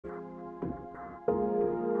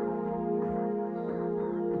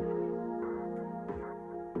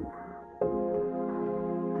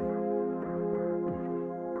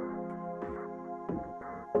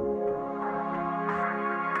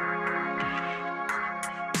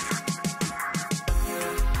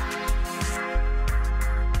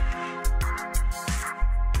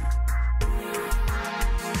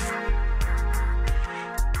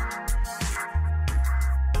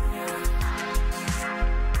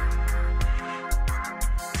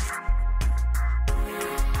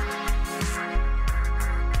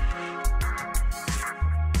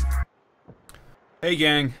Hey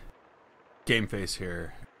gang, Gameface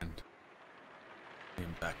here, and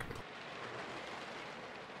I'm back in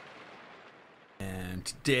play. And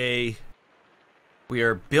today we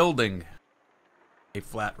are building a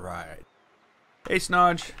flat ride. Hey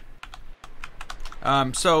Snodge.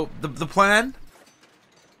 So the plan,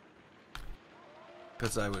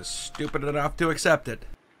 because I was stupid enough to accept it.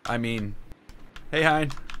 I mean, hey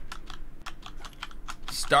Hein.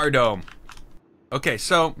 Stardome. Okay,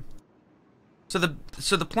 so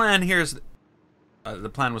the plan here is, the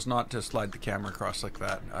plan was not to slide the camera across like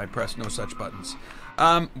that. I pressed no such buttons.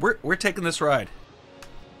 We're taking this ride.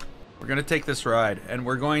 We're gonna take this ride, and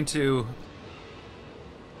we're gonna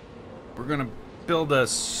build a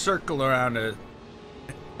circle around it.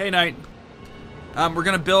 Hey Knight. We're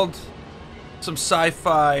gonna build some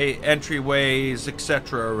sci-fi entryways,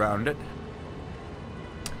 etc. around it,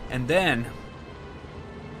 and then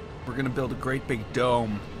we're gonna build a great big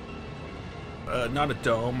dome. Not a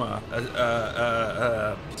dome,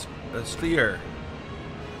 a sphere.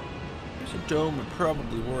 There's a dome would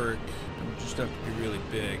probably work. It would just have to be really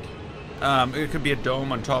big. It could be a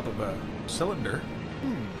dome on top of a cylinder.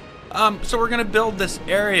 So we're gonna build this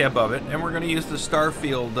area above it, and we're gonna use the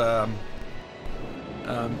Starfield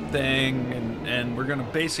thing, and we're gonna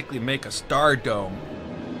basically make a star dome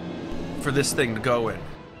for this thing to go in.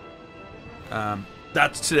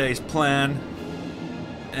 That's today's plan.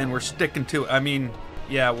 And we're sticking to it. I mean,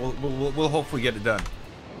 yeah, we'll hopefully get it done.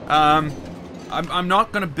 I'm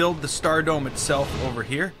not gonna build the Star Dome itself over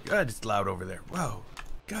here. God, it's loud over there. Whoa,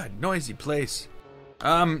 God, noisy place.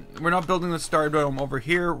 We're not building the Star Dome over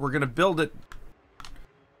here. We're gonna build it.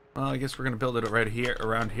 Well, I guess we're gonna build it right here,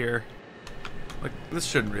 around here. Like, this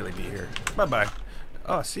shouldn't really be here. Bye bye.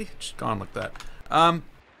 Oh, see, it's just gone like that.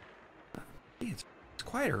 It's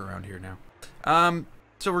quieter around here now.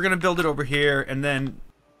 So we're gonna build it over here, and then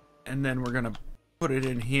we're gonna put it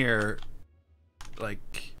in here,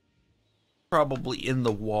 like probably in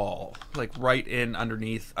the wall, like right in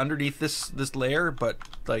underneath this layer, but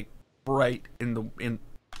like right in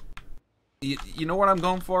you know what I'm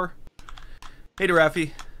going for? Hey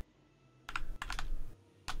Rafi.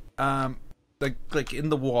 Like in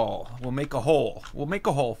the wall. We'll make a hole. We'll make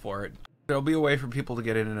a hole for it. There'll be a way for people to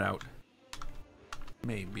get in and out.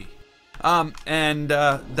 Maybe.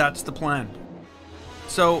 That's the plan.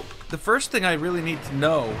 So, the first thing I really need to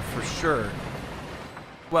know for sure,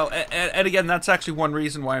 well, and again, that's actually one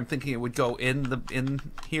reason why I'm thinking it would go in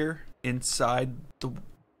here, inside the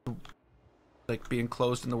like being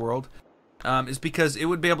enclosed in the world, is because it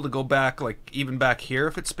would be able to go back, like, even back here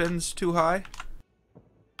if it spins too high.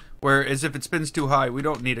 Whereas if it spins too high, we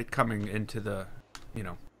don't need it coming into the, you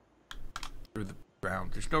know, through the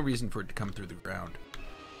ground. There's no reason for it to come through the ground.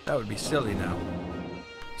 That would be silly now.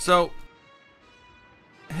 So,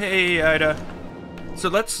 hey Ida. So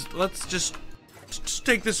let's just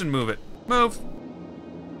take this and move it. Move.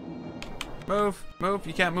 Move. Move.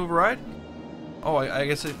 You can't move a ride? Oh, I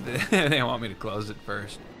guess they want me to close it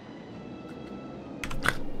first.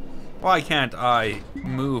 Why can't I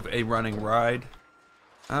move a running ride?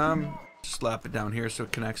 Slap it down here so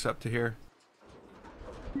it connects up to here.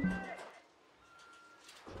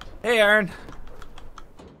 Hey Aaron.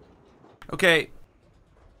 Okay,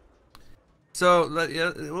 so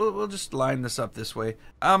we'll just line this up this way.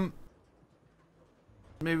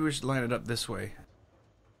 Maybe we should line it up this way.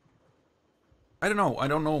 I don't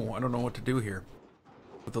know what to do here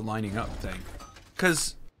with the lining up thing.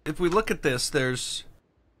 Because if we look at this, there's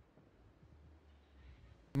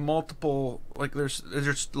multiple, like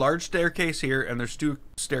there's large staircase here, and there's two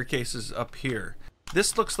staircases up here.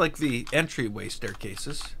 This looks like the entryway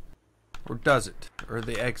staircases, or does it? Or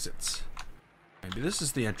the exits? Maybe this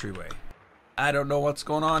is the entryway. I don't know what's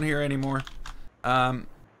going on here anymore.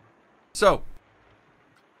 So,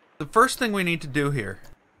 the first thing we need to do here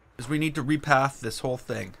is we need to repath this whole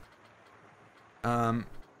thing. There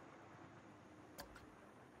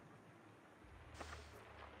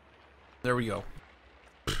we go.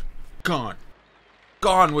 Gone.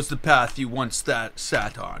 Gone was the path you once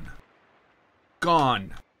sat on.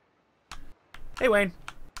 Gone. Hey Wayne.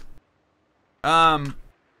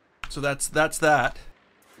 So that's that.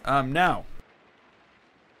 Now.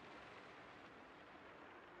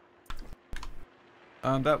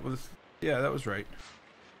 That was right.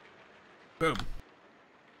 Boom.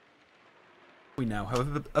 We now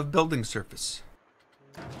have a building surface.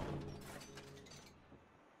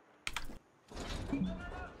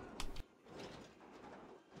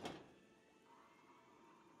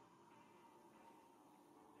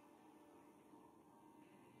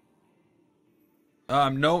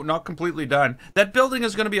 No, not completely done. That building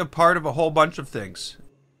is going to be a part of a whole bunch of things.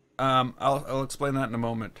 I'll explain that in a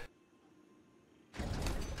moment.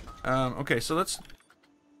 Okay, so let's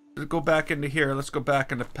go back into here. Let's go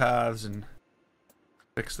back into paths and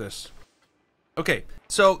fix this. Okay,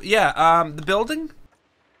 so yeah, the building.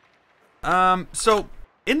 So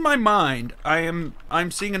in my mind,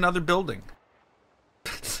 I'm seeing another building.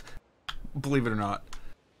 Believe it or not.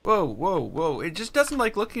 Whoa, whoa, whoa! It just doesn't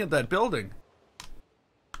like looking at that building.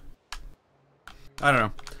 I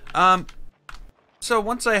don't know. So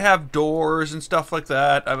once I have doors and stuff like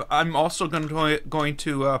that, I'm also going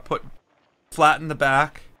to put flatten the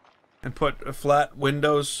back and put flat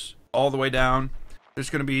windows all the way down.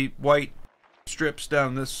 There's going to be white strips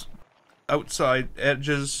down this outside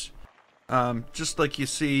edges, just like you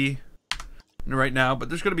see right now. But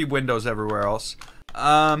there's going to be windows everywhere else.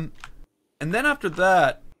 And then after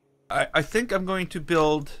that, I think I'm going to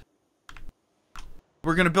build.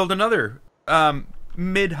 We're going to build another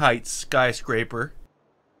mid-height skyscraper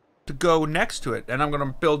to go next to it, and I'm going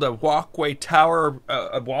to build a walkway tower,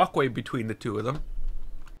 a walkway between the two of them.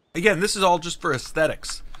 Again, this is all just for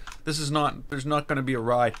aesthetics. This is not. There's not going to be a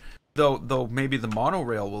ride, though. Maybe the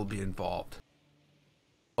monorail will be involved.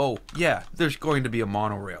 Oh yeah, there's going to be a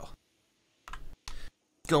monorail.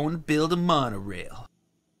 Going to build a monorail.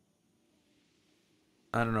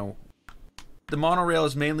 I don't know. The monorail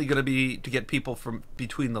is mainly going to be to get people from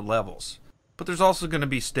between the levels. But there's also going to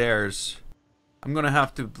be stairs. I'm going to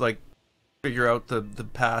have to, like, figure out the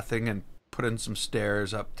pathing and put in some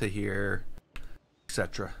stairs up to here,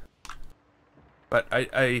 etc. But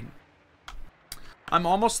I'm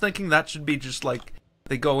almost thinking that should be just, like,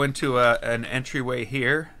 they go into an entryway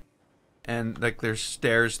here, and, like, there's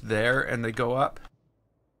stairs there, and they go up.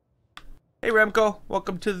 Hey, Remco.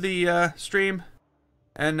 Welcome to the stream.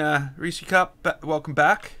 And, Reese Cup, welcome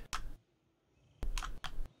back.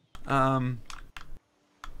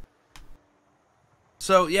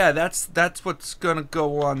 So yeah, that's what's gonna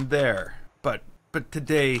go on there. But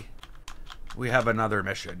today we have another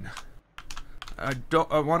mission. I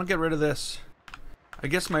want to get rid of this. I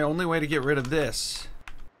guess my only way to get rid of this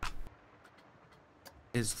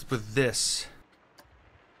is with this.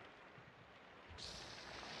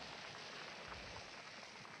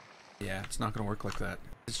 Yeah, it's not gonna work like that.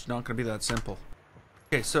 It's not gonna be that simple.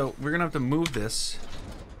 Okay, so we're gonna have to move this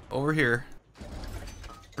over here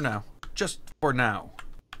for now. Just for now.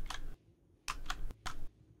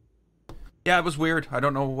 Yeah, it was weird. I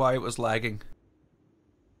don't know why it was lagging.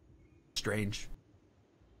 Strange.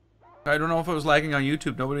 I don't know if it was lagging on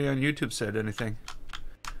YouTube. Nobody on YouTube said anything.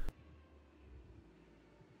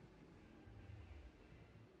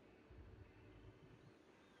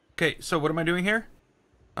 Okay, so what am I doing here?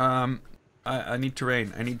 I need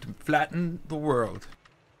terrain. I need to flatten the world.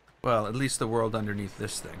 Well, at least the world underneath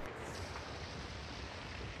this thing.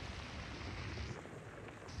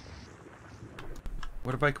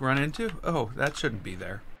 What have I run into? Oh, that shouldn't be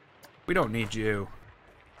there. We don't need you.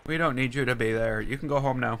 We don't need you to be there. You can go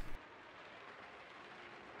home now.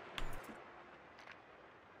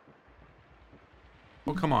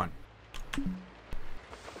 Well, come on.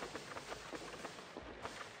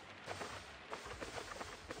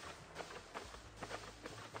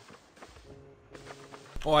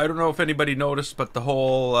 Oh, I don't know if anybody noticed, but the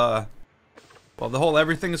whole, well, the whole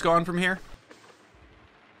everything is gone from here.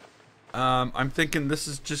 I'm thinking this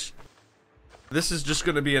is just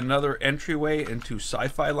going to be another entryway into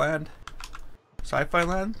sci-fi land. Sci-fi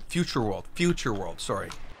land? Future world. Future world, sorry.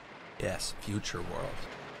 Yes, future world.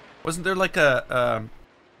 Wasn't there like a,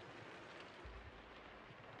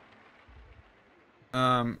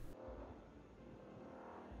 oh,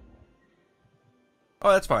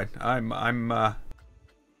 that's fine.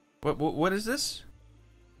 What is this?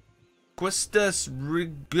 Quistas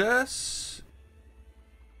Rigas?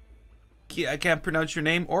 I can't pronounce your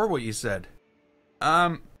name or what you said.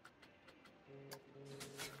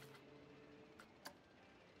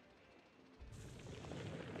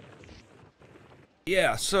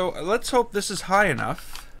 Yeah, so let's hope this is high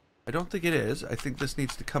enough. I don't think it is. I think this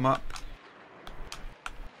needs to come up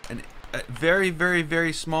a very, very,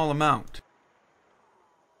 very small amount.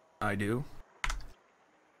 I do.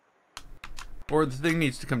 Or the thing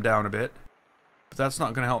needs to come down a bit. But that's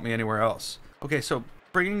not going to help me anywhere else. Okay, so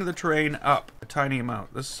bringing the terrain up a tiny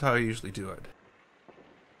amount. This is how I usually do it.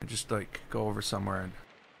 I just, like, go over somewhere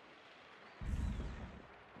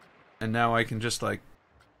and now I can just, like,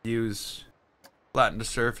 use flatten the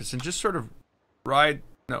surface and just sort of ride...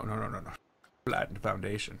 No. Flatten the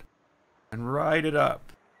foundation. And ride it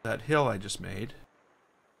up that hill I just made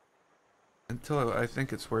until I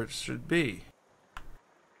think it's where it should be.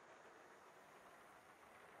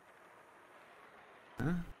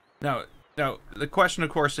 Huh? Now, Now, the question, of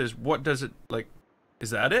course, is what does it, like, is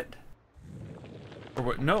that it? Or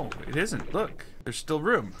what? No, it isn't. Look, there's still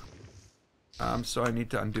room. So I need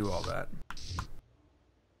to undo all that.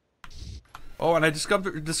 Oh, and I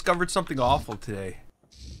discovered something awful today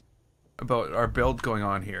about our build going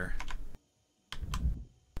on here.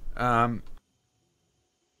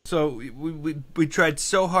 So we tried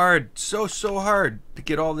so hard, so hard to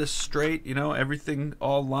get all this straight, you know, everything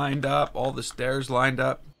all lined up, all the stairs lined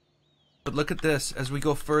up. But look at this, as we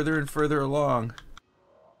go further and further along.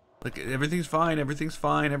 Like, everything's fine, everything's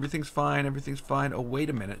fine, everything's fine, everything's fine. Oh, wait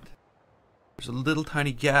a minute. There's a little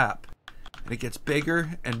tiny gap. And it gets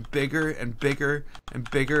bigger and bigger and bigger and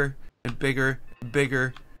bigger and bigger and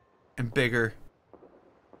bigger and bigger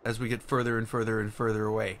as we get further and further and further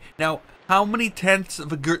away. Now, how many tenths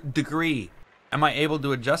of a degree am I able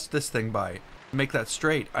to adjust this thing by to make that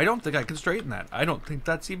straight? I don't think I can straighten that. I don't think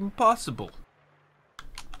that's even possible.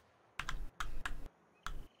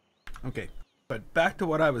 Okay, but back to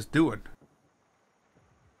what I was doing.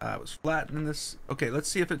 I was flattening this. Okay, let's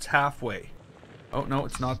see if it's halfway. Oh, no,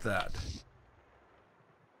 it's not that.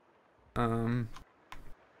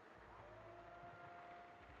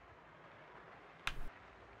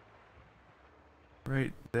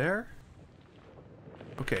 Right there?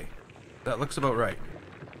 Okay, that looks about right.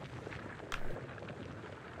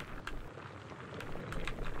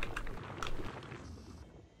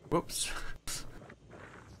 Whoops.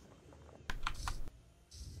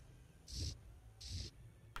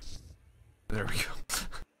 There we go.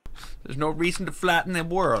 There's no reason to flatten the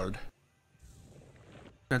world.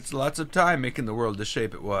 Spent lots of time making the world the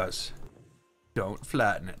shape it was. Don't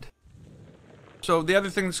flatten it. So the other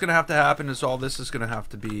thing that's going to happen is all this is going to have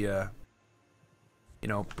to be, you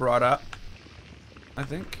know, brought up, I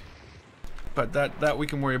think. But that we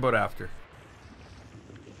can worry about after.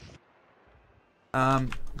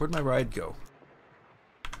 Where'd my ride go?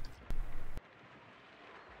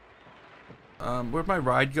 Where'd my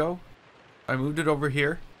ride go? I moved it over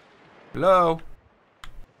here. Hello?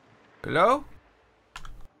 Hello?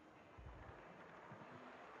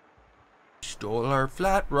 Stole our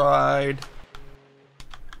flat ride.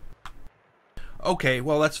 Okay,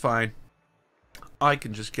 well, that's fine. I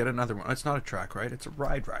can just get another one. It's not a track ride, it's a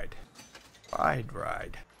ride. Ride.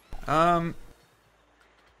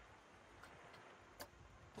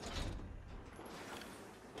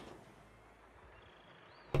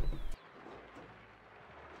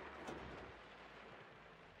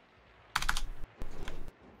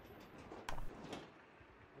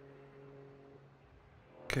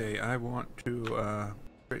 Okay, I want to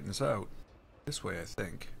straighten this out. This way, I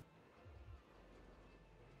think.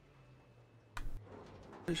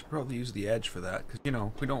 I should probably use the edge for that, because, you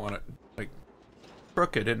know, we don't want it, like,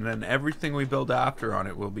 crooked, and then everything we build after on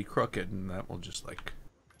it will be crooked, and that will just, like...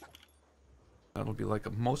 That'll be like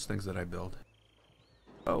most things that I build.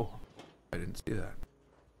 Oh, I didn't see that.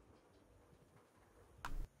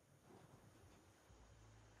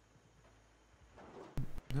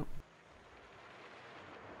 Nope.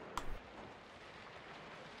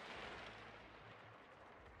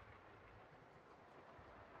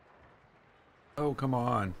 Oh, come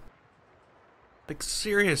on. Like,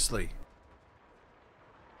 seriously.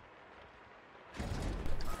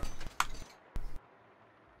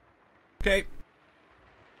 Okay.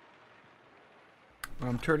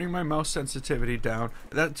 I'm turning my mouse sensitivity down.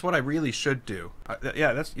 That's what I really should do.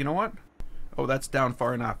 Yeah, that's, you know what? Oh, that's down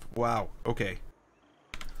far enough. Wow. Okay.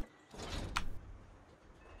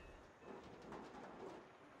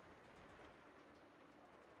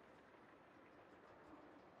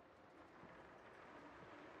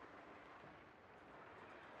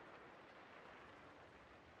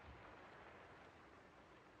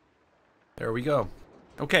 There we go.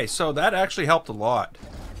 Okay, so that actually helped a lot.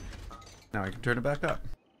 Now I can turn it back up.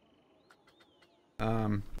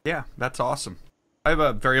 Yeah, that's awesome. I have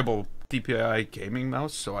a variable DPI gaming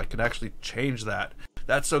mouse, so I could actually change that.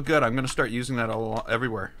 That's so good, I'm going to start using that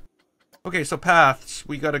everywhere. Okay, so paths.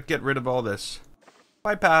 We got to get rid of all this.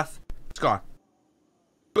 Bye, path. It's gone.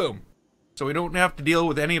 Boom. So we don't have to deal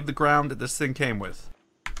with any of the ground that this thing came with.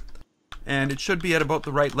 And it should be at about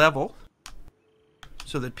the right level,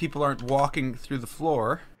 so that people aren't walking through the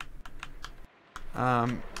floor.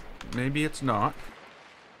 Maybe it's not.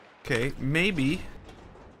 Okay, maybe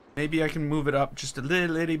I can move it up just a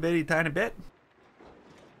little itty bitty tiny bit.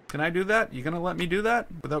 Can I do that? You gonna let me do that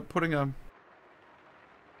without putting a...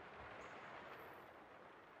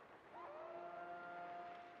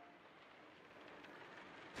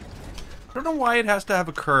 I don't know why it has to have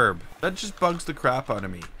a curb. That just bugs the crap out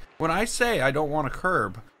of me. When I say I don't want a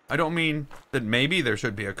curb, I don't mean that maybe there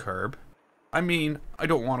should be a curb. I mean, I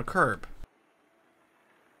don't want a curb.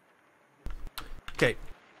 Okay.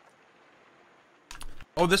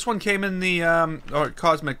 Oh, this one came in the,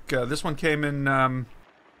 Cosmic, this one came in, and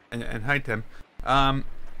hi, Tim.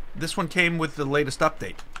 This one came with the latest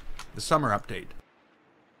update. The summer update.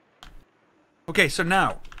 Okay, so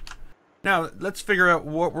now, let's figure out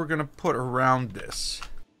what we're gonna put around this.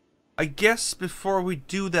 I guess before we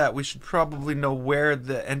do that, we should probably know where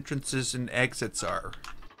the entrances and exits are.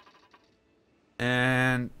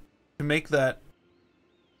 And to make that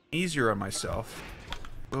easier on myself...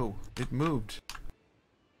 Oh, it moved.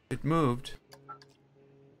 It moved.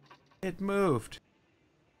 It moved.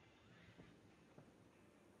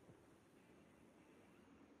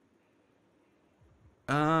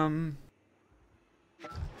 I'm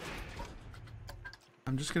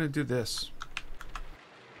just gonna do this.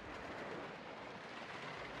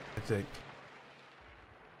 I think.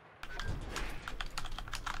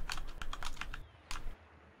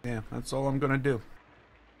 Yeah, that's all I'm gonna do.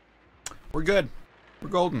 We're good. We're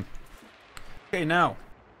golden. Okay, now.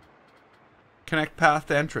 Connect path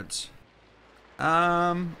to entrance.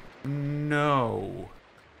 No.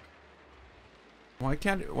 Why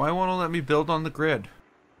won't it let me build on the grid?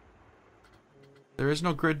 There is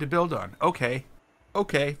no grid to build on. Okay.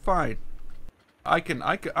 Okay, fine.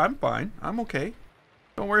 I'm fine. I'm okay.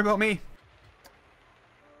 Don't worry about me.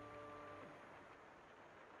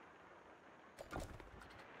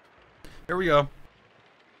 Here we go.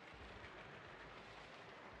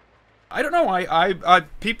 I don't know.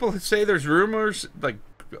 People say there's rumors. Like,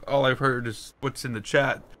 all I've heard is what's in the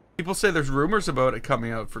chat. People say there's rumors about it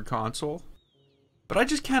coming out for console. But I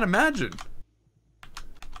just can't imagine.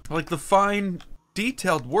 Like, the fine,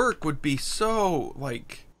 detailed work would be so,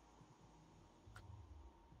 like...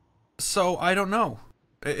 So, I don't know.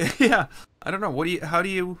 Yeah, I don't know. How do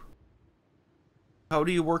you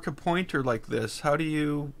work a pointer like this? How do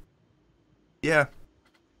you... Yeah.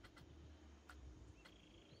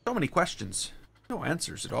 So many questions. No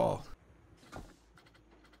answers at all.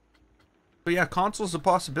 But yeah, console's a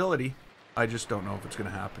possibility. I just don't know if it's going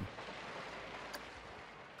to happen.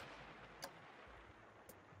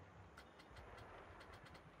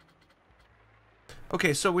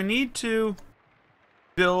 Okay, so we need to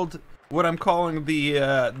build what I'm calling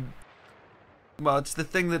the, well, it's the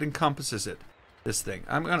thing that encompasses it. This thing.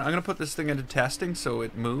 I'm gonna put this thing into testing so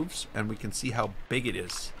it moves and we can see how big it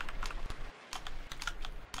is.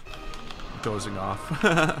 Dozing off.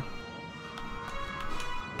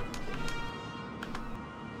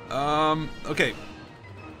 Okay.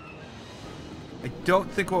 I don't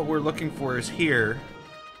think what we're looking for is here.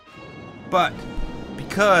 But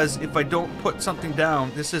because if I don't put something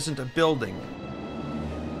down, this isn't a building.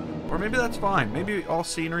 Or maybe that's fine. Maybe all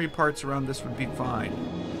scenery parts around this would be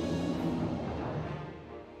fine.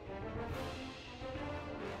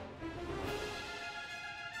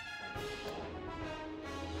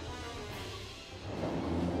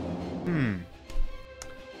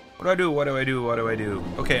 What do I do? What do I do? What do I do?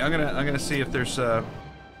 Okay, I'm gonna see if there's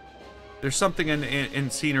something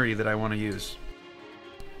in scenery that I want to use.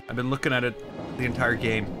 I've been looking at it the entire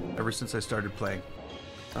game ever since I started playing.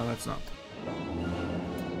 Oh, that's not.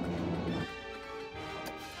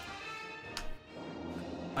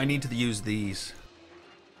 I need to use these.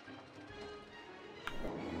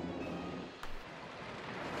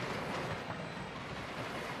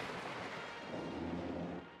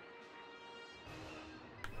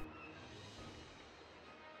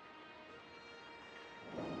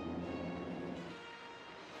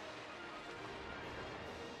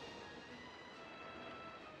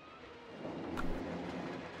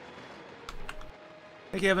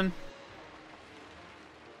 Hey, Kevin.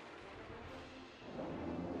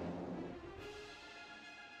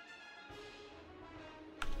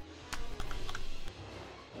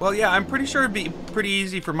 Well, yeah, I'm pretty sure it'd be pretty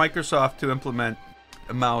easy for Microsoft to implement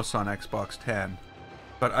a mouse on Xbox 10.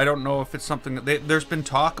 But I don't know if it's something that there's been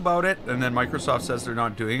talk about it, and then Microsoft says they're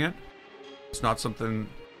not doing it. It's not something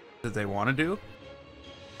that they want to do.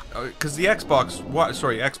 Because the Xbox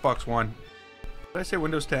One. Did I say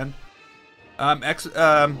Windows 10? Because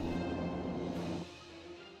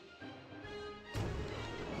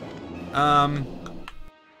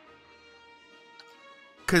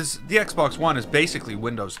the Xbox One is basically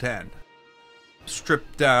Windows 10.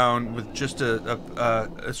 Stripped down with just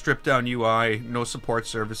a stripped down UI, no support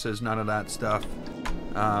services, none of that stuff.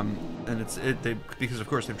 And because of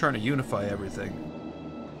course they're trying to unify everything.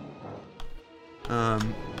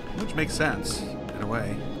 Which makes sense in a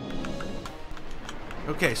way.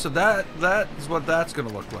 Okay, so that is what that's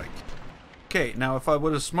gonna look like. Okay, now if I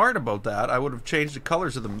was smart about that, I would have changed the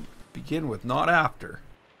colors of them to begin with, not after.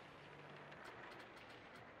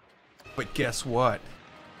 But guess what?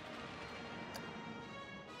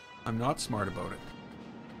 I'm not smart about it.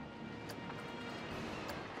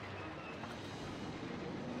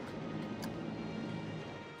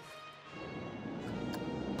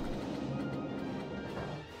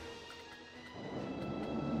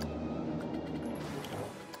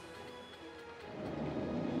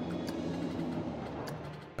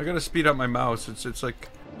 I gotta speed up my mouse. It's like,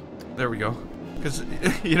 there we go. Because,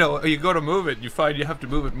 you know, you go to move it, you find you have to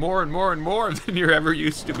move it more and more and more than you're ever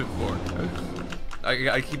used to before.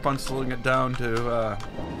 I keep on slowing it down to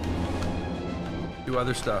do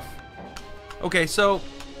other stuff. Okay, so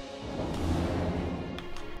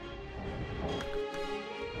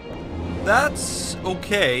that's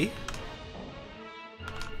okay.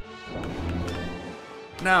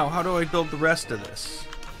 Now, how do I build the rest of this?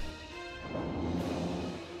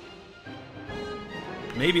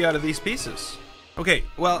 Maybe out of these pieces. Okay,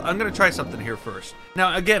 well, I'm gonna try something here first.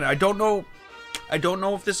 Now, again, I don't know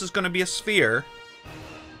if this is gonna be a sphere.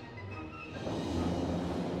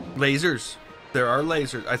 Lasers. There are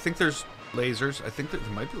lasers. I think there's lasers. I think there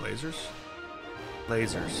might be lasers.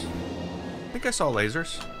 Lasers. I think I saw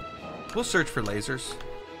lasers. We'll search for lasers.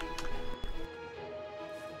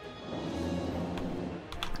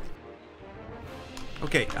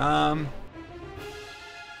 Okay,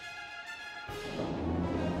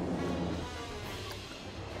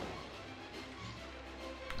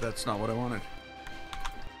 that's not what I wanted.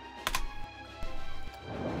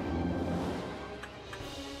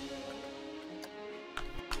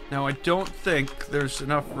 Now, I don't think there's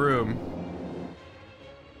enough room.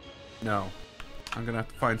 No. I'm gonna have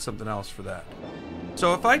to find something else for that.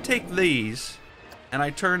 So if I take these and I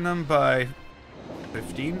turn them by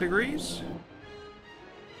 15 degrees?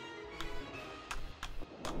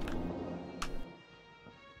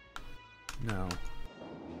 No.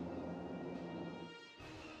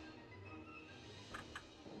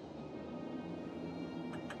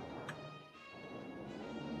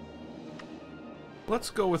 Let's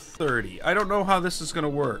go with 30. I don't know how this is going to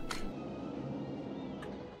work.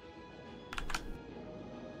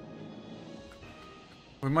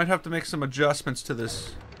 We might have to make some adjustments to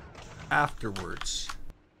this afterwards.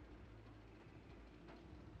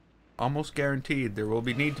 Almost guaranteed there will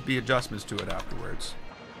need to be adjustments to it afterwards.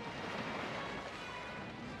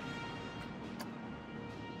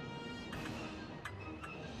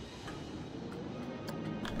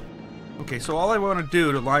 Okay, so all I want to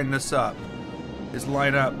do to line this up is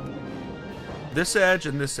line up this edge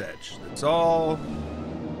and this edge. That's all.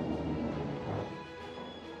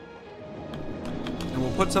 And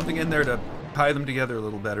we'll put something in there to tie them together a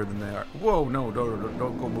little better than they are. Whoa, no, don't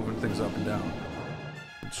go moving things up and down.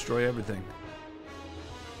 Destroy everything.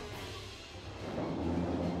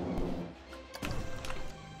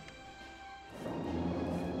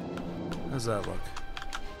 How's that look?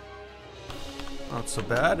 Not so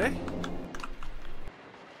bad, eh?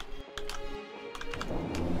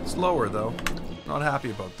 It's lower, though. Not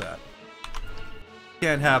happy about that.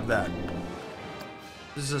 Can't have that.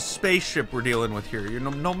 This is a spaceship we're dealing with here. You're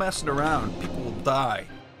no messing around. People will die.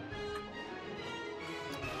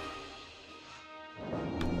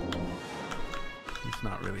 It's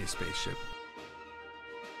not really a spaceship.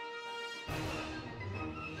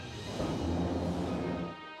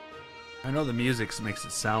 I know the music makes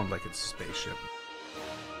it sound like it's a spaceship.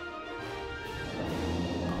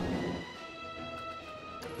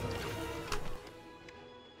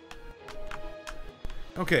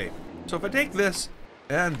 Okay, so if I take this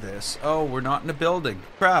and this... Oh, we're not in a building.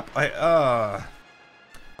 Crap,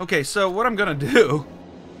 Okay, so what I'm gonna do...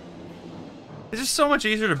 It's just so much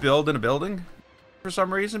easier to build in a building, for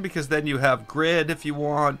some reason, because then you have grid if you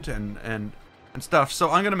want, and stuff.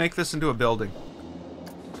 So I'm gonna make this into a building.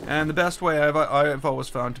 And the best way I've always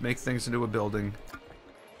found to make things into a building...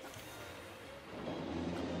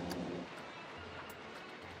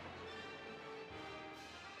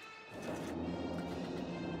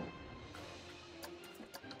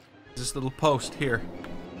 this little post here.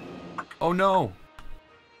 Oh no!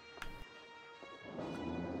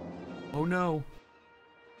 Oh no.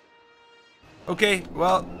 Okay,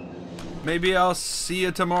 well, maybe I'll see you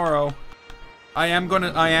tomorrow. I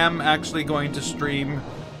am actually going to stream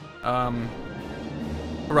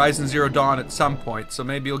Horizon Zero Dawn at some point, so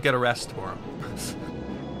maybe you'll get a rest tomorrow.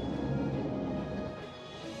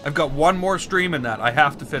 I've got one more stream in that. I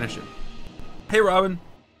have to finish it. Hey, Robin.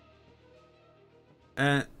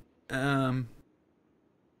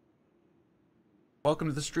 Welcome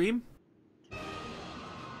to the stream.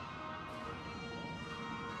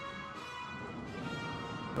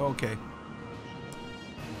 Okay.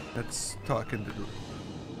 Let's talk into the...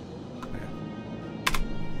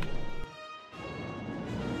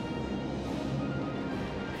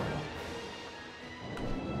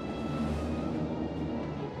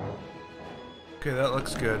 Okay, that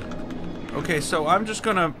looks good. Okay, so I'm just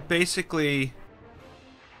gonna basically...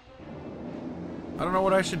 I don't know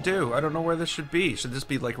what I should do. I don't know where this should be. Should this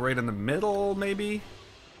be like right in the middle, maybe?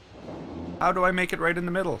 How do I make it right in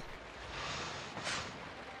the middle?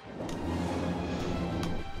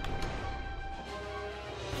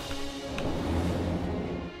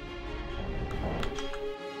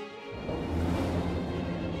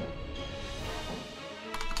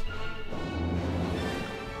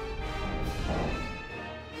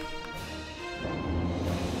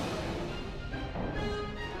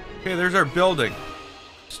 Okay, there's our building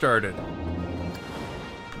started.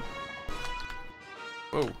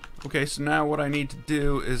 Oh, okay, so now what I need to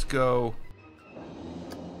do is go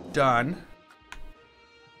done.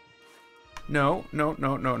 No.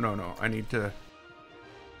 I need to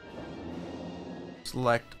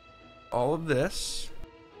select all of this.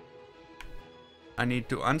 I need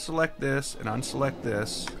to unselect this and unselect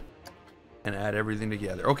this and add everything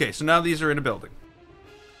together. Okay, so now these are in a building.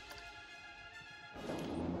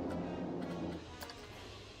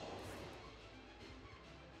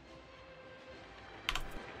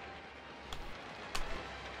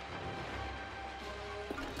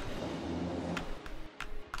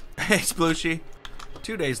 Hey, Splooshy.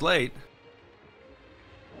 2 days late.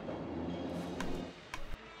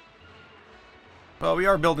 Well, we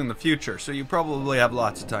are building the future, so you probably have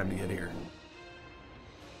lots of time to get here.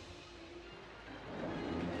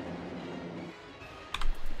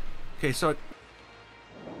 Okay, so...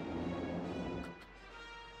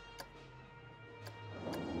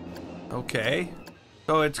 Okay.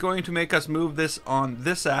 So it's going to make us move this on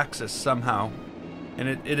this axis somehow. And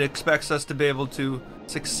it expects us to be able to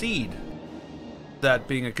succeed that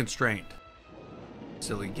being a constraint.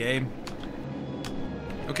 Silly game.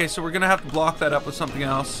 Okay, so we're gonna have to block that up with something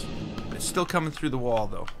else. It's still coming through the wall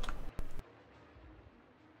though.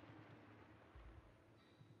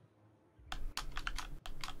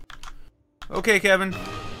 Okay, Kevin.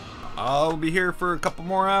 I'll be here for a couple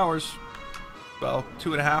more hours. Well,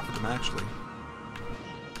 2.5 of them actually.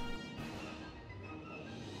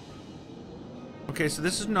 Okay, so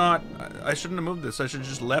this is not... I shouldn't have moved this. I should have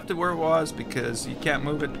just left it where it was because you can't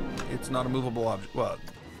move it. It's not a movable object. Well,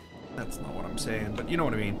 that's not what I'm saying, but you know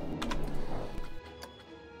what I mean.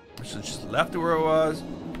 I should have just left it where it was.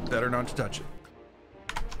 Better not to touch it.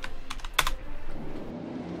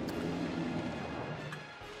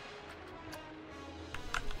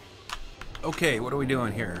 Okay, what are we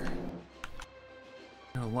doing here?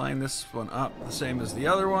 I'm gonna line this one up the same as the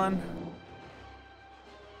other one.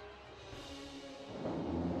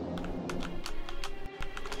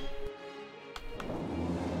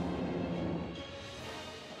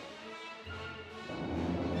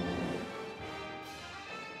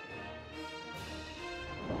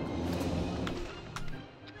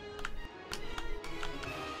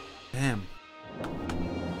 Damn.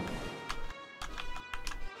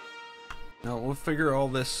 Now we'll figure all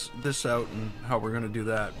this out and how we're gonna do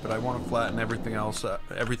that. But I want to flatten everything else,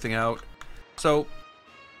 everything out. So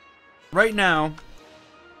right now,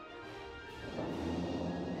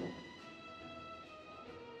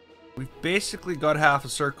 we've basically got half a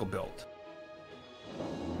circle built.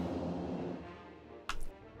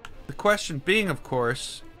 The question being, of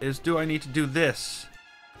course, is do I need to do this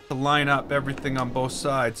to line up everything on both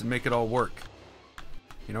sides and make it all work?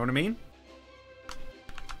 You know what I mean?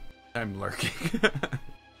 I'm lurking.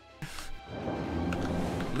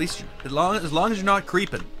 At least, as long as you're not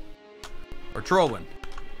creeping or trolling,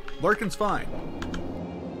 lurking's fine.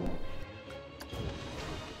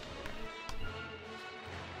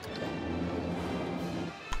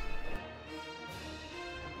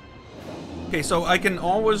 Okay, so I can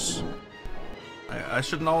always... I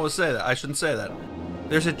shouldn't always say that. I shouldn't say that.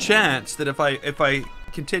 There's a chance that if I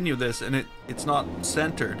continue this and it's not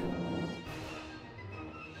centered,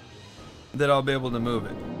 that I'll be able to move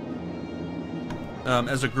it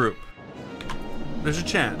as a group. There's a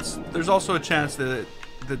chance. There's also a chance that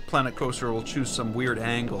Planet Coaster will choose some weird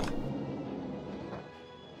angle.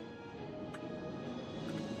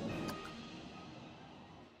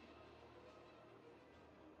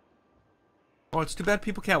 Oh, it's too bad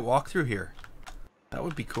people can't walk through here. That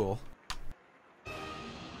would be cool.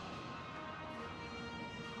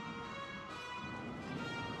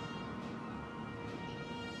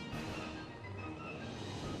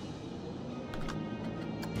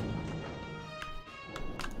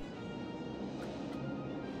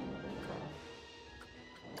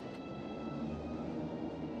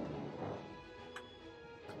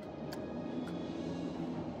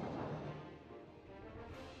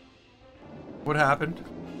 What happened?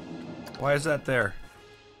 Why is that there?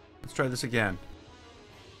 Let's try this again.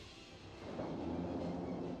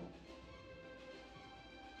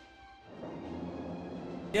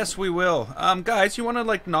 Yes, we will. Guys, you want to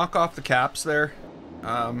like knock off the caps there?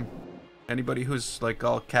 Anybody who's like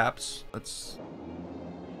all caps, let's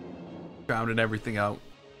round everything out.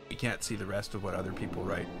 You can't see the rest of what other people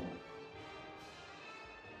write.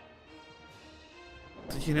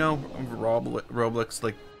 You know, Roblox,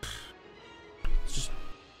 like, it's just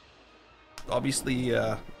obviously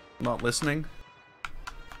not listening.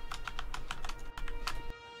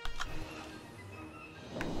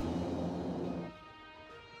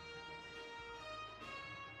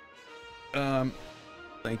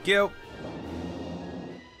 Thank you.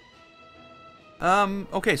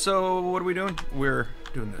 Okay, so what are we doing? We're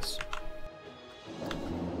doing this.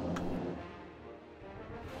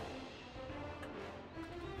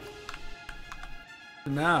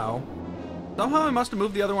 Now, somehow I must have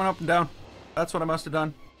moved the other one up and down. That's what I must have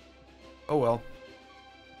done. Oh well.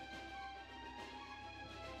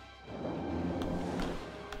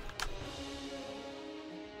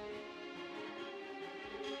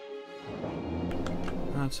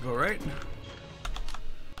 That's about right.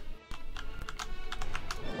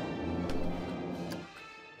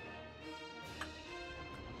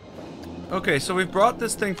 Okay, so we've brought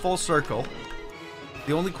this thing full circle.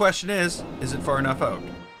 The only question is it far enough out?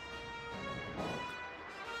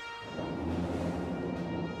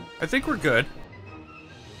 I think we're good.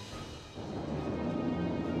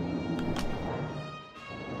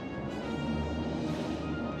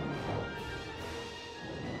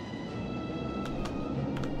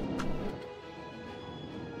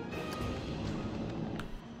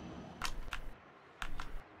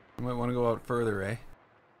 I might want to go out further, eh?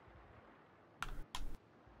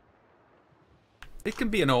 It can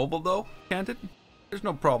be an oval, though, can't it? There's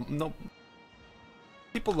no problem. No.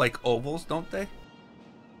 People like ovals, don't they?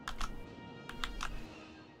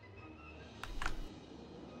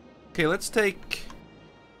 Okay, let's take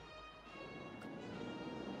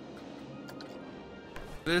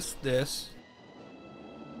this,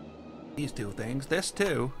 these two things, this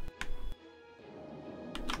too,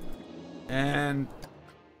 and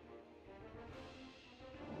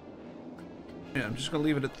yeah, I'm just gonna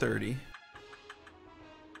leave it at 30.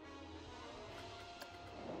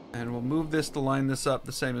 And we'll move this to line this up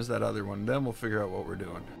the same as that other one. Then we'll figure out what we're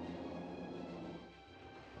doing.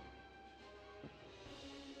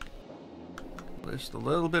 Just a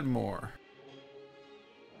little bit more.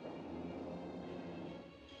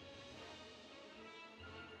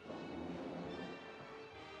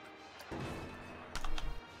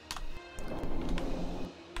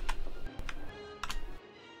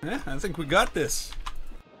 Yeah, I think we got this.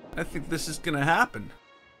 I think this is gonna happen.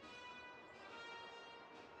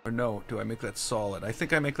 Or no, do I make that solid? I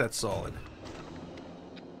think I make that solid.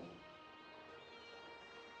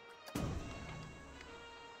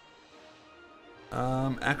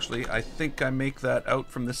 Actually, I think I make that out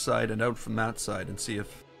from this side and out from that side and see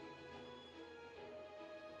if...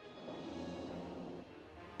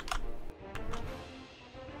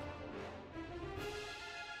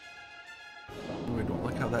 Oh, I don't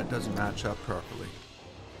like how that doesn't match up properly.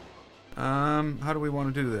 How do we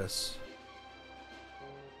want to do this?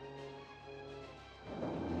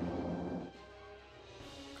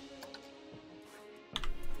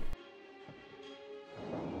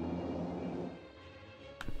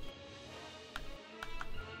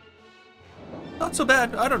 Not so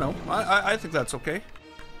bad. I don't know. I think that's okay.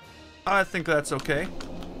 I think that's okay.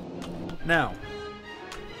 Now.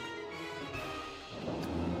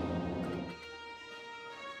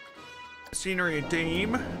 Scenery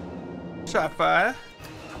team. Sapphire.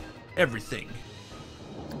 Everything.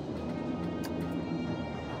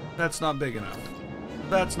 That's not big enough.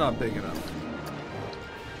 That's not big enough.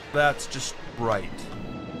 That's just right.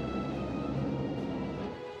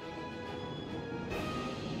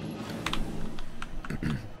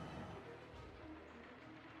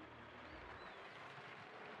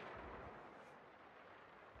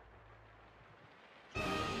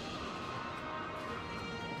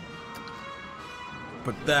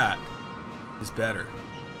 But that is better.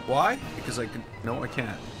 Why? Because I can... No, I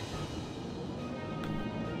can't.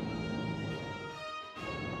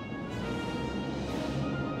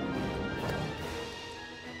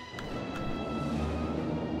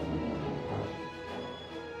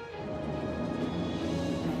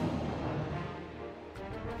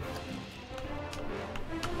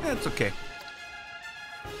 That's okay.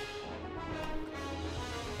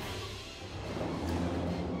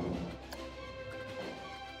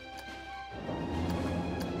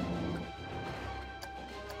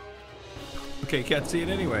 Okay, can't see it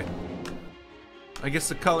anyway. I guess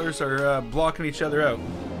the colors are blocking each other out.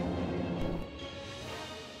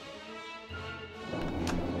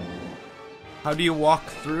 How do you walk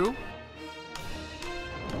through?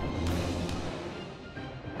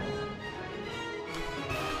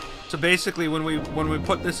 So basically, when we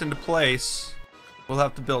put this into place, we'll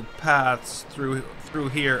have to build paths through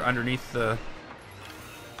here underneath the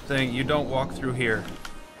thing. You don't walk through here.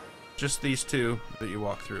 Just these two that you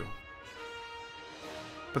walk through.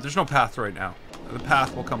 But there's no path right now. The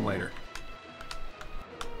path will come later.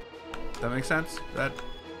 That makes sense? That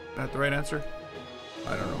the right answer?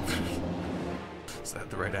 I don't know. Is that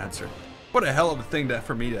the right answer? What a hell of a thing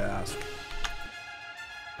for me to ask.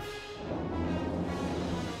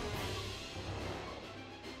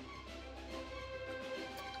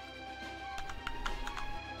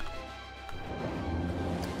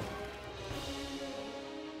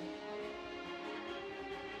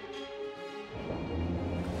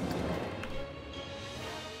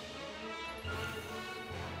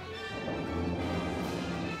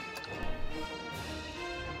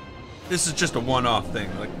 This is just a one-off thing.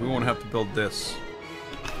 Like, we won't have to build this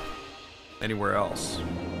anywhere else.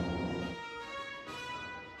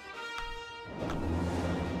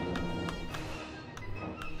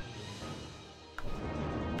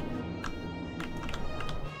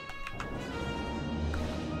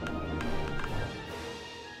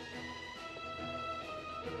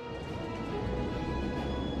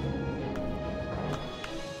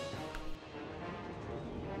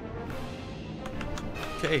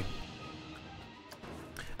 Okay.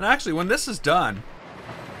 And actually, when this is done,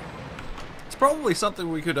 it's probably something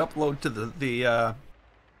we could upload to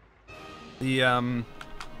the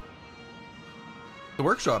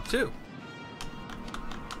workshop too.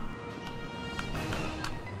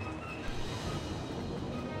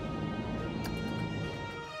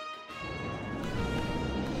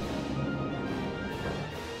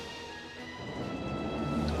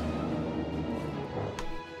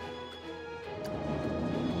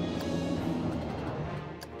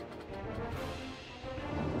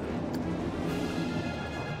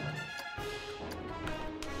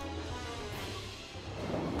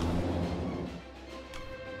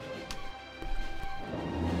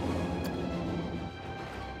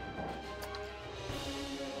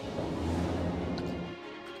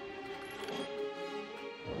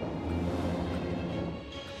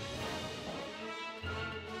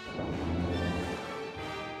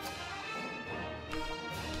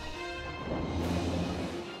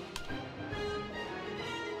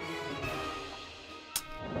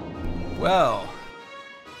 Well,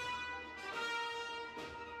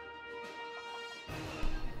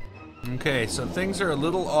 okay, so things are a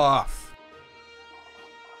little off.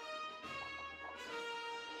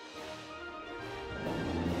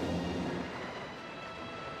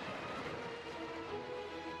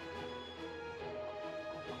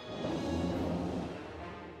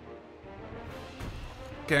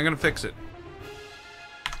 Okay, I'm gonna fix it.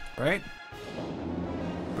 Right?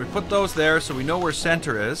 We put those there so we know where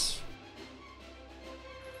center is.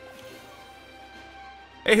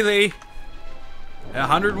 Hey Lee!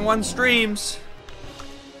 101 streams!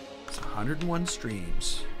 It's 101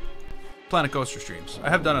 streams. Planet Coaster streams. I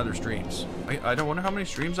have done other streams. I don't wonder how many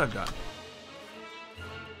streams I've done.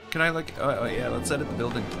 Can I like... yeah, let's edit the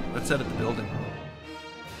building. Let's edit the building.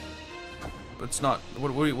 Let's not...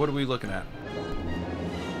 What are we looking at?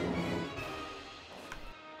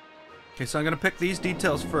 Okay, so I'm going to pick these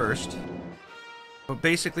details first. But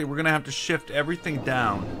basically, we're going to have to shift everything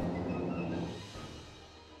down.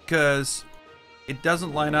 Because it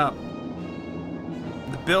doesn't line up.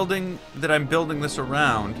 The building that I'm building this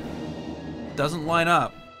around doesn't line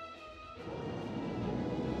up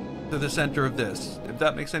to the center of this. If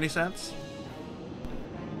that makes any sense?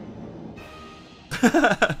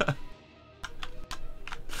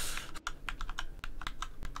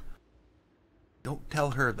 Don't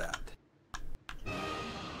tell her that.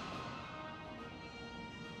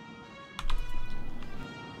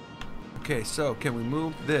 Okay, so can we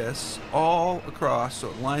move this all across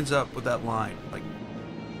so it lines up with that line? Like,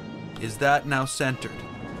 is that now centered?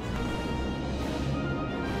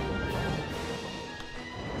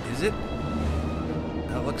 Is it?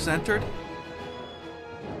 That looks centered?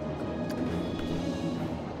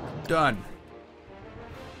 Done.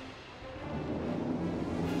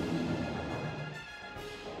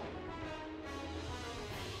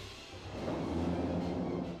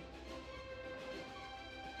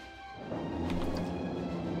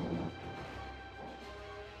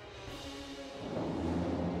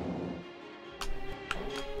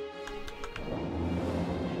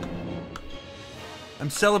 I'm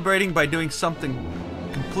celebrating by doing something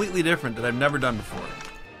completely different that I've never done before.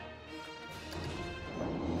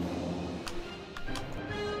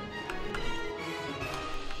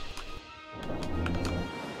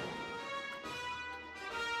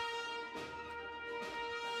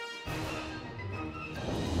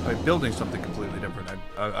 by building something completely different.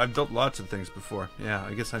 I've built lots of things before. Yeah,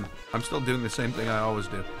 I guess I'm still doing the same thing I always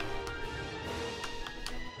do.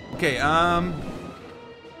 Okay, how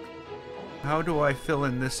do I fill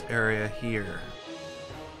in this area here?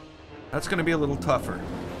 That's gonna be a little tougher.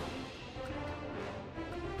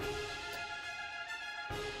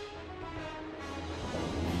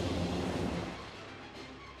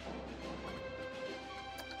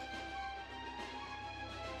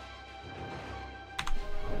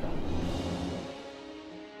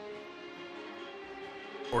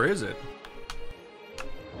 Or is it?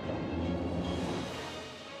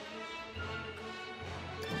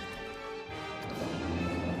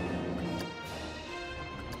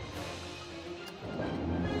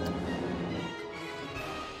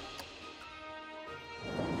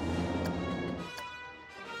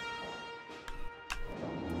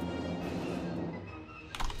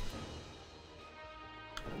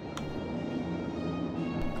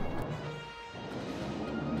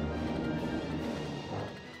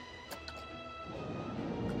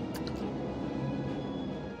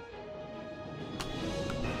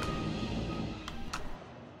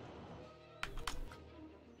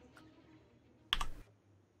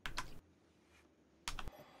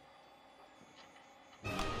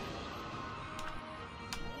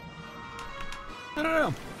 I don't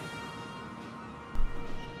know.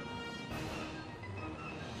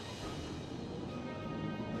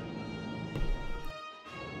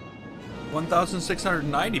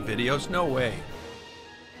 $1,690 videos? No way.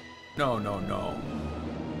 No, no, no.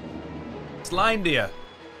 Slime deer.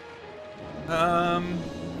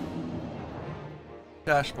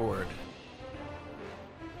 Dashboard.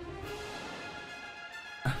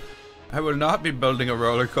 I will not be building a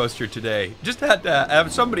roller coaster today. Just had to.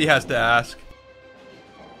 Somebody has to ask.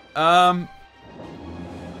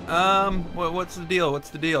 What's the deal? What's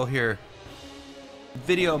the deal here?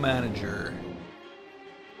 Video manager.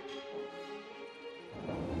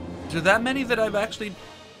 Is there that many that I've actually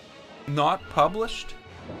not published?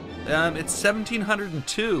 It's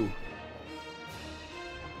 1,702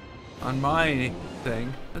 on my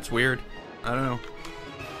thing. That's weird. I don't know.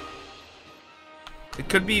 It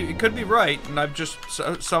could be right, and I've just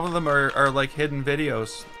some of them are like hidden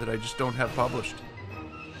videos that I just don't have published.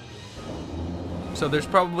 So there's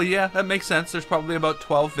probably, yeah, that makes sense. There's probably about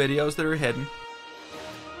 12 videos that are hidden.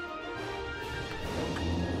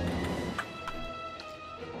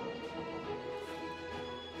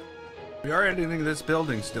 We are editing this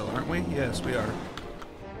building still, aren't we? Yes, we are.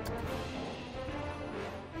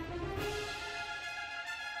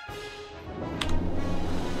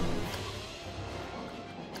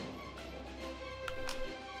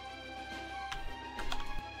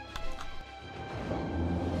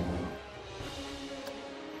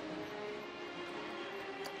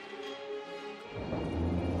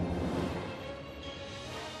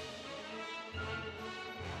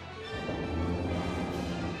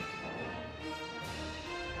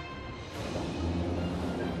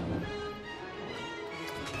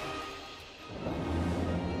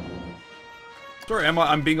 Sorry,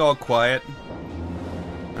 I'm being all quiet.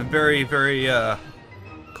 I'm very, very,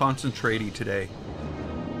 concentrating today.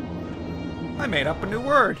 I made up a new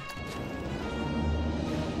word.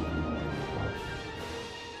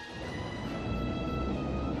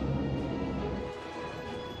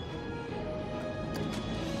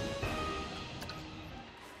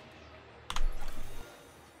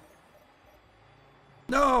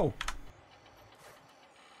 No!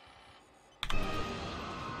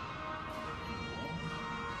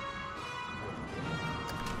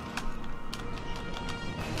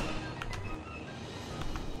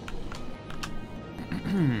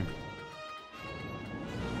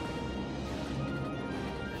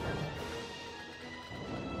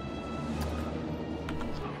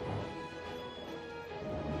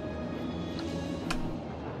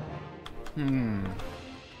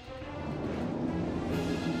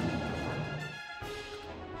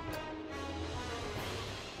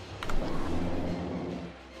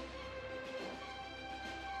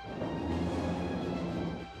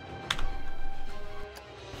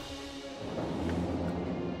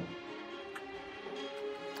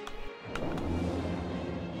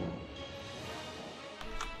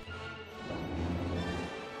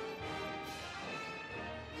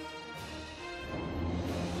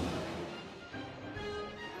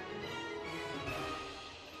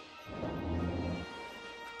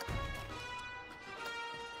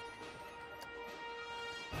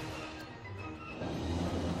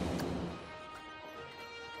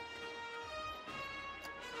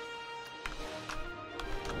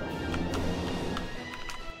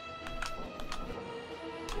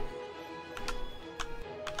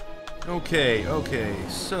 Okay,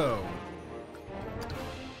 so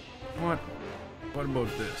what about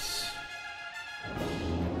this?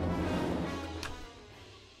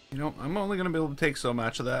 You know, I'm only gonna be able to take so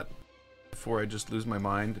much of that before I just lose my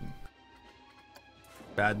mind and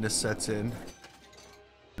badness sets in.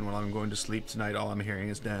 And while I'm going to sleep tonight, all I'm hearing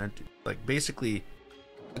is like basically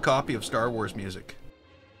a copy of Star Wars music.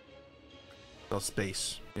 Well,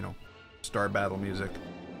 space, you know, star battle music.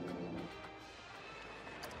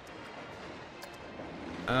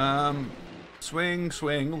 Swing,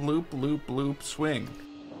 swing, loop, loop, loop, swing.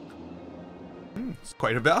 It's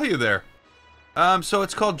quite a value there. So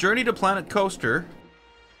it's called Journey to Planet Coaster.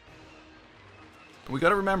 We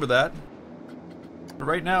gotta remember that. But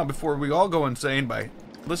right now, before we all go insane by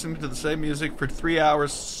listening to the same music for 3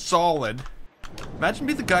 hours solid. Imagine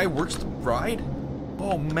being the guy who works the ride.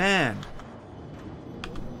 Oh man.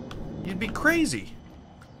 You'd be crazy.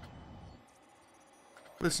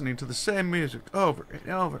 Listening to the same music over and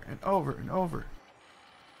over and over and over.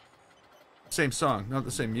 Same song, not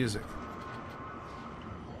the same music.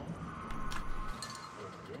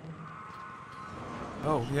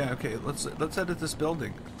 Oh yeah, okay. Let's edit this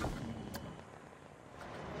building.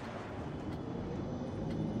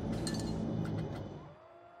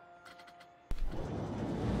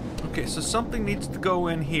 Okay, so something needs to go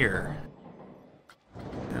in here.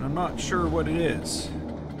 And I'm not sure what it is.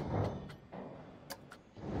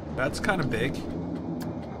 That's kind of big.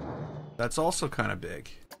 That's also kind of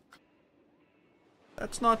big.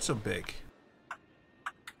 That's not so big.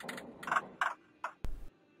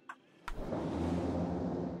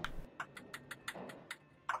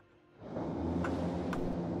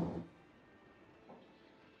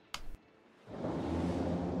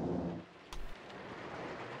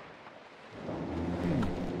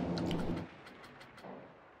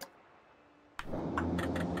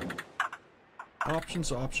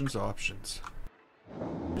 Options, options, options.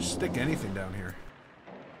 Just stick anything down here.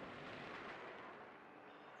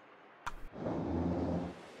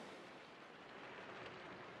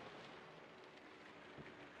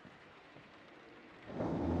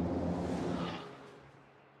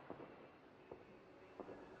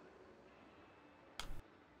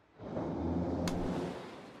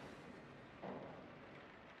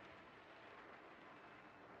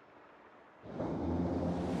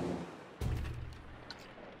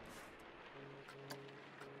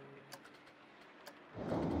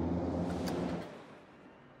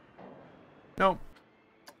 Nope.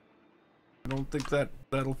 I don't think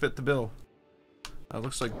that'll fit the bill. That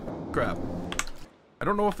looks like crap. I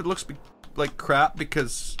don't know if it looks like crap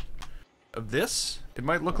because of this. It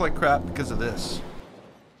might look like crap because of this.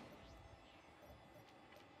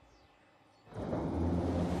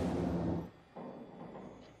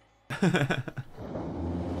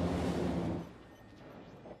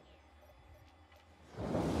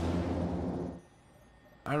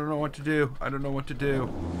 I don't know what to do. I don't know what to do.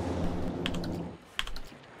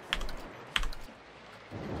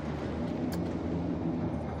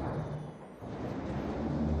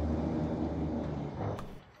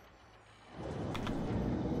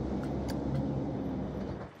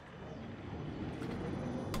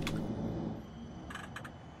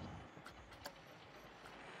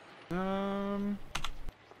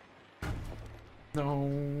 No.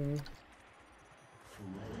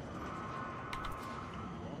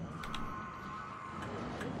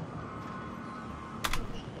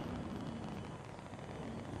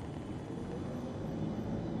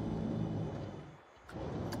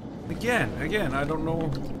 Again, I don't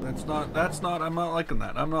know. I'm not liking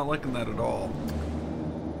that. I'm not liking that at all.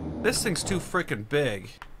 This thing's too freaking big.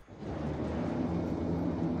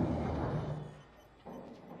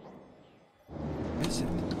 Is it?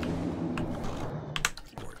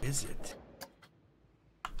 Or is it?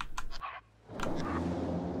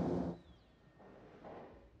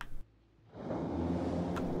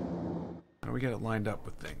 How do we get it lined up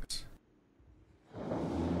with things?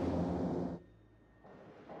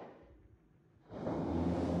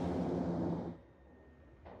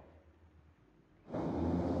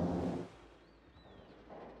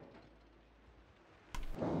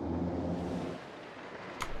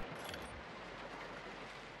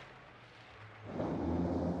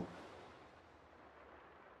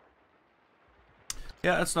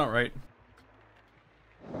 Yeah, that's not right.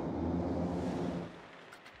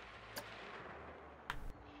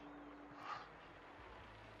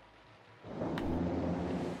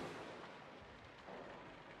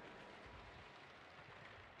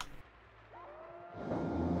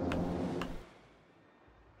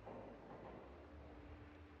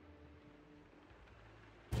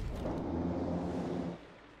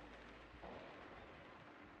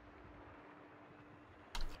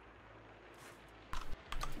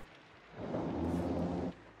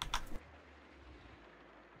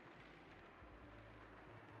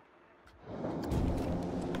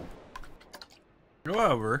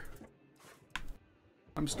 However,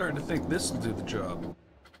 I'm starting to think this will do the job.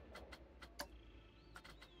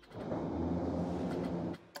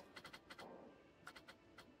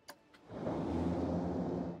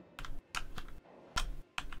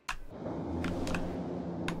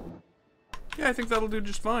 Yeah, I think that'll do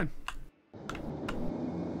just fine.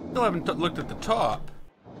 Still haven't looked at the top.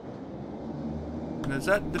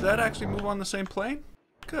 And did that actually move on the same plane?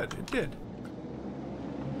 Good, it did.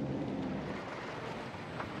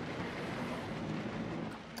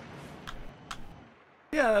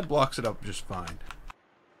 Yeah, that blocks it up just fine.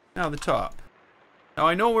 Now the top. Now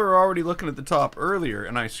I know we were already looking at the top earlier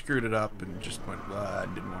and I screwed it up and just went, I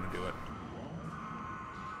didn't want to do it.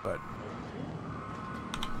 But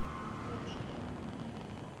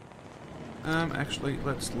actually,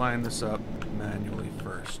 let's line this up manually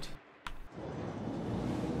first.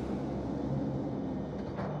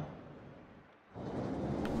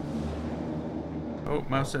 Oh,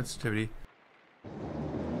 mouse sensitivity.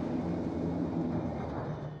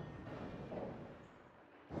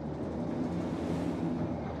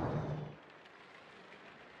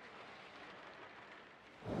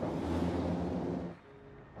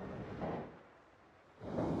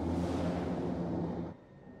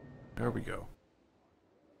 There we go.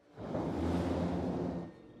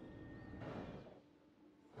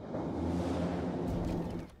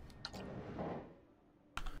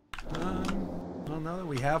 Well, now that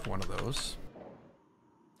we have one of those,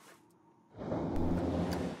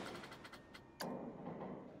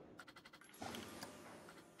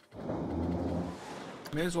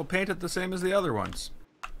 may as well paint it the same as the other ones.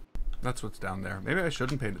 That's what's down there. Maybe I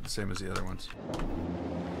shouldn't paint it the same as the other ones.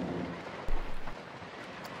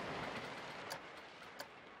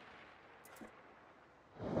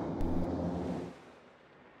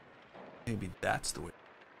 Maybe that's the way.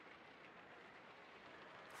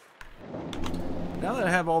 Now that I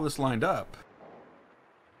have all this lined up,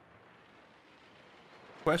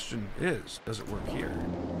 the question is, does it work here?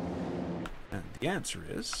 And the answer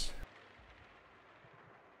is...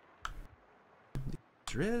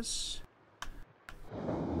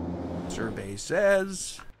 Survey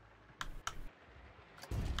says...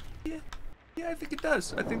 Yeah, I think it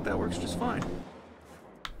does. I think that works just fine.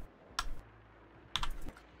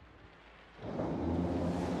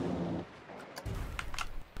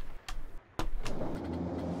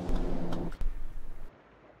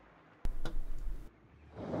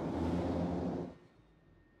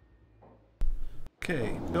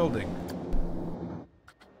 Okay, building.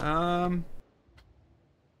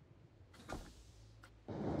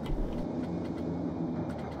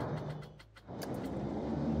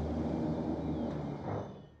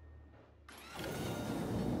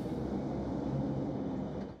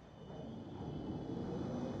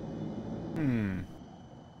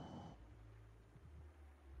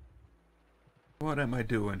 What am I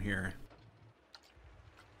doing here?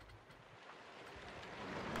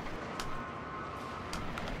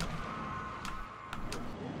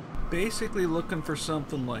 Basically looking for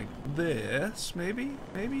something like this, maybe?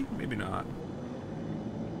 Maybe not.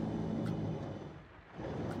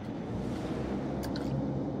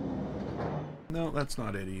 No, that's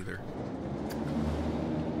not it either.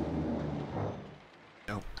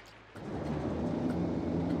 Nope.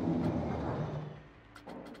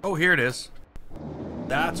 Oh, here it is.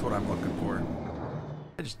 That's what I'm looking for.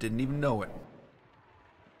 I just didn't even know it.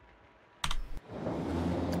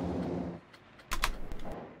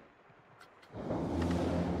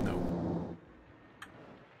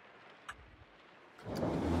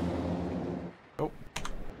 Oh.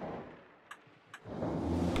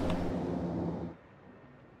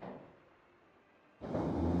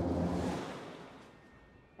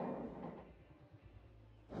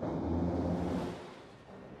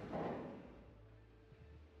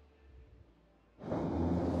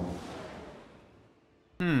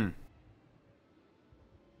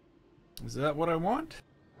 Is that what I want?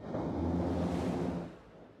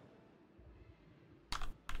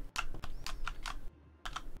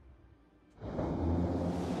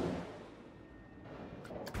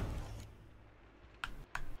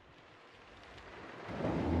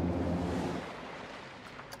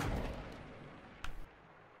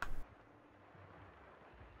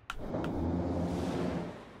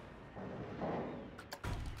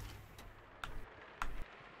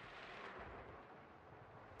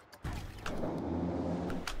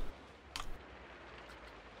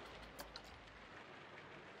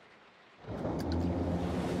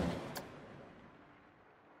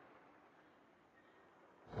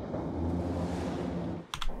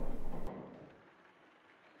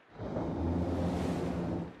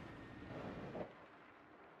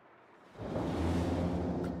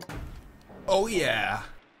 Oh yeah.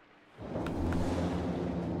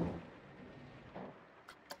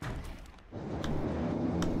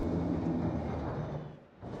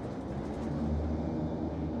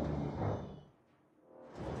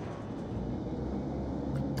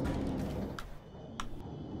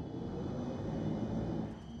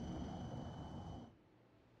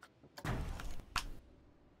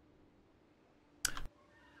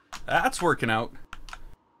 That's working out.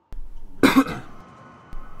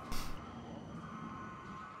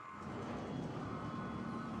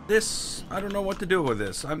 This, I don't know what to do with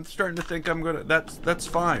this. I'm starting to think I'm gonna, that's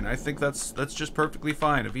fine. I think that's just perfectly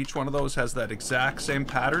fine. If each one of those has that exact same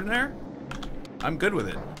pattern there, I'm good with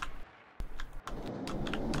it.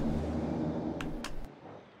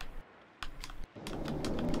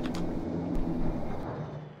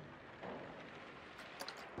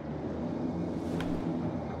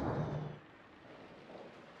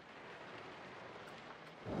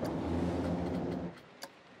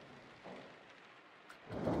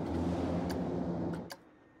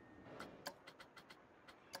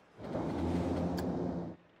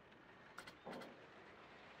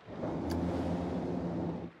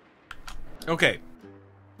 Okay,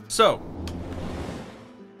 so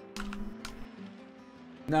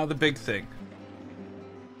now the big thing.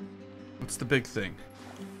 What's the big thing?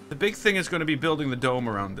 The big thing is going to be building the dome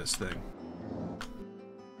around this thing.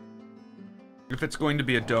 If it's going to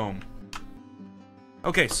be a dome.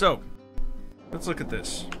 Okay, so let's look at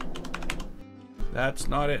this. That's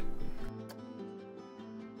not it.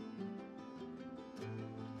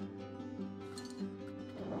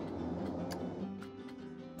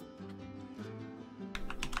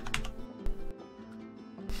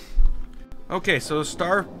 Okay, so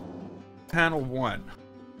star panel 1.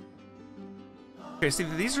 Okay, see,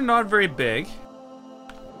 these are not very big.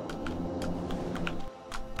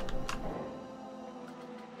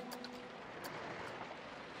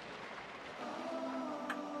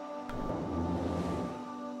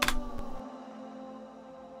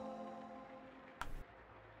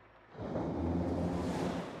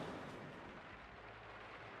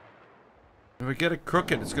 If I get it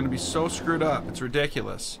crooked, it's going to be so screwed up. It's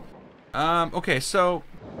ridiculous. Okay, so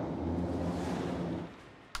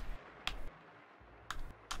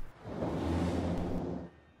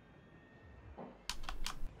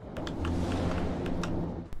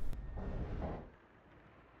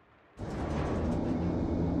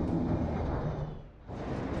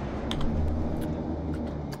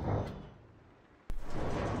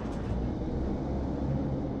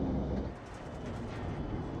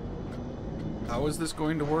how is this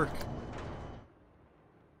going to work?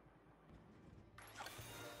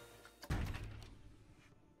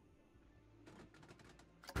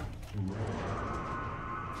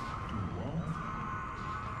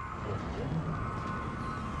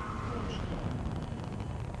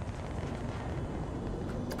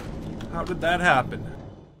 How did that happen?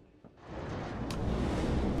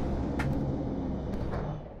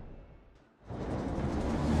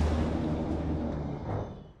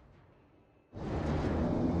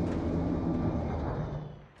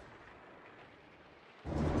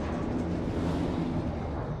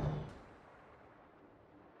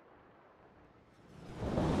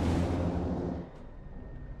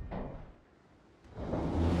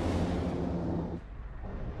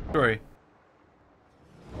 Sorry.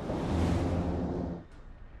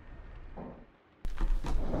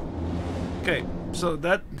 Okay, so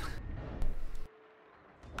that...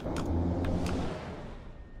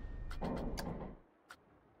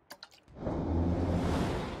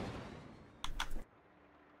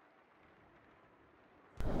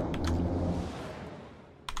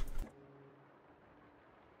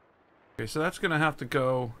 Okay, so that's gonna have to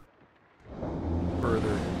go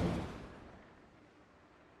further.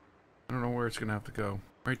 I don't know where it's gonna have to go.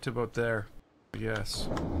 Right to about there. Yes.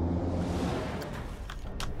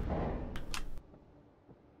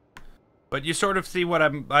 But you sort of see what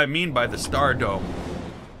I mean by the star dome.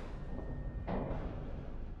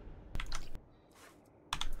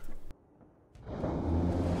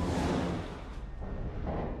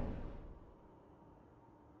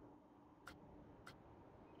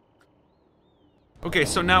 Okay,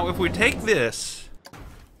 so now if we take this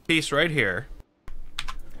piece right here,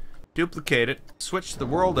 duplicate it, switch to the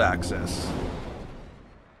world axis,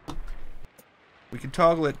 we can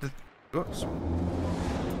toggle it to... Oops.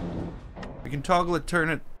 We can toggle it, turn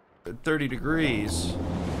it at 30 degrees.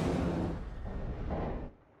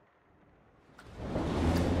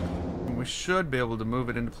 And we should be able to move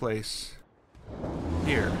it into place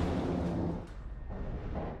here.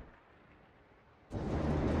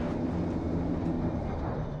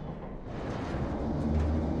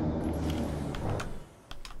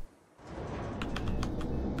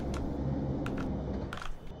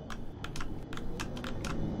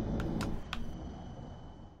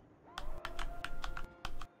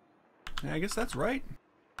 I guess that's right.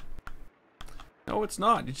 No, it's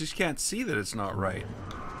not. You just can't see that it's not right.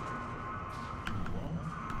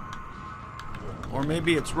 Or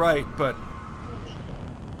maybe it's right, but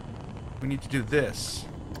we need to do this.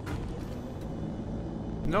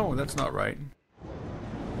 No, that's not right.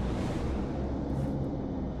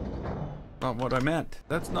 Not what I meant.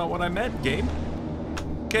 That's not what I meant, game.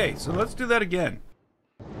 Okay, so let's do that again.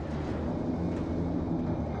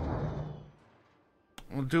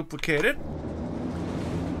 We'll duplicate it.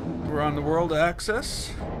 We're on the world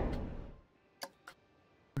axis.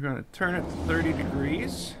 We're going to turn it 30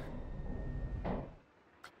 degrees.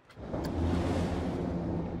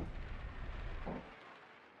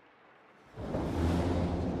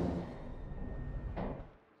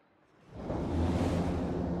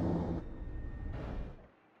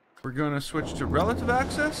 We're going to switch to relative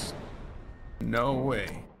axis? No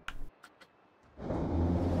way.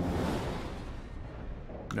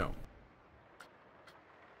 No.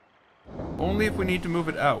 Only if we need to move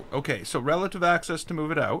it out. Okay, so relative axis to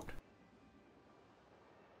move it out.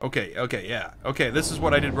 Okay, yeah. Okay, this is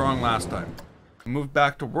what I did wrong last time. Move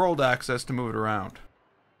back to world axis to move it around.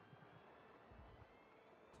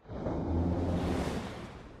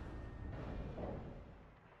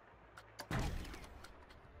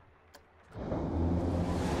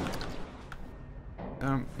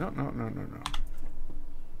 No.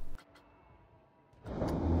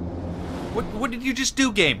 What did you just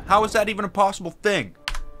do, game? How is that even a possible thing?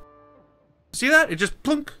 See that? It just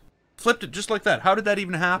plunk, flipped it just like that. How did that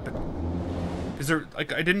even happen? Is there,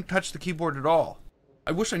 like, I didn't touch the keyboard at all.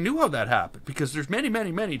 I wish I knew how that happened, because there's many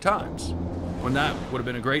times when that would have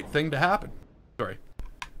been a great thing to happen. Sorry.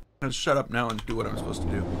 Let's shut up now and do what I'm supposed to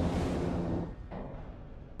do.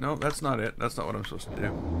 No, that's not it. That's not what I'm supposed to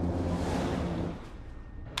do.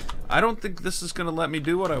 I don't think this is going to let me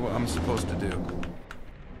do what I'm supposed to do.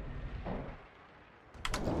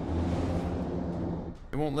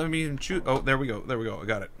 It won't let me even choose. Oh, there we go. There we go. I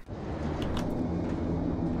got it.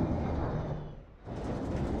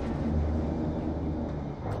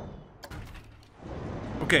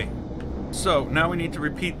 Okay. So, now we need to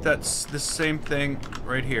repeat this same thing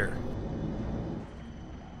right here.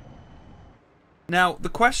 Now, the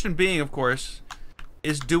question being, of course,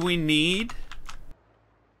 is do we need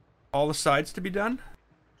all the sides to be done?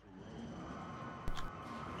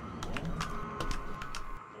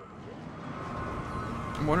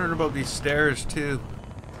 I'm wondering about these stairs too.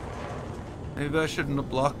 Maybe I shouldn't have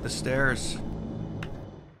blocked the stairs.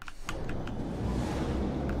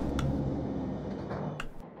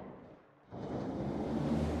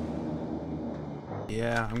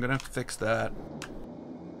 Yeah, I'm gonna have to fix that.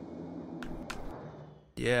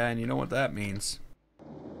 Yeah, and you know what that means.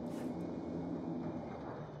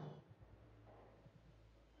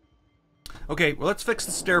 Okay, well, let's fix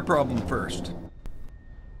the stair problem first.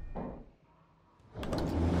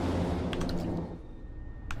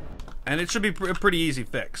 And it should be a pretty easy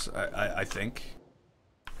fix, I think.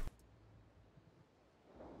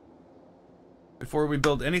 Before we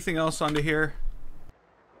build anything else onto here.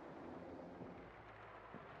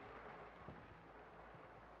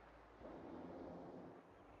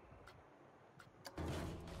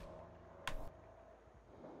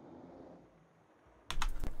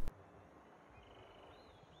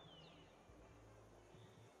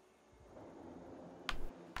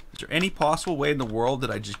 Is there any possible way in the world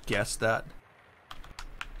that I just guessed that?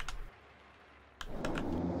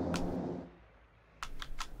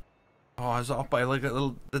 Oh, I was off by like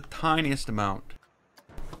the tiniest amount.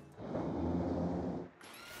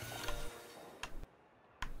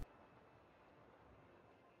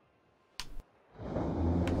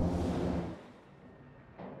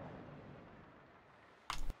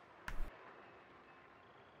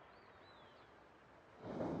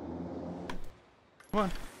 Come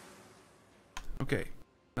on. Okay.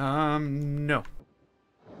 No.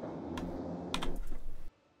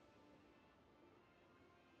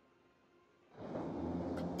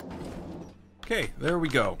 Okay, there we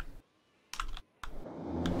go.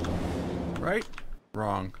 Right?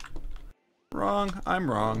 Wrong. Wrong. I'm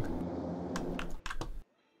wrong.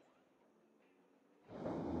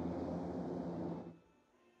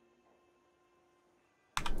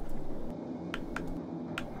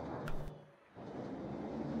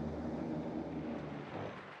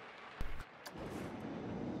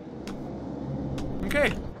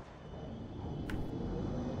 Okay.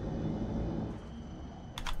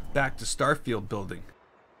 Back to Starfield building.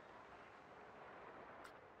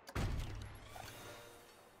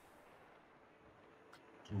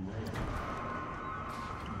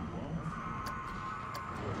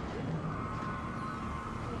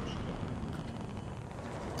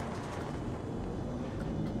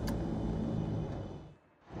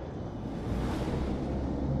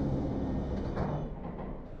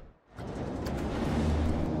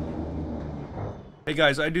 Hey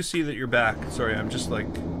guys, I do see that you're back. Sorry, I'm just like,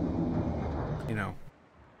 you know,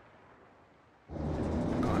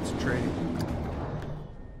 concentrating.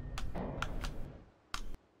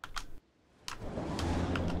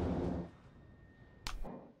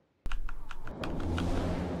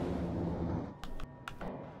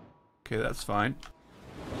 Okay, that's fine.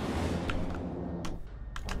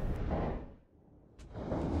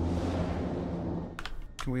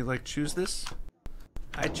 Can we, like, choose this?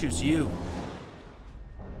 I choose you.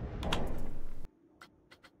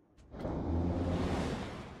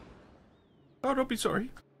 Oh, don't be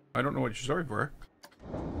sorry. I don't know what you're sorry for.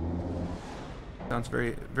 Sounds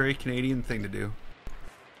very Canadian thing to do.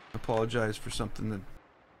 Apologize for something that...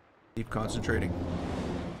 Deep concentrating.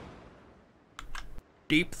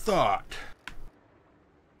 Deep thought.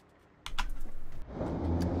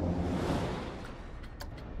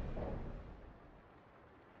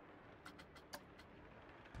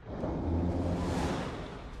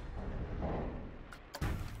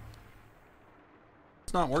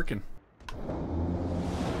 It's not working.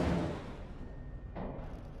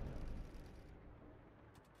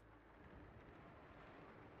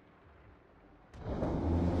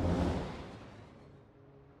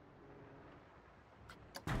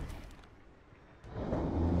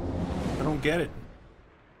 I don't get it.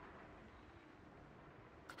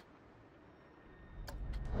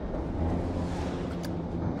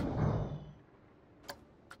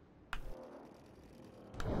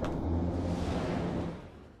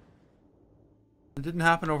 It didn't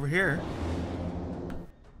happen over here.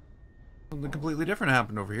 Something completely different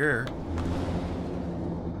happened over here.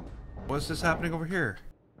 What's this happening over here?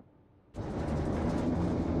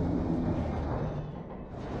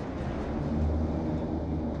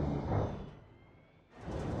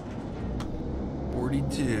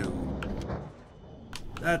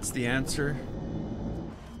 That's the answer.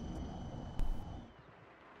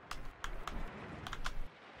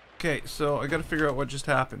 Okay, so I gotta figure out what just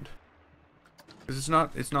happened. Because it's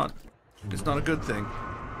not a good thing.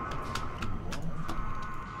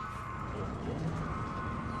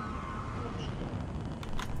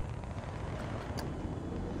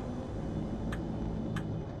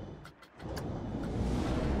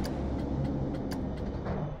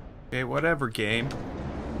 Okay, whatever, game.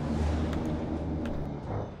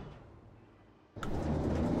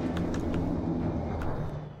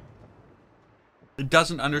 It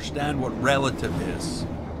doesn't understand what relative is.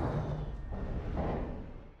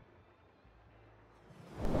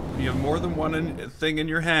 When you have more than one thing in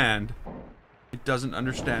your hand, it doesn't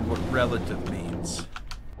understand what relative means.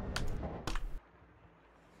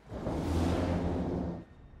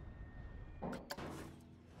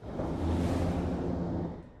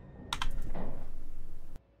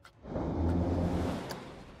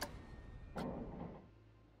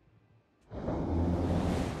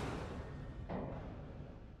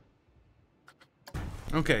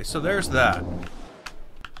 Okay, so there's that.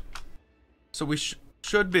 So we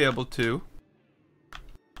should be able to...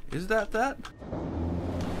 Is that that?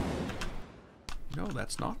 No,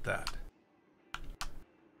 that's not that.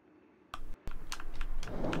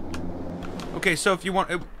 Okay, so if you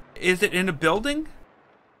want... Is it in a building?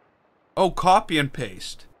 Oh, copy and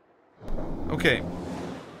paste. Okay.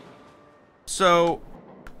 So...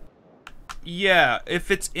 Yeah,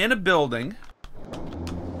 if it's in a building,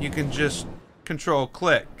 you can just... Control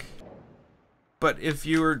click. But if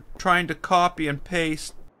you're trying to copy and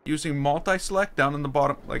paste using multi-select down in the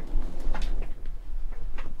bottom, like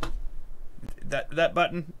that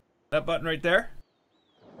button right there,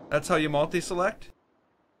 that's how you multi-select.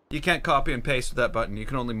 You can't copy and paste with that button. You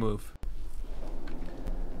can only move.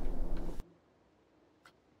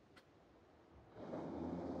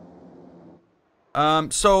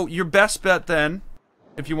 So your best bet then,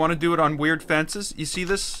 if you want to do it on weird fences, you see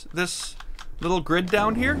this little grid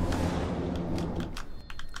down here?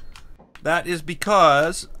 That is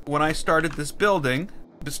because when I started this building,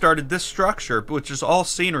 started this structure, which is all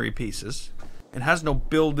scenery pieces, and has no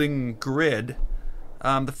building grid,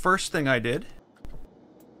 the first thing I did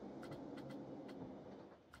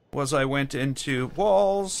was I went into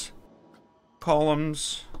walls,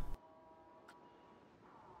 columns,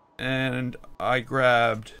 and I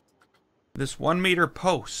grabbed this 1 meter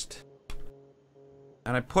post,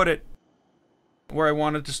 and I put it where I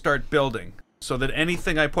wanted to start building, so that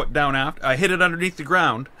anything I put down after, I hit it underneath the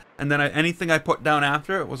ground, and then anything I put down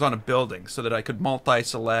after it was on a building, so that I could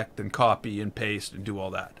multi-select and copy and paste and do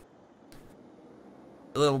all that.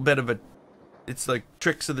 A little bit of a, it's like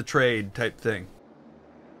tricks of the trade type thing.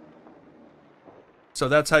 So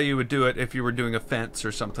that's how you would do it if you were doing a fence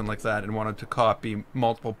or something like that and wanted to copy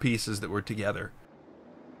multiple pieces that were together.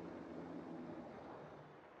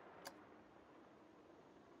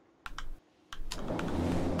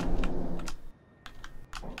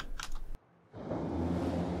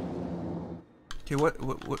 Okay, what?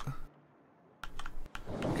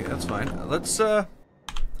 Okay, that's fine. Let's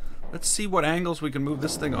see what angles we can move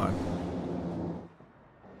this thing on.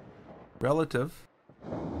 Relative.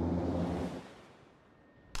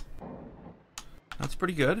 That's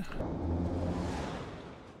pretty good.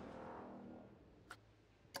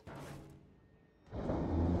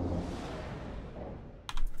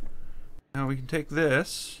 Now we can take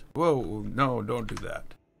this. Whoa, no, don't do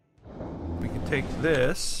that. We can take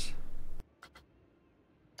this.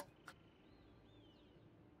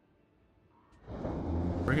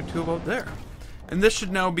 Bring it to about there. And this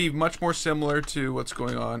should now be much more similar to what's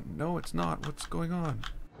going on. No, it's not. What's going on?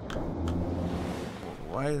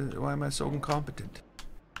 Why am I so incompetent?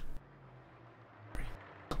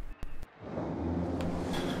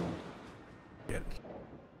 Get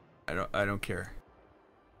it. I don't care.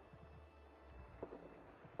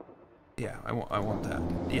 Yeah, I want that.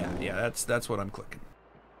 Yeah, that's what I'm clicking.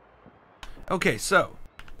 Okay, so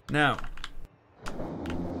now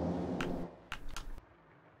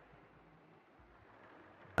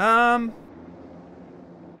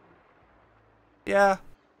yeah.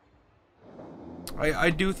 I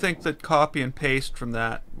do think that copy and paste from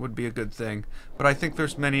that would be a good thing, but I think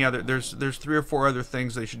there's many other there's 3 or 4 other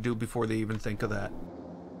things they should do before they even think of that.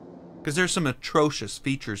 Because there's some atrocious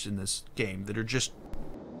features in this game that are just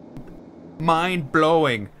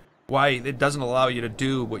mind-blowing why it doesn't allow you to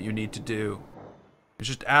do what you need to do. It's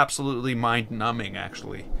just absolutely mind-numbing,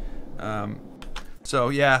 actually. So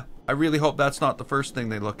yeah, I really hope that's not the first thing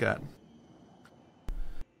they look at.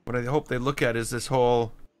 What I hope they look at is this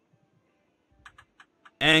whole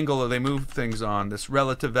angle that they move things on, this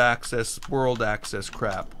relative access, world access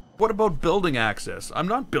crap. What about building access? I'm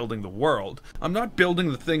not building the world. I'm not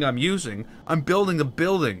building the thing I'm using. I'm building the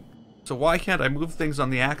building. So why can't I move things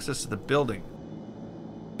on the axis of the building?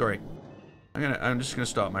 Sorry. I'm just gonna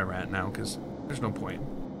stop my rant now because there's no point.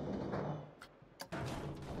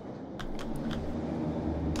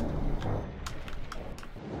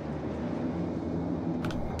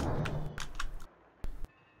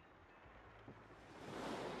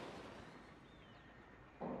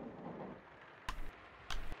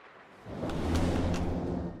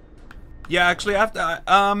 Yeah, actually, after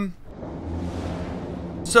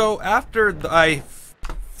so after I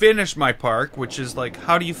finish my park, which is like,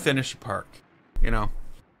 how do you finish a park? You know,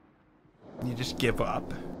 you just give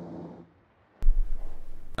up.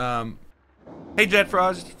 Hey,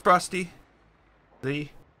 Frosty, the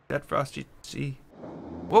Jet Frosty. See,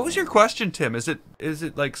 what was your question, Tim? Is it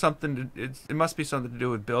like something? It must be something to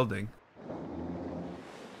do with building.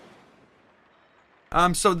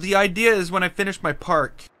 So the idea is when I finish my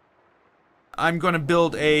park, I'm going to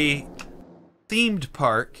build a themed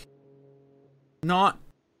park, not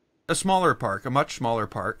a smaller park, a much smaller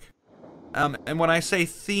park. And when I say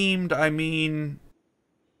themed, I mean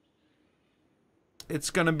it's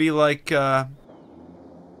going to be like a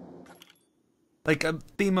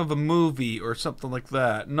theme of a movie or something like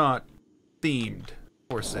that, not themed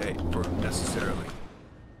per se, or necessarily.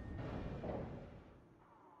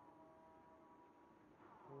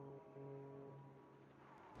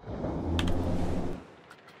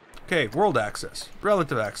 Okay, world access,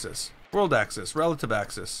 relative access, world access, relative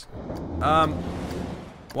access.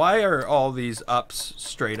 Why are all these ups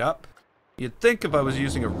straight up? You'd think if I was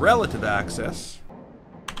using a relative access,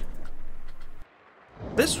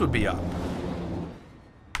 this would be up.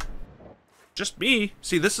 Just me.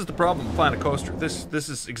 See, this is the problem with Planet Coaster. This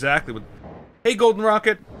is exactly what... Hey, Golden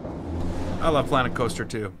Rocket! I love Planet Coaster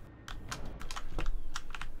too.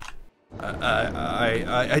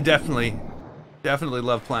 I definitely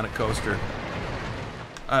love Planet Coaster.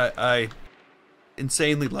 I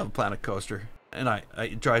insanely love Planet Coaster, and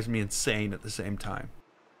it drives me insane at the same time.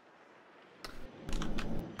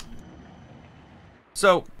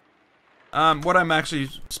 So, what I'm actually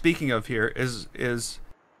speaking of here is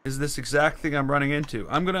this exact thing I'm running into.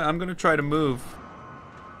 I'm gonna try to move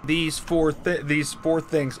these four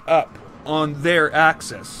things up on their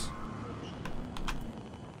axis,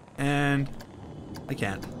 and I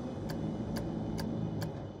can't.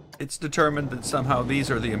 It's determined that somehow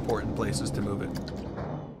these are the important places to move it.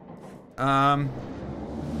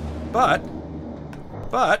 But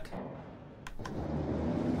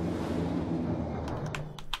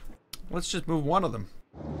let's just move one of them.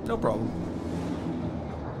 No problem.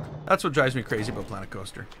 That's what drives me crazy about Planet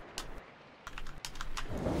Coaster.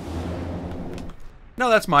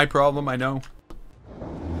 No, that's my problem, I know.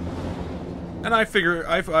 And I figure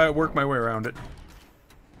I work my way around it.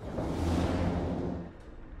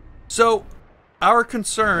 So, our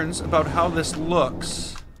concerns about how this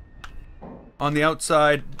looks on the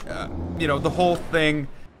outside, you know, the whole thing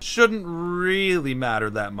shouldn't really matter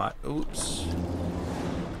that much. Oops.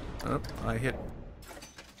 Oh, I hit.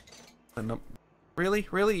 No. Really?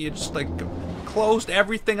 Really? You just like closed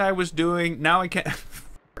everything I was doing. Now I can't.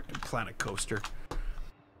 Freaking Planet Coaster.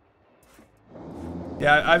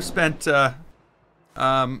 Yeah, I've spent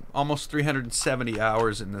almost 370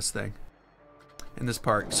 hours in this thing, in this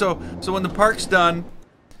park. So when the park's done,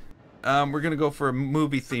 we're gonna go for a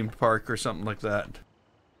movie-themed park or something like that.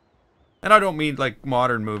 And I don't mean like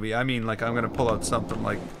modern movie. I mean like I'm gonna pull out something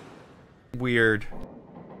like weird.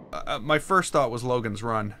 My first thought was Logan's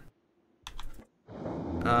Run.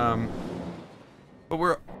 But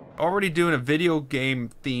we're already doing a video game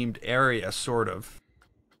themed area, sort of.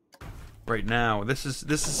 Right now, this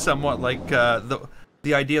is somewhat like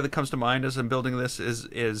the idea that comes to mind as I'm building this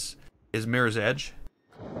is Mirror's Edge.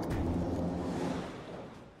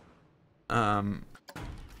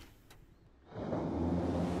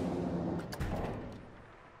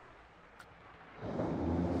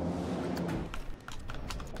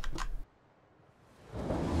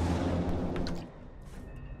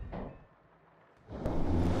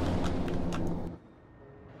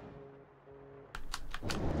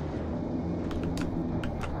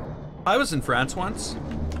 I was in France once.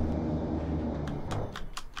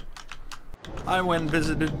 I went and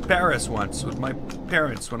visited Paris once with my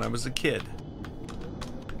parents when I was a kid.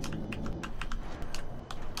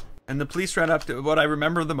 And the police ran up to, what I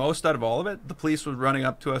remember the most out of all of it, the police were running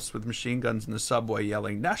up to us with machine guns in the subway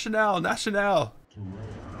yelling, "National, National!"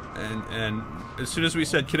 And as soon as we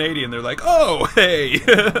said Canadian, they're like, "Oh, hey!"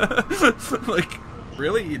 Like,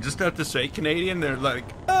 really? You just have to say Canadian? They're like,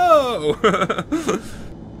 "Oh!"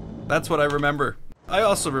 That's what I remember. I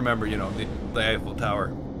also remember, you know, the Eiffel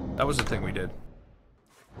Tower. That was the thing we did.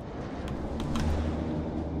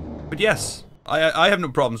 But yes, I have no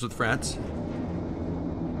problems with France.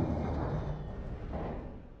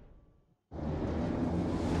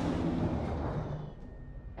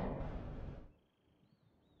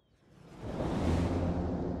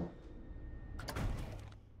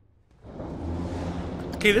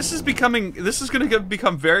 Okay, this is gonna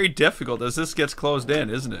become very difficult as this gets closed in,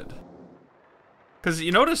 isn't it? Because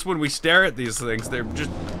you notice when we stare at these things, they're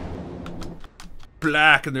just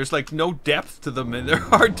black and there's like no depth to them and they're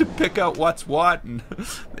hard to pick out what's what, and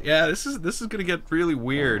yeah, this is gonna get really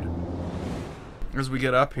weird as we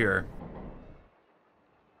get up here.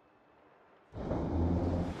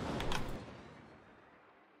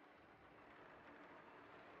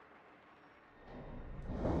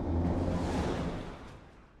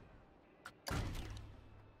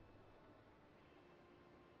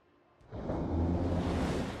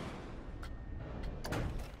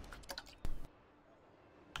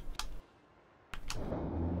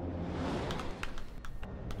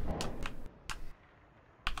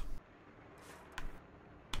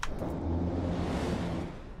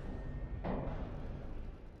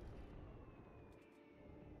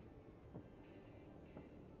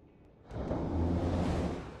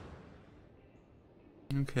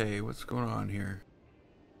 Okay, what's going on here?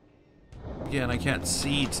 Again, I can't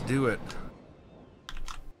see to do it.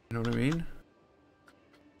 You know what I mean?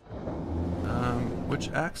 Which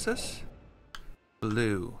axis?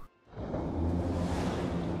 Blue.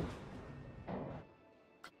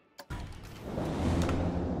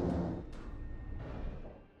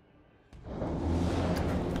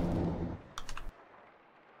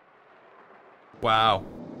 Wow.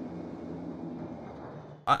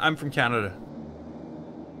 I'm from Canada.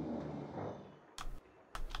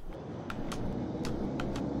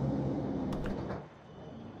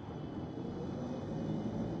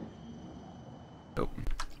 Oh.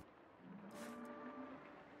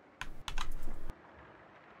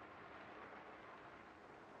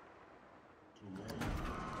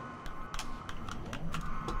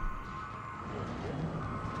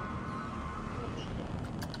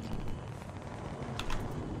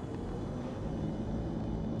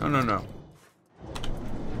 No, no, no.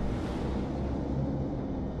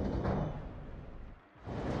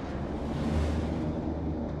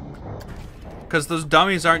 Because those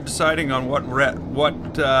dummies aren't deciding on what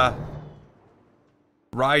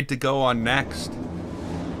ride to go on next.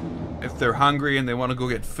 If they're hungry and they want to go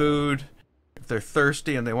get food, if they're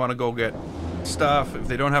thirsty and they want to go get stuff, if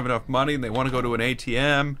they don't have enough money and they want to go to an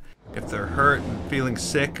ATM, if they're hurt and feeling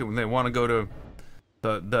sick and they want to go to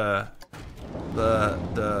the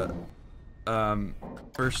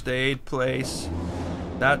first aid place.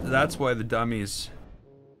 That's why the dummies,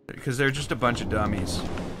 because they're just a bunch of dummies.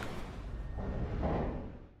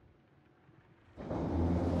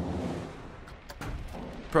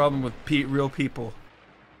 Problem with real people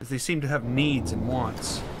is they seem to have needs and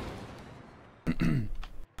wants.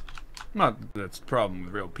 Not that's the problem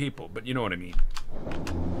with real people, but you know what I mean.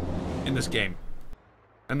 In this game.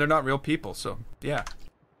 And they're not real people, so yeah.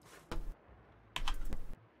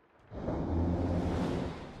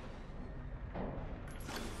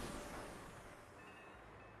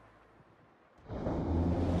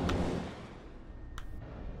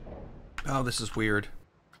 Oh, this is weird.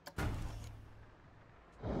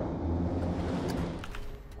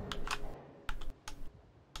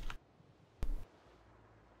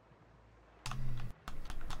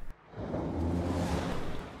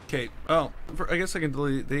 Okay, oh, I guess I can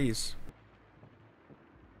delete these.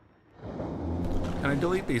 Can I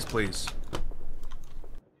delete these, please?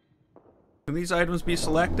 Can these items be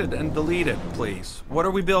selected and deleted, please? What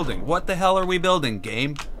are we building? What the hell are we building,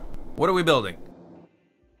 game? What are we building?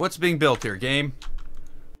 What's being built here, game?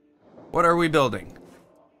 What are we building?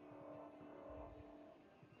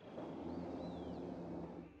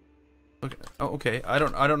 Okay. Oh, okay. I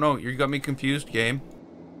don't know. You got me confused, game.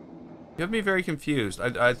 You have me very confused.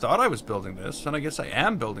 I thought I was building this, and I guess I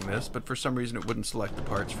am building this, but for some reason it wouldn't select the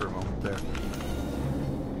parts for a moment there.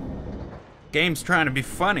 Game's trying to be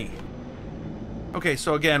funny. Okay,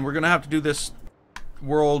 so again, we're gonna have to do this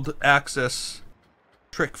world axis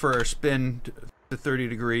trick for our spin to 30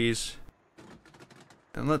 degrees.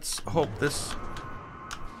 And let's hope this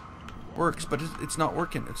works, but it's not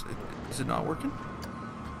working. Is it not working?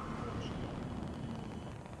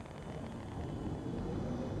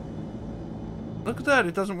 Look at that,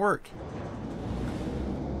 it doesn't work.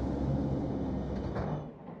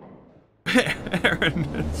 Aaron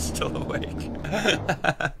is still awake.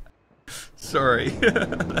 Sorry.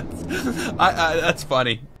 That's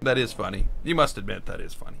funny. That is funny. You must admit that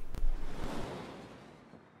is funny.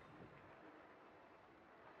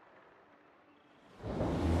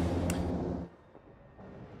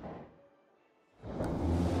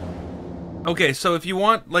 Okay, so if you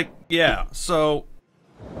want, like, yeah, so...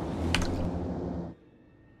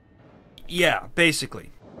 Yeah,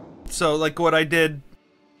 basically. So, like what I did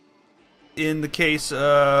in the case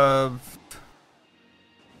of...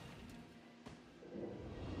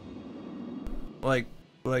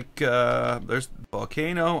 there's the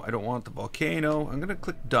volcano. I don't want the volcano. I'm gonna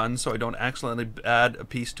click done so I don't accidentally add a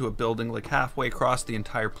piece to a building like halfway across the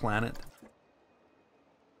entire planet.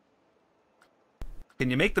 Can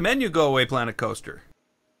you make the menu go away, Planet Coaster?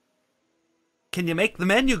 Can you make the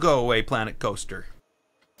menu go away, Planet Coaster?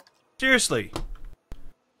 Seriously.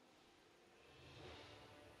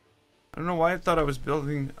 I don't know why I thought I was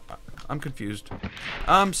building... I'm confused.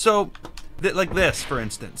 So, like this, for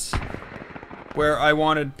instance. Where I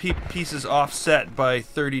wanted pieces offset by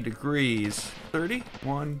 30 degrees. 30?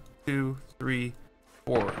 1, 2, 3,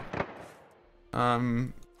 4.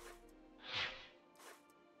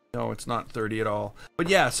 No, it's not 30 at all. But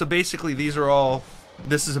yeah, so basically these are all...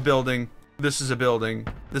 This is a building. This is a building.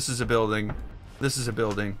 This is a building. This is a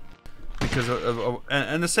building. Because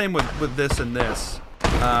and the same with this and this.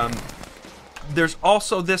 There's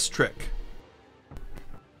also this trick.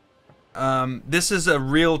 This is a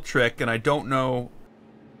real trick, and I don't know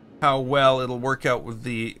how well it'll work out with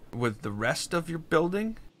the rest of your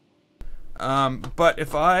building. But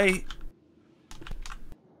if I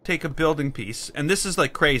take a building piece, and this is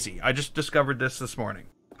like crazy. I just discovered this morning.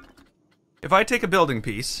 If I take a building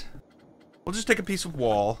piece, we'll just take a piece of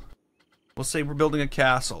wall. We'll say we're building a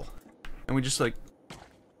castle. And we just like,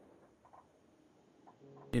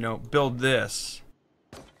 you know, build this.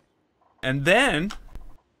 And then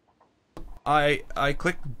I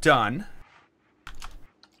click done.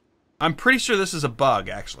 I'm pretty sure this is a bug,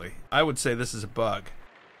 actually. I would say this is a bug.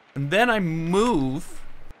 And then I move...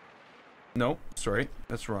 Nope, sorry,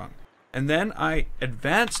 that's wrong. And then I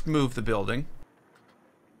advanced move the building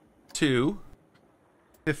to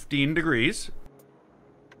 15 degrees.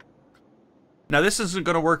 Now this isn't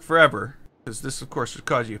going to work forever, because this of course would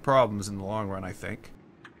cause you problems in the long run, I think.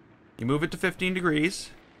 You move it to 15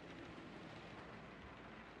 degrees.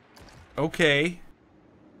 Okay.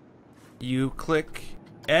 You click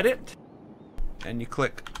edit, and you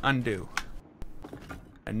click undo.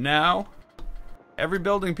 And now, every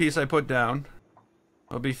building piece I put down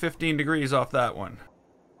will be 15 degrees off that one.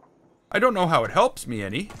 I don't know how it helps me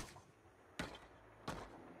any.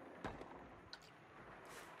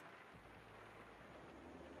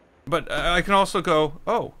 But I can also go,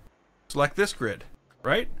 oh, select this grid,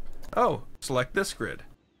 right? Oh, select this grid.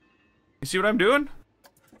 You see what I'm doing?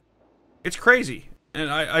 It's crazy.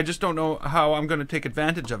 And I just don't know how I'm going to take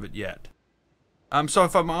advantage of it yet. So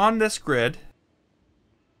if I'm on this grid...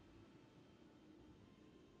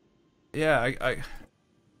 Yeah,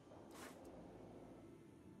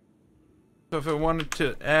 So if I wanted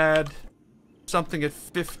to add something at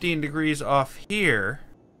 15 degrees off here,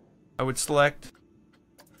 I would select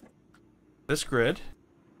this grid.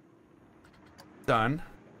 Done.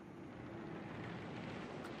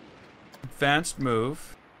 Advanced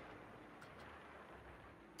move.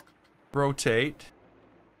 Rotate.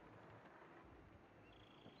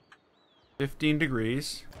 15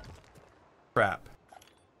 degrees. Crap.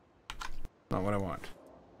 Not what I want.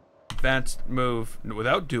 Advanced move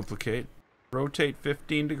without duplicate. Rotate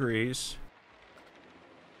 15 degrees.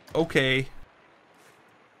 Okay.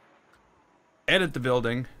 Edit the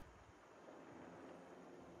building.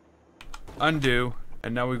 Undo.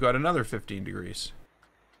 And now we've got another 15 degrees.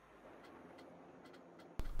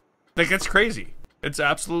 Like, it's crazy. It's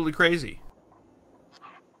absolutely crazy.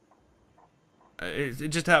 It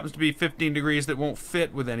just happens to be 15 degrees that won't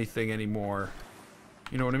fit with anything anymore.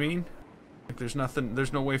 You know what I mean? Like, there's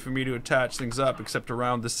no way for me to attach things up except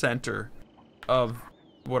around the center of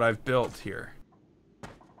what I've built here.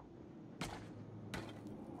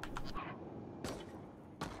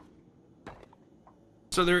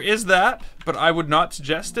 So there is that, but I would not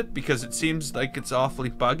suggest it because it seems like it's awfully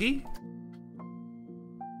buggy.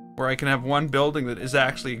 Where I can have one building that is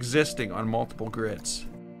actually existing on multiple grids.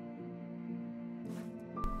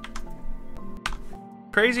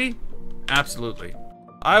 Crazy? Absolutely.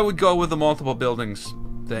 I would go with the multiple buildings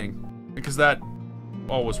thing, because that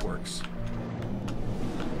always works.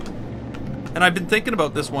 And I've been thinking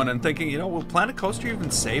about this one and thinking, you know, will Planet Coaster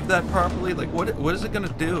even save that properly? Like, what is it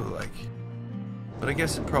gonna do? Like, but I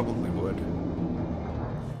guess it probably would.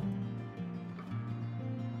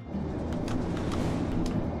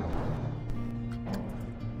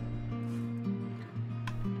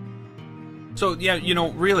 So, yeah, you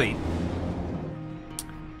know, really,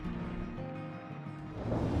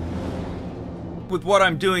 with what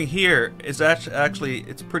I'm doing here is actually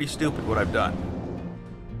it's pretty stupid what I've done.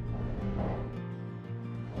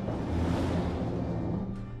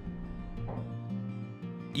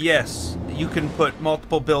 Yes, you can put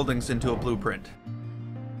multiple buildings into a blueprint.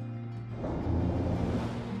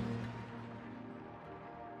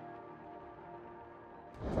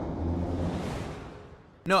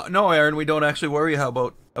 No, Aaron, we don't actually worry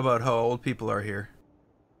about how old people are here.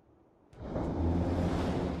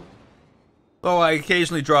 Oh, I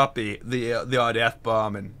occasionally drop the odd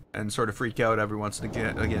F-bomb and sort of freak out every once and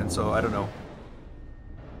again, so I don't know.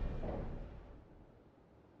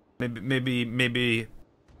 Maybe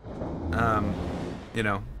you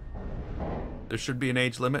know, there should be an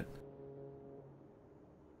age limit.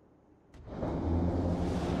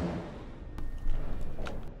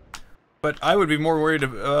 But I would be more worried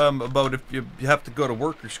about if you have to go to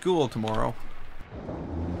work or school tomorrow.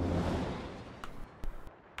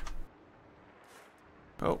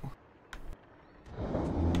 Oh.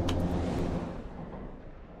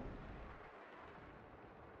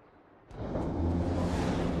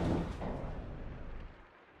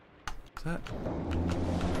 What's that?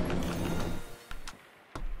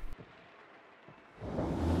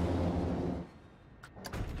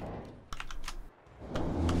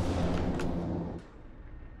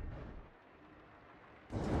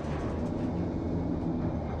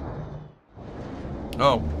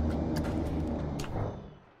 Oh.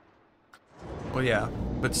 Well, yeah,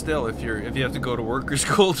 but still, if you have to go to work or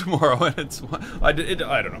school tomorrow, and it's I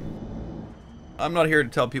don't know. I'm not here to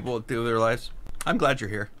tell people what to do with their lives. I'm glad you're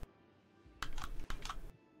here.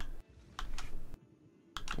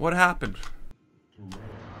 What happened?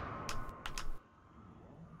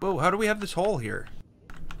 Whoa! How do we have this hole here?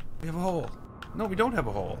 We have a hole. No, we don't have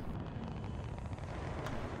a hole.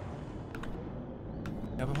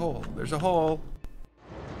 We have a hole. There's a hole.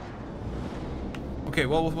 Okay,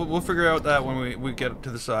 well, we'll figure out that when we get to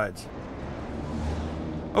the sides.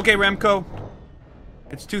 Okay, Remco.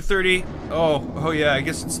 It's 2:30. Oh yeah, I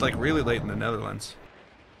guess it's like really late in the Netherlands.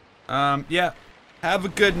 Yeah. Have a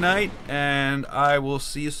good night, and I will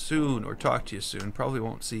see you soon, or talk to you soon. Probably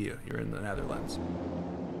won't see you. You're in the Netherlands.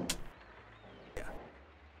 Yeah.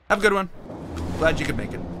 Have a good one. Glad you could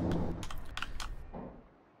make it.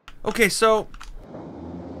 Okay, so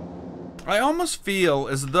I almost feel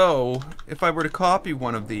as though if I were to copy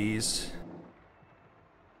one of these,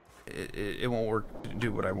 it won't work to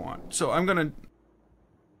do what I want. So I'm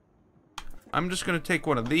just gonna take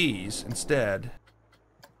one of these instead.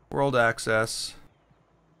 World access.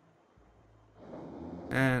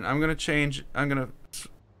 And I'm gonna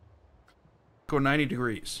go 90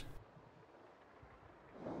 degrees.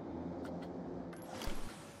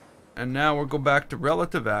 And now we'll go back to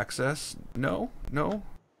relative access. No.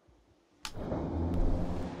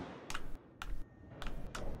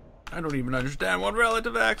 I don't even understand what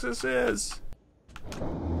relative access is.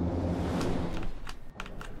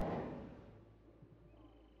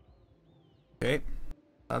 Okay.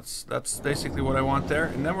 That's basically what I want there.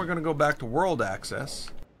 And then we're going to go back to world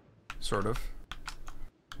access. Sort of.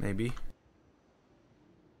 Maybe.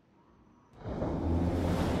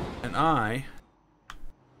 And I'm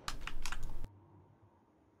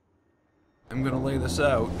going to lay this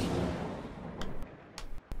out.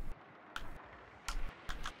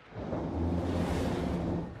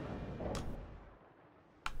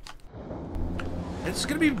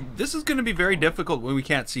 This is gonna be very difficult when we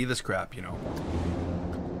can't see this crap, you know.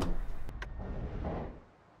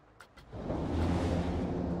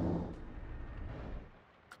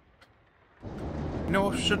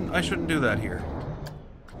 No, I shouldn't do that here.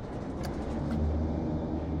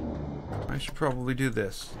 I should probably do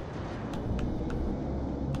this.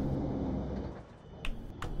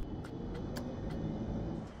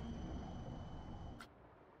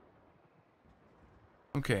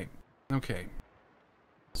 Okay. Okay.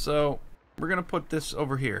 So, we're gonna put this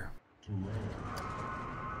over here.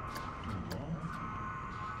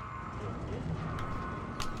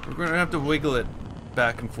 We're gonna have to wiggle it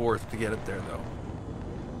back and forth to get it there, though.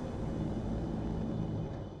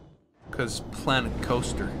 Because Planet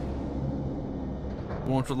Coaster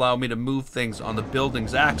won't allow me to move things on the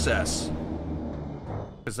building's access.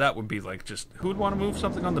 Because that would be like just... Who would want to move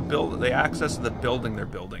something on the access of the building they're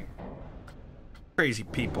building? Crazy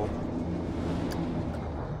people.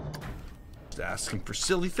 Just asking for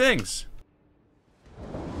silly things.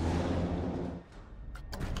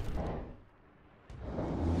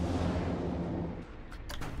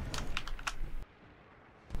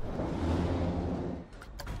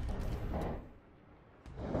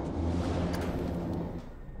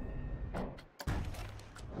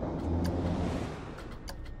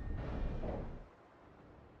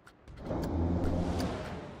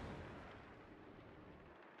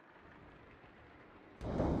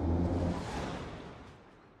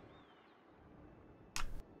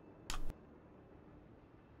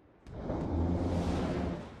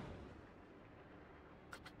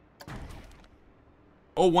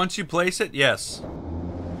 Oh, once you place it, yes.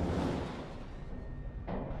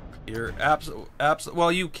 You're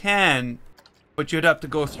well, you can, but you'd have to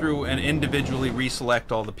go through and individually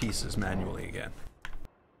reselect all the pieces manually again.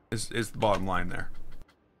 Is the bottom line there.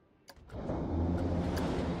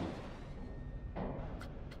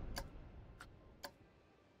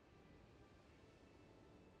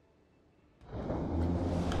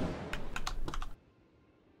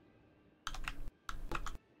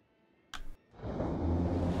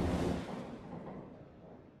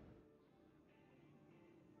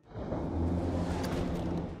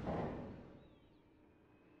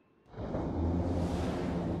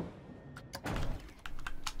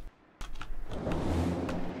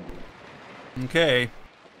 Okay.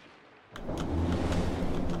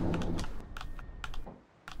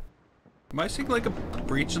 Am I seeing like a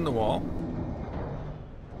breach in the wall?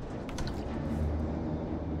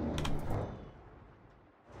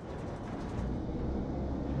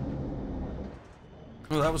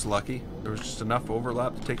 Oh, that was lucky. There was just enough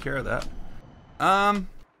overlap to take care of that.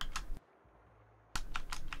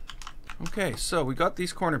 Okay, so we got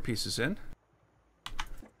these corner pieces in.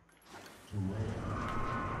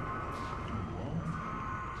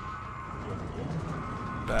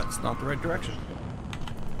 That's not the right direction.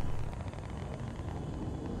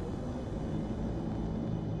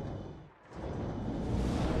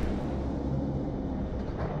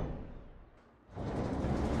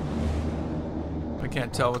 I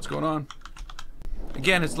can't tell what's going on.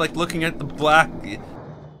 Again, it's like looking at the black,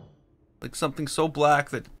 like something so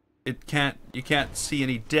black that you can't see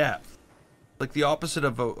any depth. Like the opposite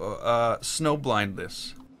of a snow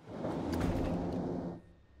blindness.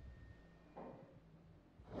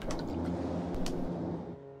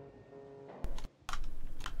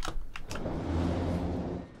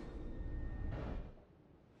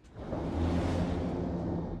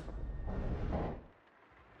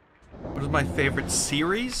 What is my favorite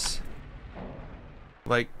series?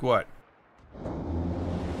 Like what?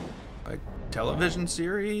 Like television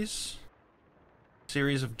series?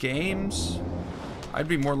 Series of games? I'd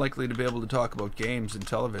be more likely to be able to talk about games than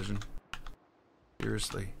television.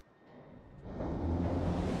 Seriously.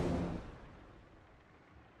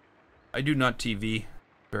 I do not TV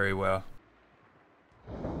very well.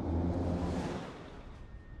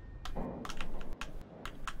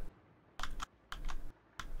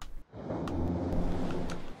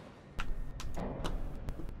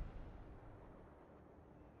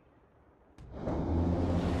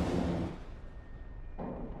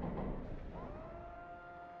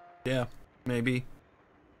 Yeah, maybe.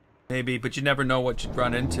 Maybe, but you never know what you'd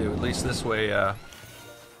run into. At least this way,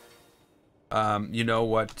 you know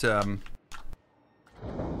what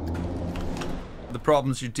the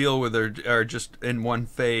problems you deal with are just in one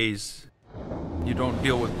phase. You don't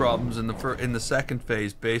deal with problems in the second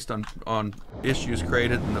phase based on issues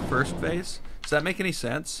created in the first phase. Does that make any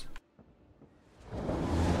sense?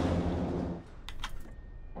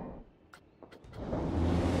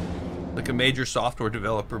 Like a major software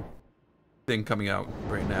developer thing coming out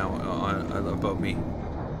right now about me,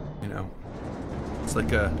 you know. It's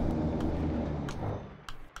like a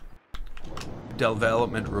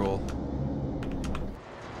development rule.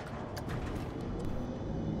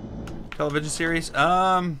 Television series?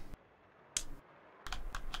 I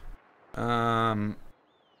don't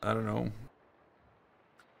know.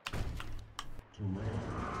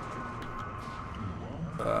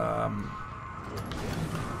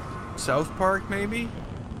 South Park, maybe?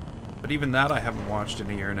 But even that I haven't watched in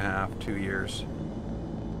a year and a half, 2 years.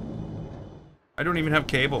 I don't even have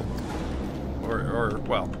cable. Or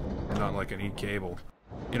well, not like I need cable.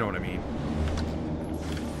 You know what I mean.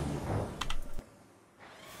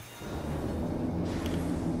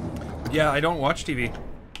 Yeah, I don't watch TV.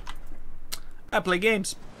 I play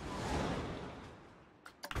games.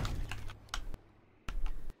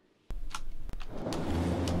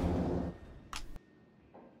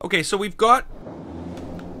 Okay, so we've got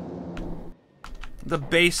the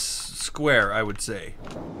base square, I would say.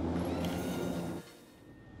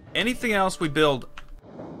 Anything else we build,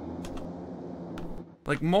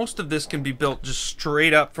 like most of this can be built just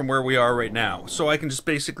straight up from where we are right now. So I can just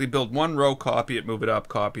basically build one row, copy it, move it up,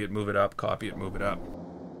 copy it, move it up, copy it, move it up.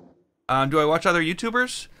 Do I watch other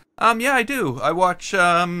YouTubers? Yeah, I do. I watch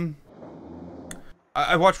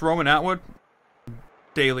Roman Atwood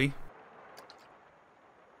daily.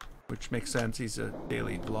 Which makes sense, he's a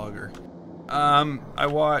daily blogger. I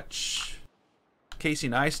watch Casey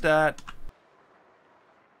Neistat.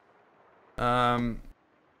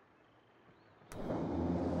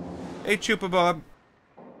 Hey Chupa Bob.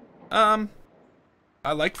 I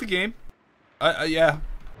like the game. Yeah.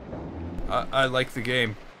 I like the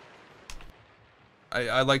game.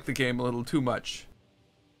 I like the game a little too much.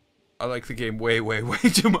 I like the game way, way, way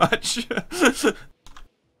too much.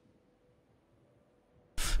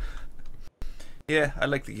 Yeah, I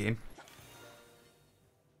like the game.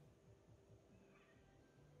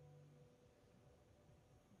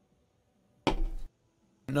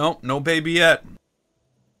 No, no baby yet.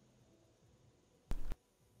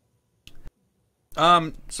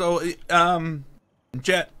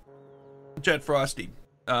 Jet Frosty.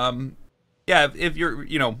 Yeah, if you're,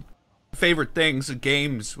 you know, favorite things,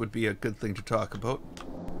 games would be a good thing to talk about.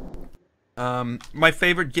 My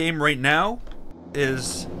favorite game right now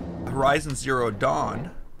is Horizon Zero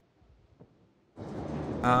Dawn.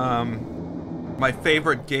 My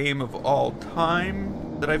favorite game of all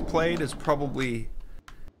time that I've played is probably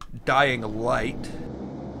Dying Light.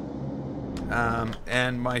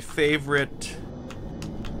 And my favorite,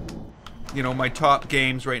 you know, my top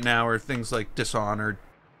games right now are things like Dishonored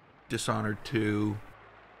 2,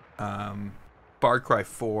 Far Cry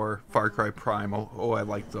 4, Far Cry Primal. Oh, I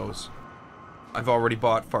like those. I've already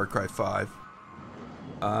bought Far Cry 5.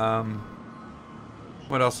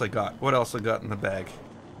 What else I got? What else I got in the bag?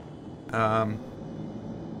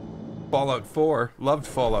 Fallout 4. Loved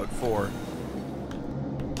Fallout 4.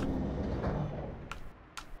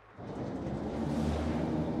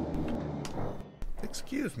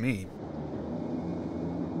 Excuse me.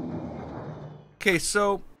 Okay,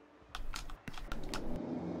 so,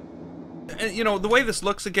 you know, the way this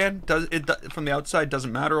looks again, from the outside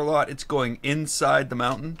doesn't matter a lot. It's going inside the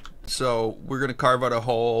mountain. So we're going to carve out a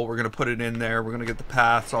hole, we're going to put it in there, we're going to get the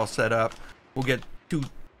paths all set up. We'll get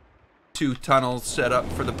two tunnels set up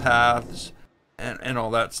for the paths and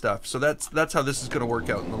all that stuff. So that's how this is going to work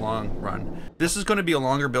out in the long run. This is going to be a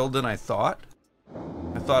longer build than I thought.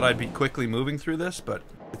 I thought I'd be quickly moving through this, but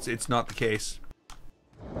it's not the case.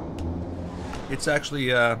 It's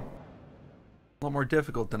actually a lot more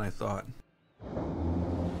difficult than I thought.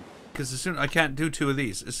 Because I can't do two of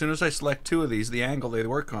these. As soon as I select two of these, the angle they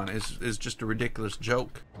work on is just a ridiculous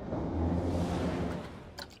joke.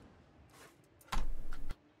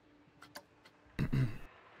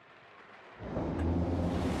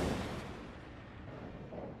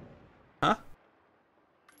 Huh?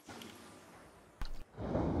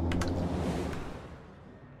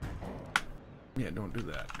 Yeah, don't do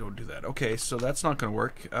that. Don't do that. Okay, so that's not gonna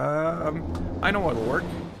work. I know what'll work.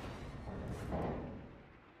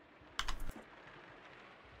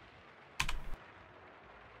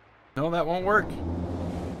 No, that won't work.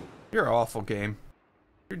 You're an awful game.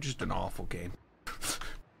 You're just an awful game.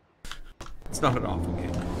 It's not an awful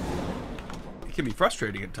game. It can be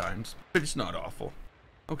frustrating at times, but it's not awful.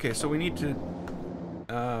 Okay, so we need to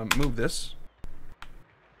move this.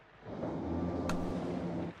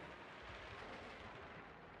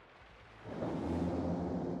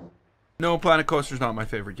 No, Planet Coaster's not my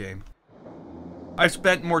favorite game. I've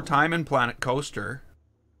spent more time in Planet Coaster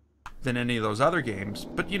than any of those other games.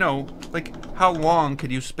 But, you know, like, how long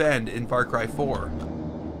could you spend in Far Cry 4?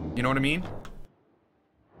 You know what I mean?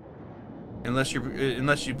 Unless you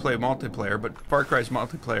play multiplayer, but Far Cry's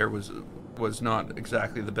multiplayer was not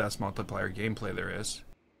exactly the best multiplayer gameplay there is.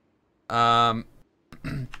 And,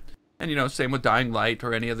 you know, same with Dying Light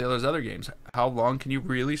or any of those other games. How long can you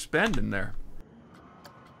really spend in there?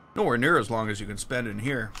 Nowhere near as long as you can spend in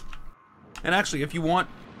here. And actually, if you want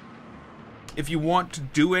to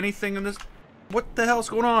do anything in this... What the hell's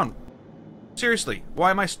going on? Seriously,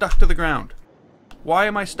 why am I stuck to the ground? Why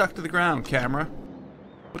am I stuck to the ground, camera?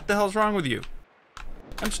 What the hell's wrong with you?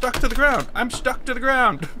 I'm stuck to the ground. I'm stuck to the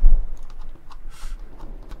ground.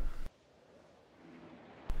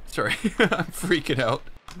 Sorry, I'm freaking out.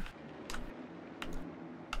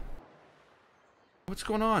 What's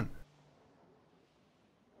going on?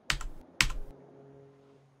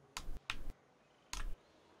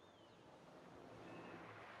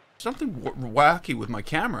 Something wacky with my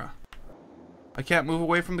camera. I can't move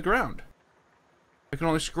away from the ground. I can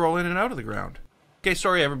only scroll in and out of the ground. Okay,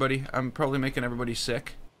 sorry everybody. I'm probably making everybody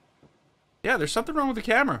sick. Yeah, there's something wrong with the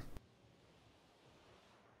camera.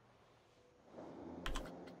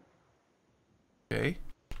 Okay.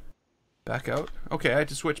 Back out. Okay, I had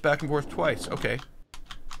to switch back and forth twice. Okay.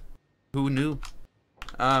 Who knew?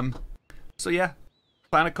 So yeah.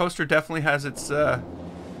 Planet Coaster definitely has its,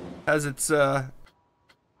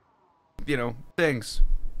 you know, things.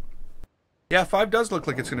 Yeah, 5 does look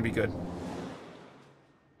like it's gonna be good.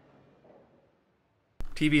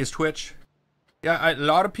 TV is Twitch. Yeah, a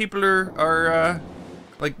lot of people are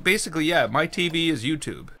like, basically, yeah, my TV is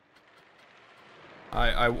YouTube.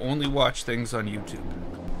 I only watch things on YouTube.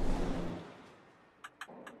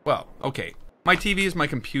 Well, okay. My TV is my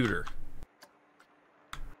computer.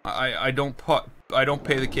 I don't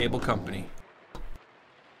pay the cable company.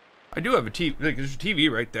 I do have a TV. Like, there's a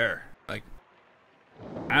TV right there. Like,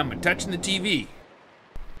 I'm touching the TV.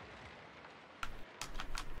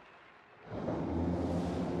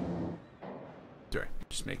 Sorry,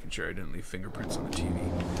 just making sure I didn't leave fingerprints on the TV.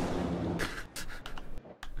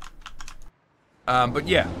 But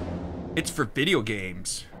yeah, it's for video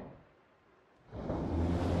games.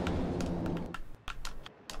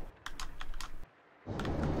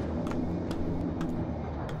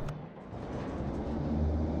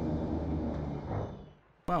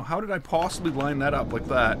 Wow, how did I possibly line that up like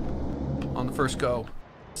that on the first go?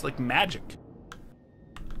 It's like magic.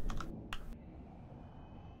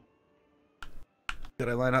 Did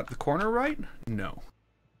I line up the corner right? No.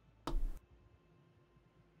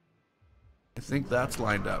 I think that's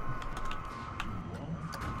lined up.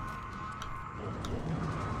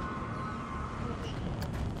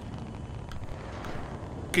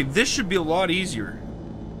 Okay, this should be a lot easier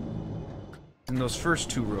than those first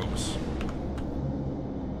 2 rows.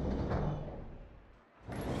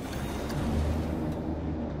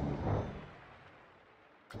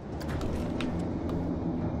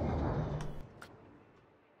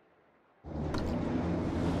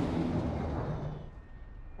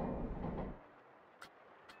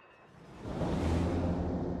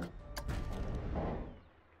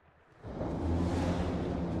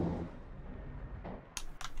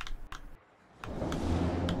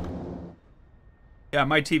 Yeah,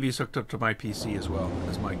 my TV's hooked up to my PC as well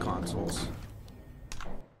as my consoles.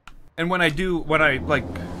 And when I do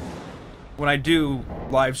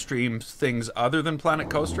live stream things other than Planet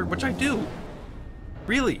Coaster, which I do,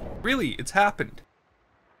 really, it's happened.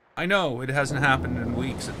 I know it hasn't happened in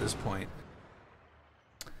weeks at this point,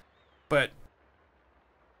 but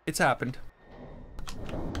it's happened.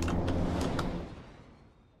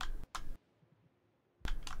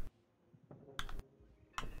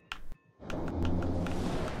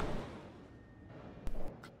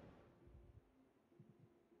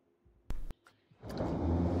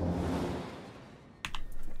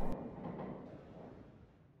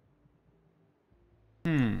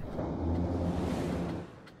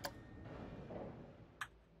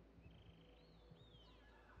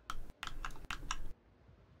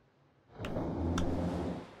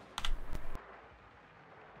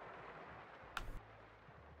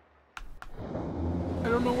 I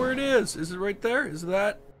don't know where it is. Is it right there? Is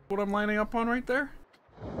that what I'm lining up on right there?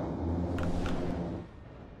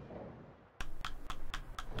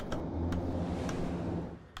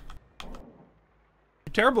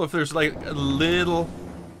 Terrible if there's like a little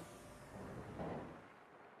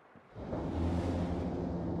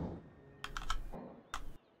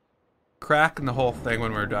crack in the whole thing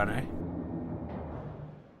when we're done, eh?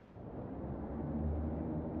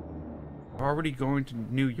 Already going to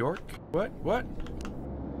New York? What? What?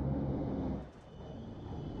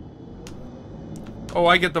 Oh,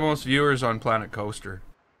 I get the most viewers on Planet Coaster.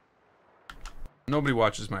 Nobody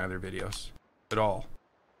watches my other videos at all.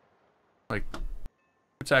 Like,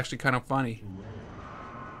 it's actually kind of funny.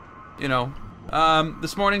 You know,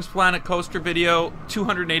 this morning's Planet Coaster video,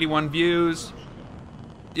 281 views.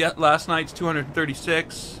 Yeah, last night's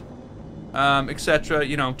 236. Etc.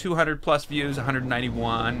 You know, 200 plus views,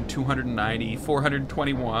 191, 290,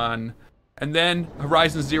 421. And then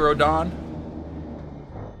Horizon Zero Dawn,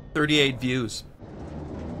 38 views.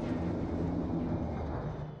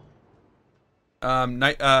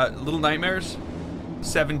 Little Nightmares,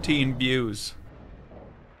 17 views.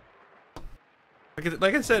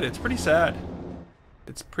 Like I said, it's pretty sad.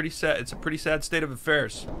 It's pretty sad. It's a pretty sad state of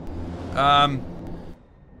affairs.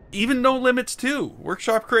 Even No Limits 2,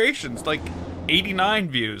 Workshop Creations, like 89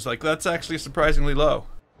 views. Like, that's actually surprisingly low.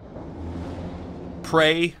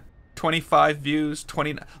 Prey, 25 views,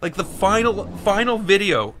 29. Like, the final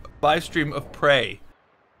video live stream of Prey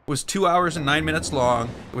was 2 hours and 9 minutes long.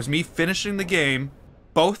 It was me finishing the game,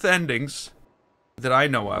 both endings that I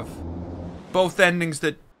know of. Both endings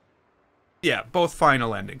that, yeah, both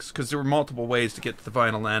final endings, because there were multiple ways to get to the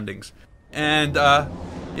final endings. And,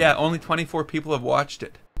 yeah, only 24 people have watched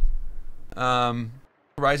it.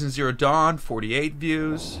 Horizon Zero Dawn, 48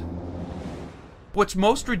 views. What's the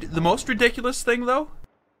most ridiculous thing, though?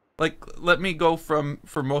 Like, let me go for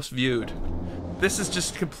most viewed. This is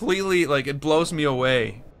just completely, like, it blows me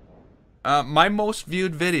away. My most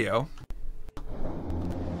viewed video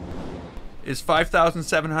is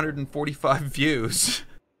 5,745 views.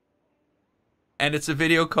 And it's a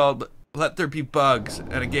video called Let There Be Bugs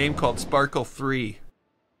and a game called Sparkle 3.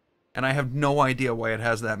 And I have no idea why it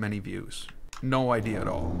has that many views. No idea at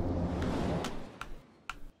all.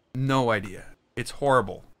 No idea. It's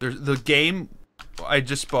horrible. The game, I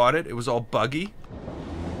just bought it. It was all buggy.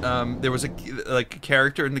 There was a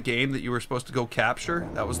character in the game that you were supposed to go capture.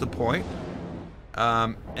 That was the point.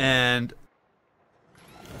 And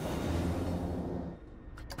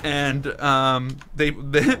they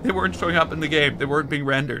weren't showing up in the game. They weren't being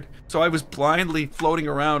rendered. So I was blindly floating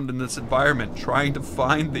around in this environment trying to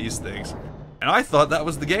find these things. And I thought that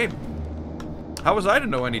was the game. How was I to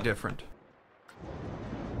know any different?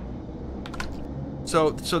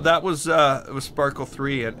 So that was it was Sparkle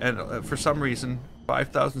 3, and for some reason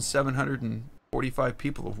 5,745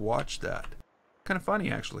 people have watched that. Kind of funny,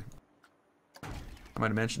 actually. I might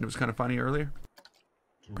have mentioned it was kind of funny earlier.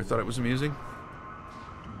 I thought it was amusing.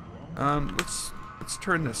 Let's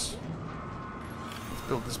turn this. Let's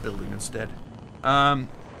build this building instead.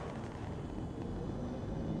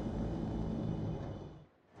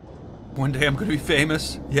 One day I'm gonna be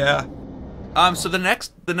famous. Yeah. So the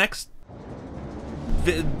next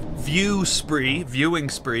viewing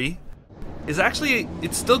spree is actually,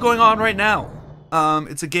 it's still going on right now.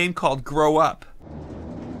 It's a game called Grow Up.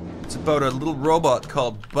 It's about a little robot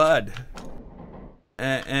called Bud.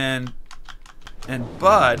 And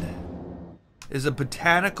Bud is a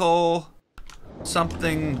botanical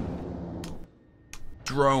something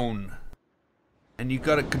drone. And you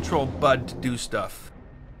gotta control Bud to do stuff.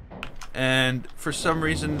 And for some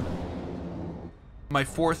reason, my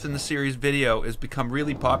fourth in the series video has become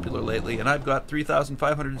really popular lately, and I've got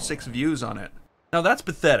 3,506 views on it. Now that's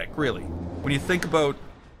pathetic, really. When you think about,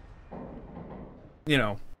 you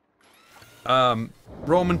know,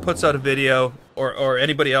 Roman puts out a video, or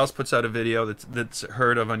anybody else puts out a video that's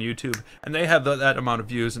heard of on YouTube, and they have that amount of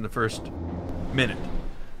views in the first minute.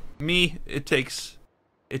 Me, it took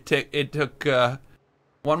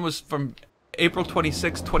one was from April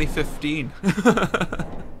 26, 2015.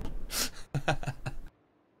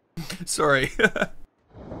 Sorry.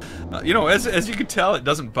 You know, as you can tell, it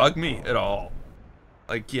doesn't bug me at all.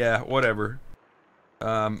 Like, yeah, whatever.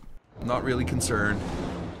 Not really concerned.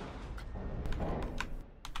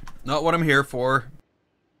 Not what I'm here for.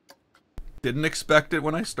 Didn't expect it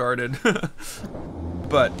when I started.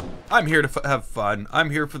 But I'm here to have fun. I'm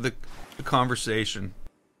here for the conversation.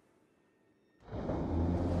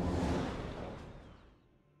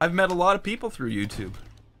 I've met a lot of people through YouTube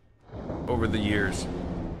over the years.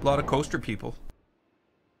 A lot of coaster people.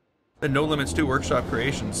 The No Limits 2 Workshop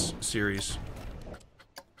Creations series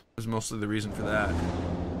was mostly the reason for that.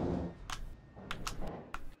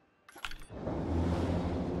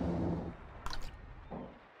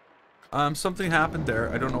 Something happened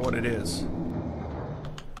there. I don't know what it is.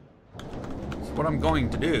 So what I'm going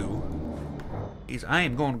to do is I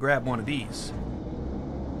am going to grab one of these.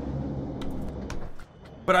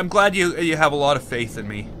 But I'm glad you have a lot of faith in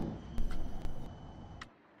me.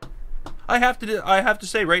 I have to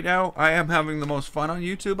say right now, I am having the most fun on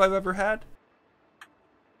YouTube I've ever had.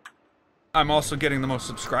 I'm also getting the most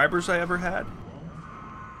subscribers I ever had.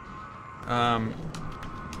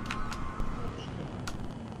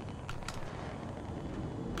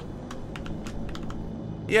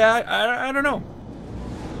 Yeah, I don't know.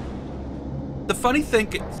 The funny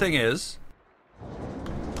thing is,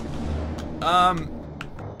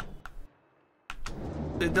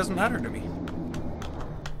 it doesn't matter to me.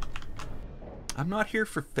 I'm not here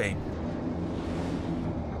for fame.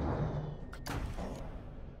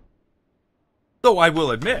 Though I will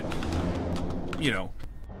admit, you know,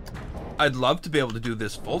 I'd love to be able to do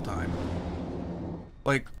this full time.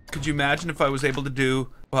 Like, could you imagine if I was able to do,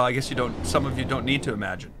 well, I guess you don't, some of you don't need to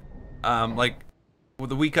imagine. Like, with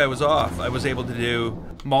the week I was off, I was able to do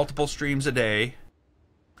multiple streams a day.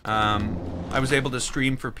 I was able to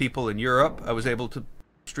stream for people in Europe. I was able to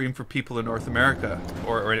stream for people in North America,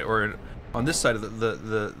 or on this side of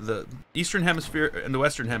the Eastern Hemisphere and the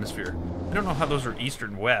Western Hemisphere. I don't know how those are East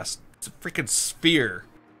and West. It's a freaking sphere.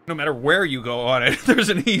 No matter where you go on it, there's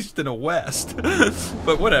an East and a West.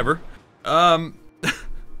 But whatever. I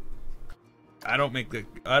don't make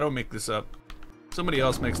this up. Somebody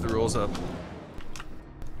else makes the rules up.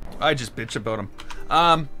 I just bitch about them.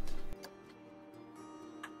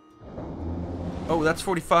 Oh, that's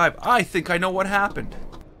 45. I think I know what happened.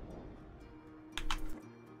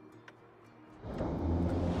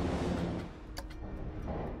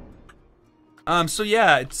 So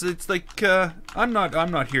yeah, it's like, I'm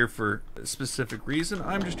not here for a specific reason.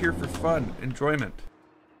 I'm just here for fun, enjoyment.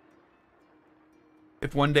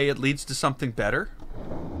 If one day it leads to something better,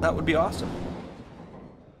 that would be awesome.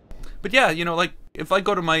 But yeah, you know, like, if I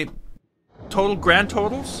go to my grand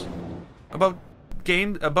totals about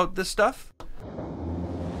this stuff,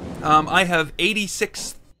 I have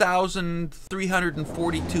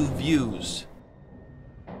 86,342 views.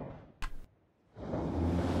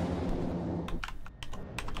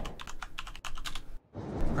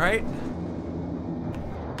 Right?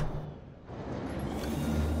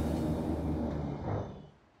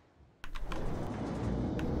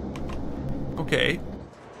 Okay.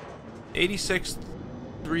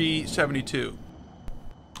 86,372.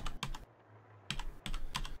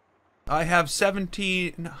 I have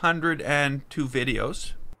 1,702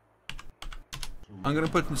 videos. I'm gonna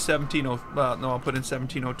put in 170. Well, no, I'll put in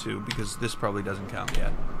 1,702 because this probably doesn't count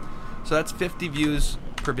yet. So that's 50 views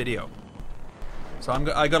per video. So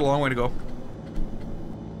I got a long way to go.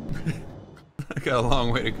 I got a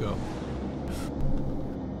long way to go.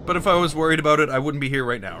 But if I was worried about it, I wouldn't be here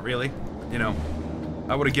right now, really. You know,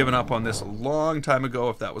 I would have given up on this a long time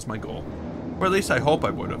ago if that was my goal. Or at least I hope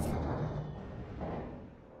I would have.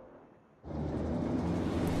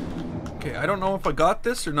 Okay, I don't know if I got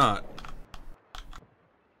this or not.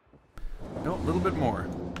 No, a little bit more.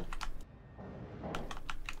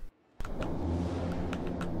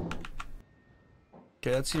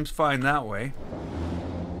 Okay, that seems fine that way.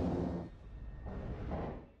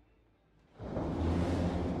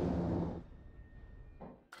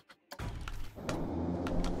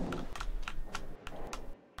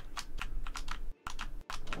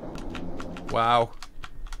 Wow.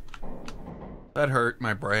 That hurt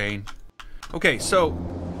my brain. Okay, so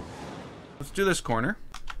let's do this corner.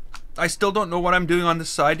 I still don't know what I'm doing on this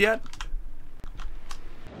side yet.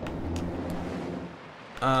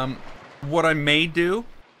 What I may do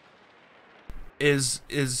is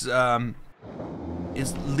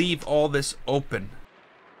leave all this open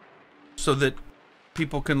so that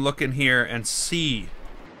people can look in here and see.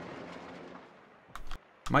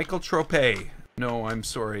 Michael Tropez. No, I'm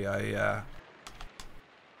sorry.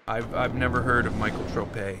 I've never heard of Michael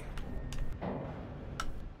Tropez.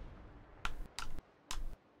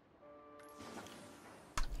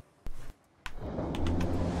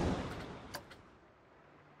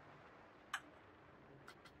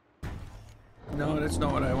 No, that's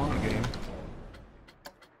not what I want, game.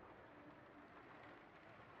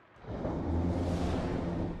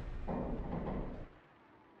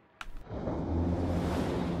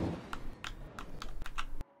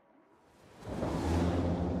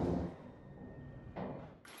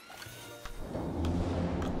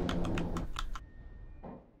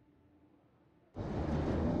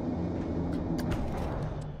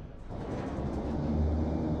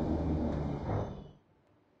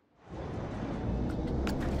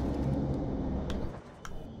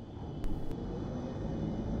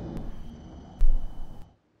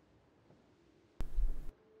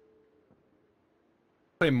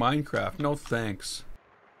 Play Minecraft. No thanks.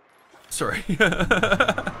 Sorry.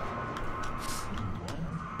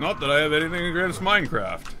 Not that I have anything against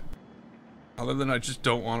Minecraft. Other than I just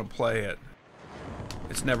don't want to play it.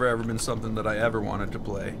 It's never ever been something that I ever wanted to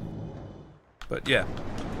play. But yeah.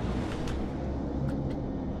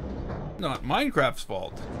 Not Minecraft's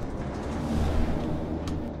fault.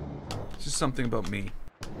 It's just something about me.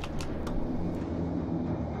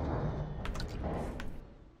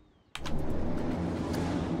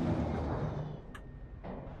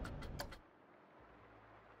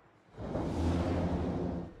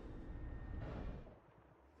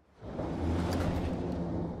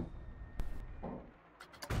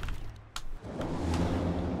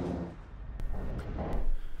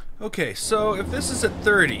 Okay, so if this is at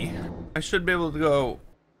 30, I should be able to go,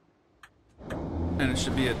 and it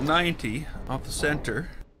should be at 90 off the center.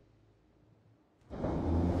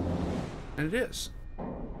 And it is.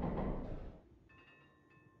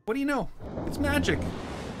 What do you know? It's magic.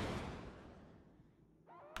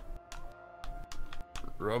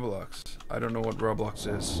 Roblox. I don't know what Roblox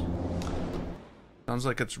is. Sounds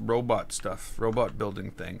like it's robot stuff. Robot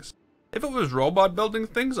building things. If it was robot building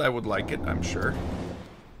things, I would like it, I'm sure.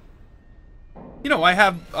 You know, I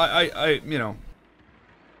have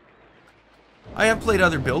played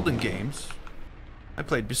other building games. I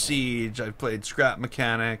played Besiege, I've played Scrap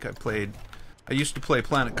Mechanic, I used to play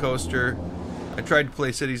Planet Coaster, I tried to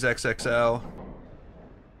play Cities XXL.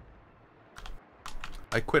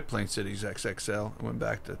 I quit playing Cities XXL and went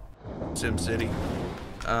back to SimCity.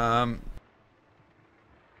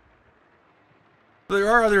 There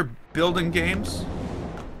are other building games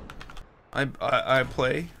I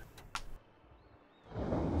play.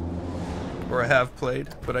 Or I have played,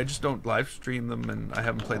 but I just don't live stream them and I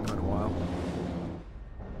haven't played them in a while.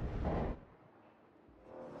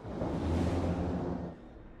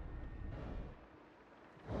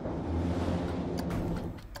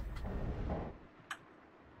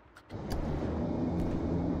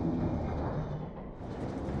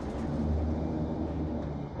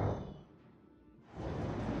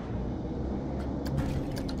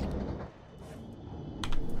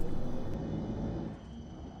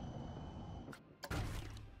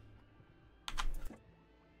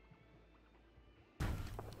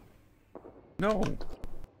 No.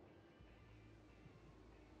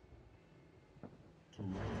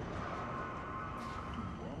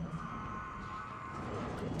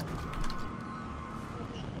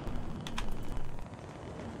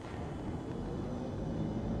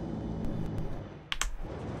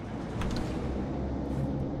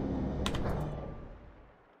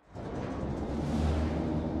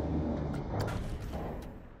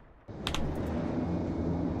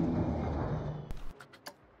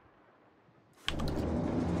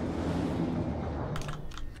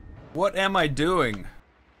 What am I doing?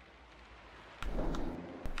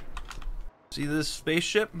 See this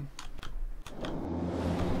spaceship?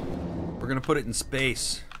 We're gonna put it in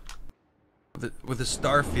space with a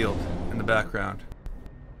star field in the background.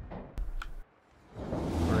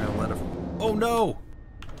 We're gonna let it. Oh no!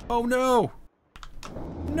 Oh no!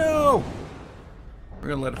 No! We're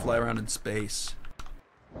gonna let it fly around in space.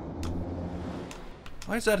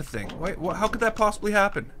 Why is that a thing? Why? How could that possibly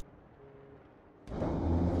happen?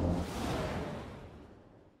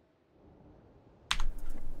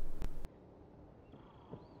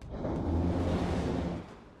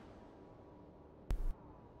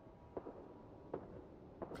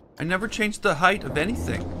 I never changed the height of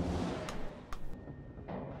anything.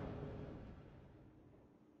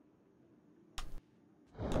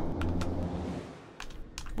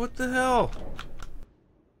 What the hell?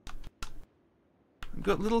 I've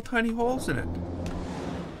got little tiny holes in it.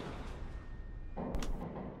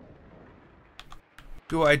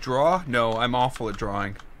 Do I draw? No, I'm awful at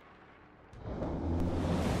drawing.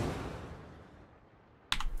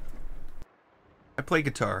 I play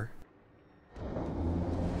guitar.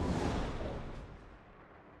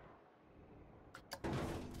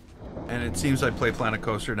 And it seems I play Planet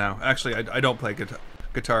Coaster now. Actually, I don't play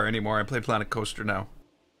guitar anymore. I play Planet Coaster now.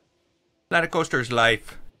 Planet Coaster is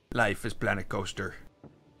life. Life is Planet Coaster.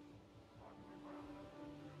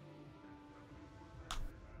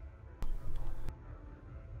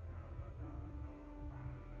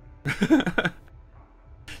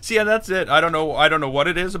 See, yeah, that's it. I don't know what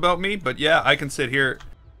it is about me, but yeah, I can sit here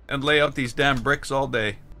and lay out these damn bricks all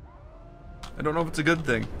day. I don't know if it's a good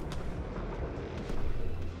thing.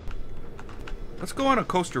 Let's go on a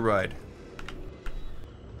coaster ride.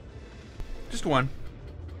 Just one.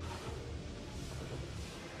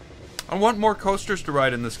 I want more coasters to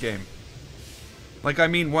ride in this game. Like, I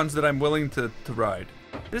mean ones that I'm willing to ride.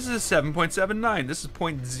 This is 7.79. This is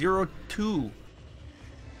 0.02.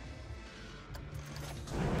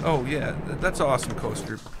 Oh, yeah. That's awesome,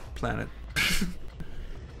 Coaster Planet.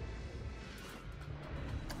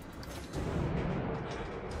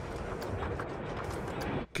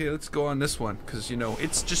 Okay, let's go on this one, because, you know,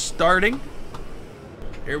 it's just starting.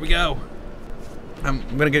 Here we go.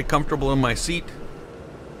 I'm gonna get comfortable in my seat.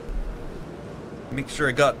 Make sure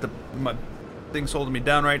I got my things holding me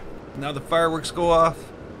down right. Now the fireworks go off.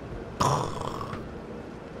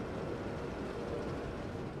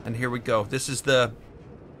 And here we go. This is the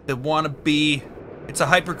wannabe. It's a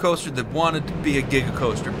hyper coaster that wanted to be a giga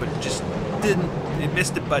coaster, but just didn't. It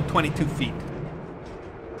missed it by 22 feet.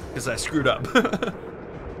 Because I screwed up.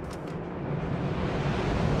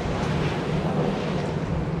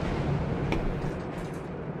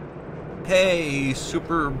 Hey,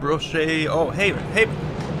 Super Brochet. Oh, hey.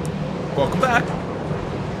 Welcome back.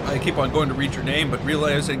 I keep on going to read your name, but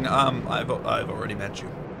realizing I've already met you.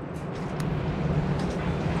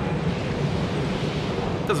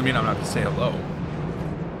 Doesn't mean I'm not going to say hello.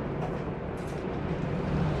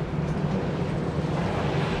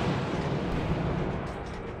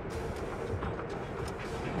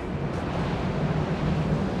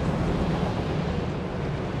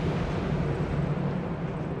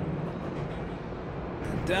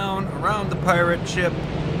 Down around the pirate ship,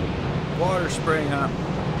 water spraying up.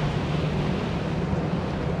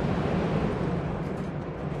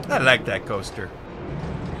 I like that coaster.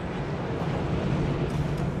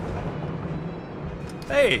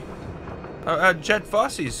 Hey, Jet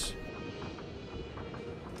Fossey's.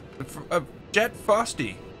 Jet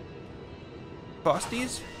Fosty.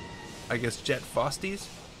 Fosties? I guess Jet Fosties.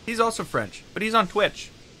 He's also French, but he's on Twitch.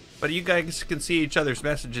 But you guys can see each other's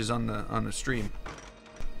messages on the stream.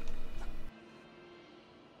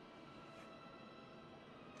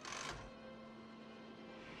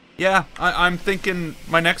 Yeah, I'm thinking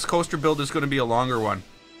my next coaster build is going to be a longer one.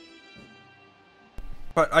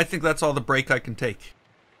 But I think that's all the break I can take.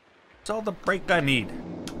 It's all the break I need.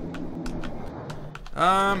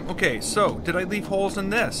 Okay, so, did I leave holes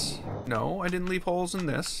in this? No, I didn't leave holes in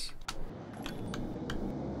this.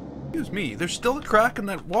 Excuse me, there's still a crack in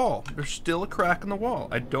that wall. There's still a crack in the wall.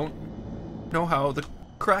 I don't know how the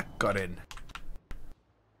crack got in.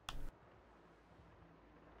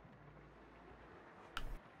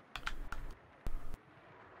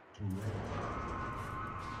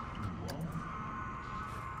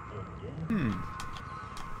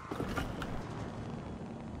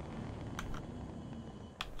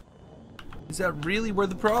 Is that really where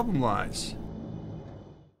the problem lies?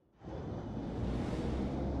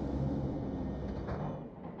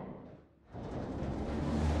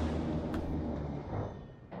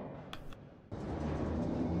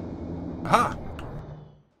 Aha!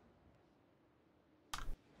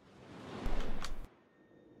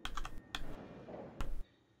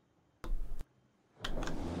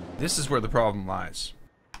 This is where the problem lies.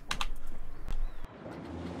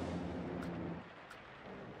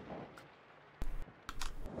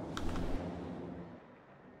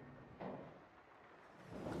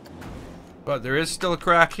 But there is still a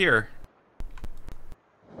crack here.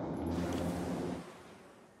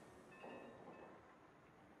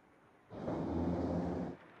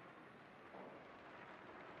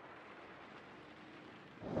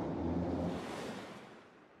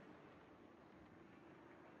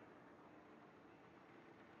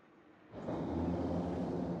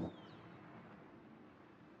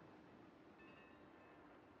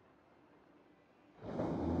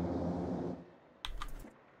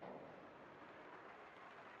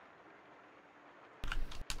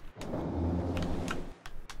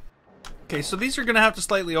 Okay, so these are gonna have to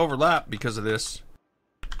slightly overlap because of this.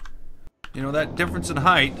 You know, that difference in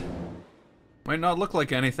height might not look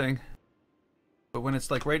like anything, but when it's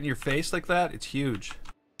like right in your face like that, it's huge.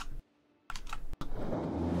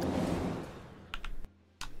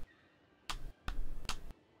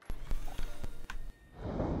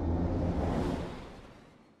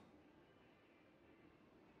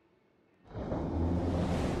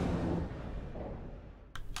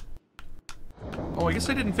 Oh, I guess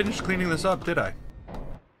I didn't finish cleaning this up, did I?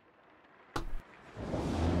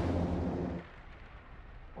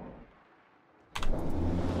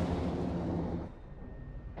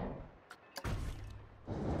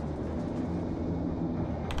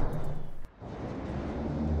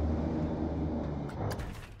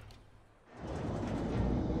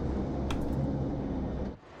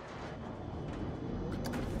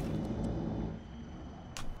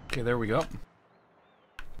 Okay, there we go.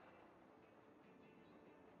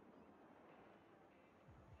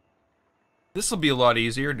 This will be a lot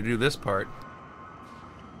easier to do this part.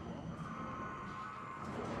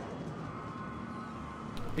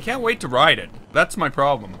 I can't wait to ride it. That's my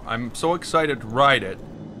problem. I'm so excited to ride it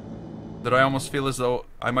that I almost feel as though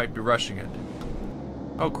I might be rushing it.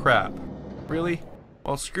 Oh crap. Really?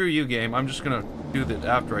 Well, screw you, game. I'm just gonna do that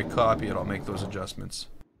after I copy it. I'll make those adjustments.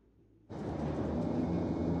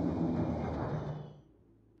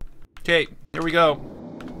 Okay, here we go.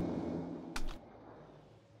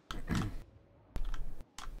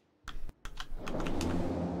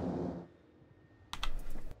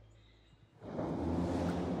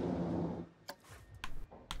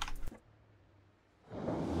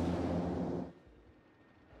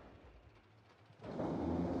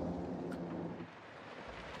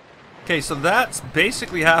 Okay, so that's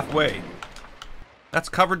basically halfway. That's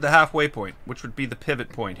covered the halfway point, which would be the pivot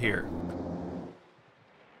point here.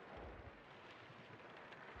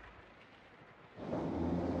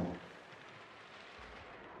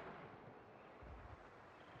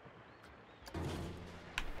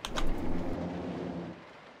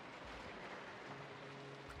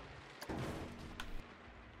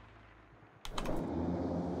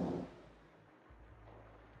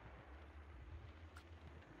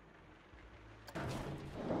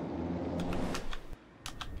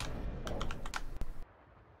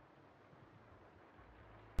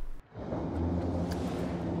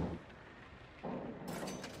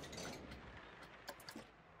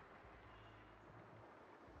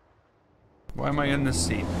 Why am I in this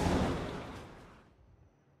seat?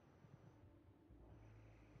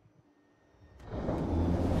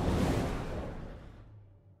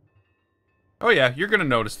 Oh yeah, you're gonna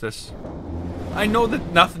notice this. I know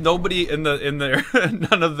that nobody in the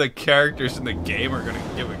none of the characters in the game are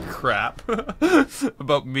gonna give a crap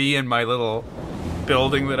about me and my little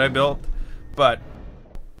building that I built, but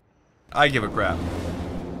I give a crap.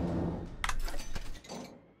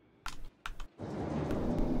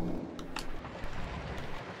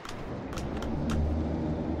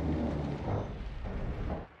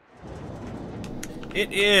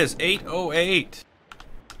 It is 8:08.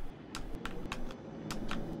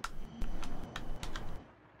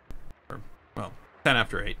 Or, well, 10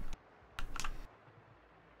 after 8.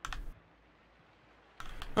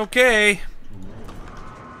 Okay.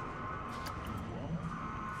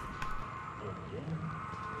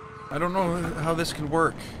 I don't know how this can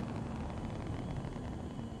work.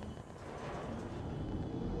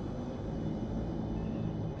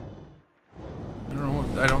 I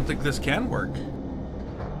don't know. I don't think this can work.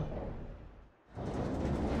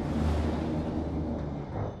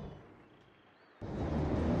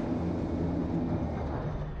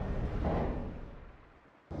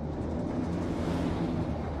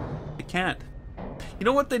 Can't. You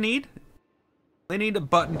know what they need? They need a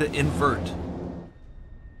button to invert.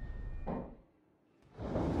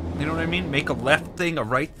 You know what I mean? Make a left thing a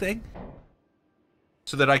right thing.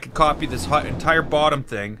 So that I could copy this entire bottom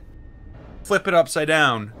thing, flip it upside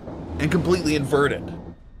down, and completely invert it.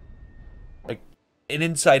 Like an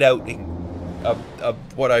inside outing of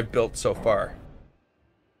what I've built so far.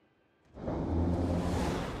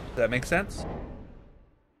 Does that make sense?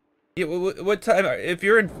 Yeah, what time? If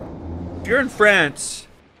you're in France,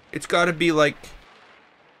 it's got to be like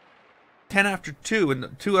 10 after 2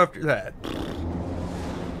 and 2 after that.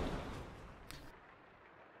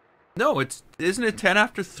 No, isn't it 10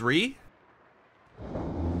 after 3?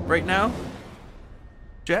 Right now?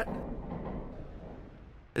 Jet?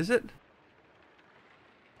 Is it?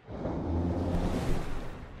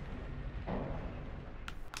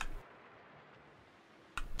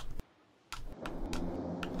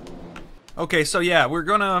 Okay, so yeah, we're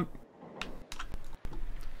gonna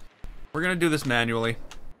do this manually.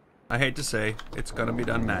 I hate to say, it's gonna be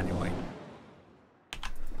done manually.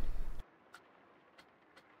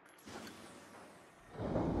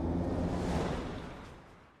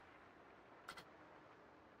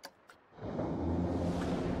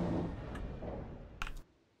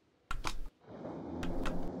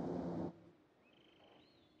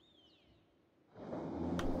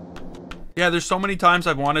 Yeah, there's so many times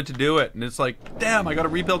I've wanted to do it, and it's like, damn, I gotta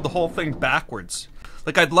rebuild the whole thing backwards.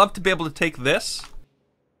 Like, I'd love to be able to take this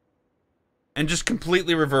and just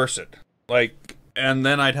completely reverse it. Like, and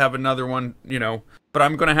then I'd have another one, you know, but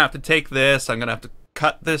I'm gonna have to take this, I'm gonna have to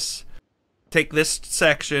cut this, take this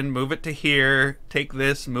section, move it to here, take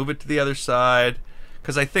this, move it to the other side,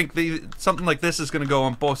 because I think something like this is gonna go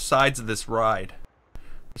on both sides of this ride.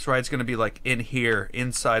 This ride's gonna be like in here,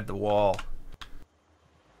 inside the wall.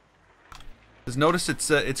 Because notice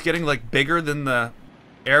it's getting like bigger than the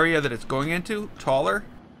area that it's going into, taller.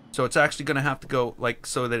 So it's actually going to have to go like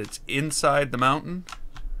so that it's inside the mountain.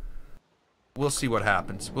 We'll see what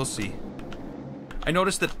happens. We'll see. I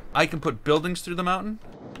noticed that I can put buildings through the mountain.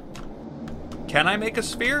 Can I make a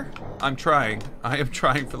sphere? I'm trying. I am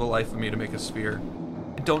trying for the life of me to make a sphere.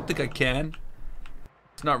 I don't think I can.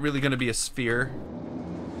 It's not really going to be a sphere.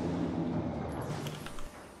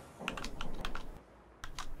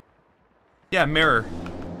 Yeah, mirror.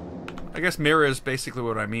 I guess mirror is basically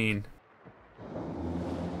what I mean.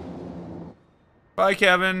 Bye,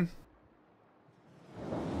 Kevin.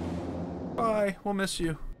 Bye. We'll miss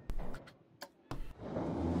you.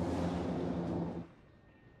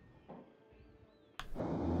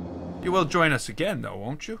 You will join us again, though,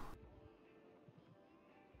 won't you?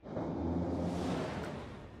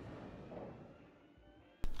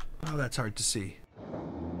 Oh, that's hard to see.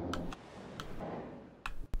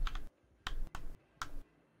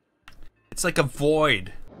 It's like a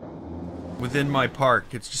void within my park.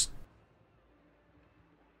 It's just...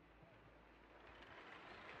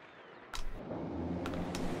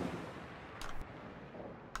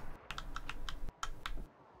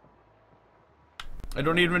 I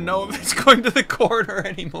don't even know if it's going to the corner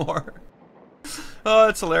anymore. Oh,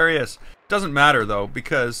 that's hilarious. Doesn't matter, though,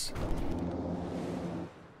 because...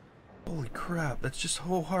 Holy crap, that's just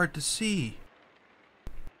so hard to see.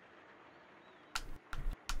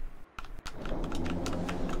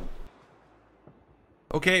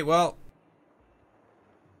 Okay, well...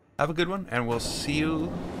 Have a good one, and we'll see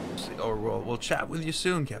you... Or we'll chat with you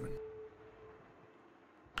soon, Kevin.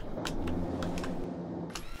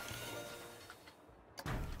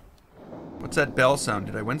 What's that bell sound?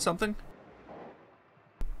 Did I win something?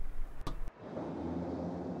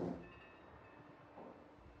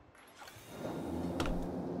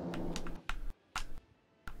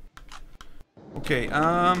 Okay,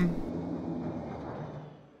 I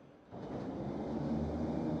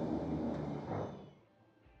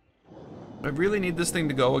really need this thing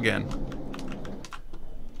to go again.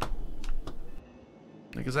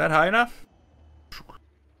 Like, is that high enough?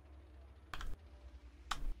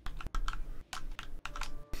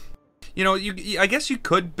 You know, I guess you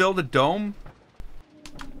could build a dome.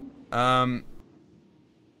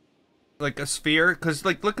 Like a sphere, because,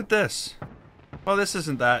 like, look at this. Well, this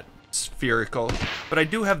isn't that spherical, but I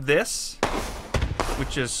do have this,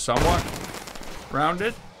 which is somewhat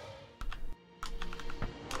rounded.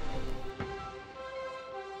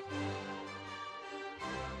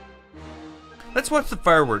 Let's watch the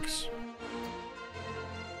fireworks.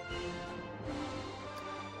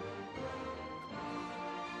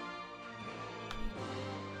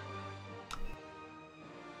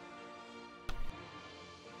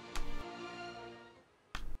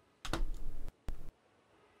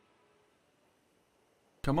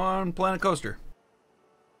 Come on, Planet Coaster.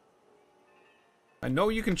 I know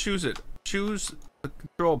you can choose it. Choose the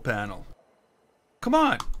control panel. Come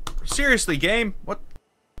on. Seriously, game. What?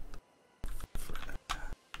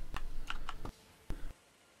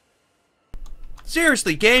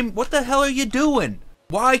 Seriously, game. What the hell are you doing?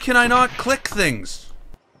 Why can I not click things?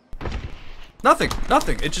 Nothing.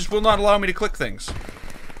 Nothing. It just will not allow me to click things.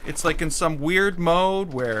 It's like in some weird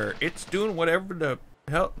mode where it's doing whatever the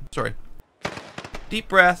hell. Sorry. Deep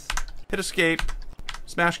breath, hit escape,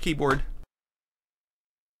 smash keyboard,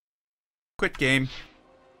 quit game.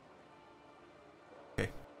 Okay,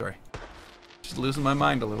 sorry. Just losing my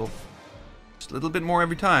mind a little. Just a little bit more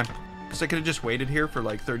every time. Because I could have just waited here for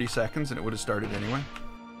like 30 seconds and it would have started anyway.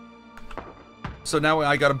 So now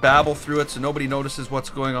I gotta babble through it so nobody notices what's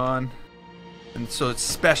going on. And so it's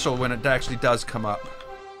special when it actually does come up.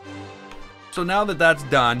 So now that that's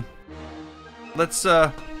done, let's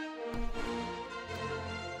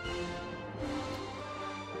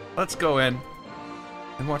go in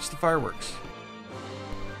and watch the fireworks.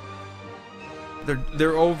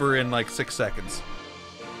 They're over in like 6 seconds.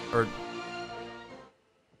 Or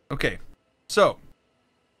okay. So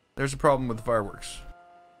there's a problem with the fireworks.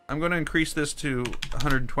 I'm going to increase this to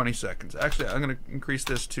 120 seconds. Actually, I'm going to increase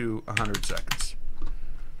this to 100 seconds.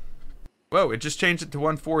 Whoa, it just changed it to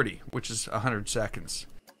 140, which is 100 seconds.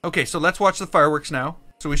 Okay, so let's watch the fireworks now.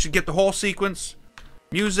 So we should get the whole sequence,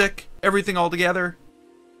 music, everything all together.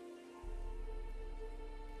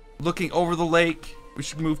 Looking over the lake. We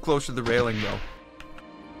should move closer to the railing, though.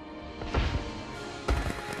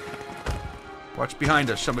 Watch behind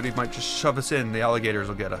us. Somebody might just shove us in. The alligators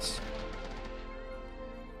will get us.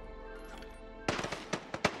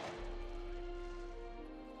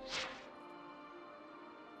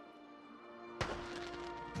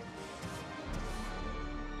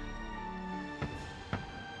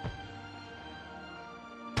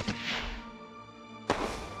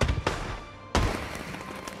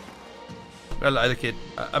 I like it.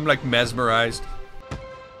 I'm like mesmerized.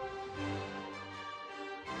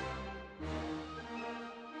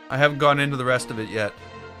 I haven't gone into the rest of it yet.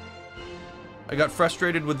 I got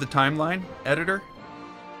frustrated with the timeline editor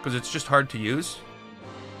because it's just hard to use.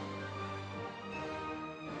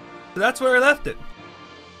 So that's where I left it.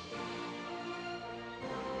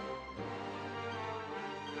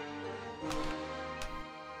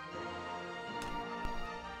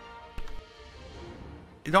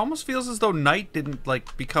 it almost feels as though night didn't,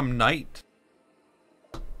 like, become night.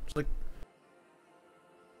 It's like,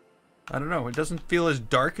 I don't know, it doesn't feel as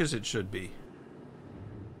dark as it should be.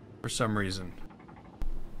 For some reason.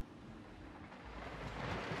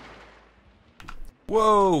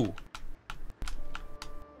 Whoa!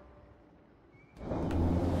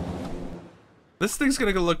 This thing's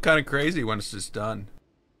gonna look kind of crazy when it's just done.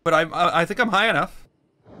 But I think I'm high enough.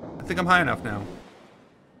 I think I'm high enough now.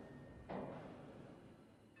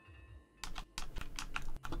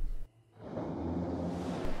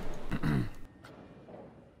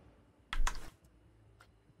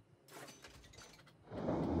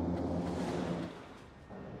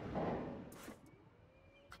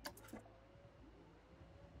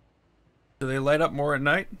 Do they light up more at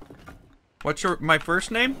night? What's my first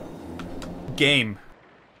name? Game.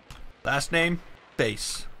 Last name?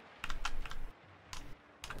 Face.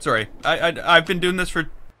 Sorry, I've been doing this for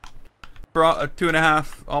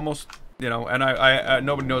 2.5, almost, you know, and I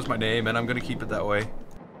nobody knows my name, and I'm gonna keep it that way.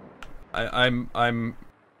 I'm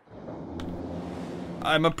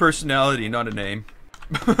a personality, not a name.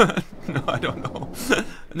 No, I don't know.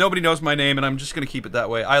 Nobody knows my name, and I'm just gonna keep it that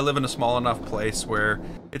way. I live in a small enough place where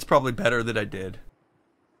it's probably better that I did.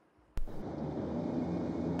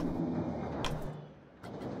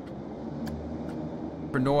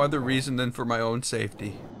 For no other reason than for my own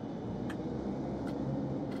safety.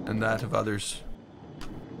 And that of others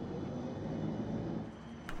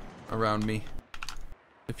around me,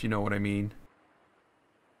 if you know what I mean.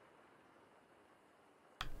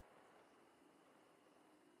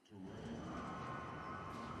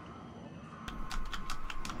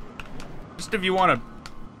 Just if you want to,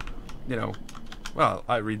 you know, well,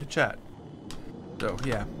 I read the chat. So,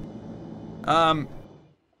 yeah.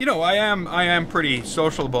 You know, I am pretty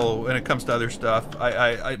sociable when it comes to other stuff.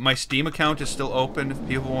 My Steam account is still open if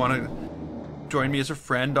people want to join me as a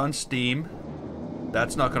friend on Steam.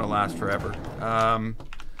 That's not going to last forever.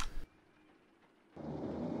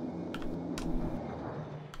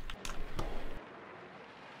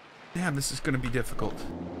 Damn, this is going to be difficult.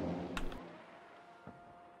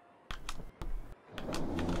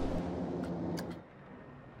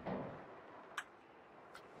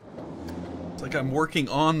 Like I'm working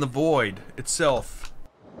on the void itself.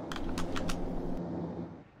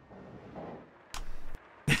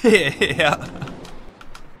 Yeah.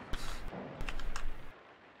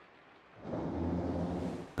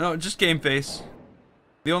 No, just Gameface.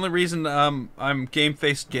 The only reason I'm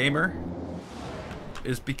Gameface Gamer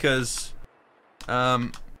is because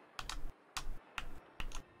it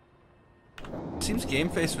seems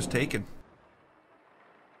Gameface was taken.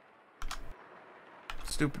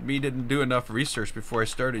 Stupid me didn't do enough research before I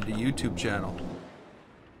started the YouTube channel.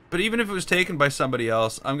 But even if it was taken by somebody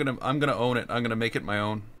else, I'm gonna own it. I'm gonna make it my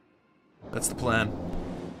own. That's the plan.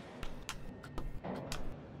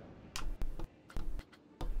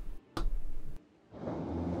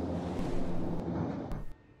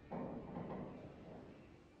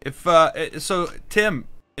 If so Tim,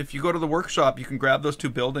 if you go to the workshop, you can grab those 2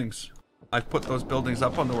 buildings. I've put those buildings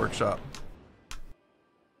up on the workshop.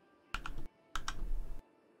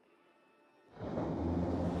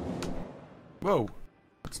 Whoa,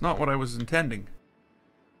 that's not what I was intending.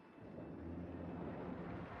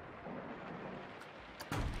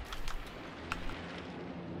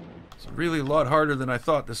 It's really a lot harder than I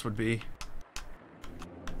thought this would be.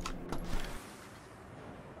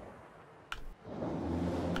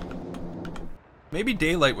 Maybe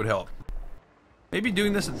daylight would help. Maybe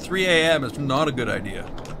doing this at 3 AM is not a good idea.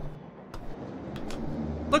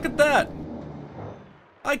 Look at that!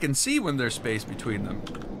 I can see when there's space between them.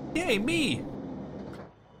 Yay, me!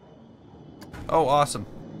 Oh, awesome.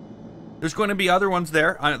 There's going to be other ones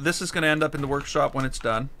there. This is going to end up in the workshop when it's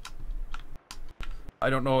done. I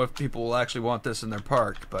don't know if people will actually want this in their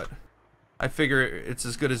park, but I figure it's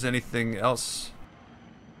as good as anything else.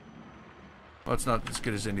 Well, it's not as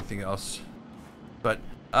good as anything else. But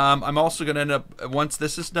I'm also going to end up, once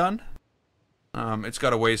this is done, it's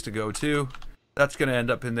got a ways to go too. That's going to end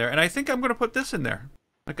up in there. And I think I'm going to put this in there.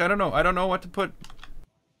 Like, I don't know. I don't know what to put.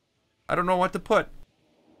 I don't know what to put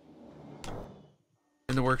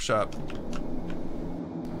in the workshop.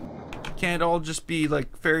 Can't all just be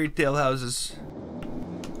like fairy tale houses.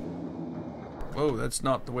 Whoa, that's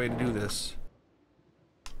not the way to do this.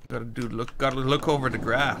 Gotta look over the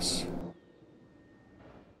grass.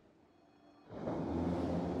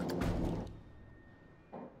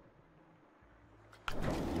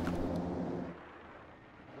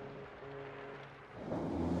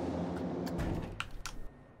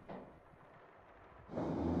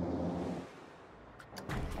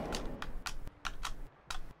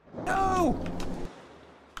 No!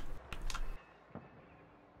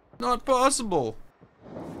 Not possible.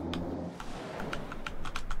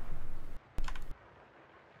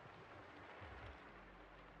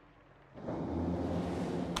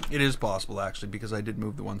 It is possible, actually, because I did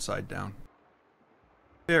move the one side down.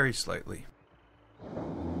 Very slightly.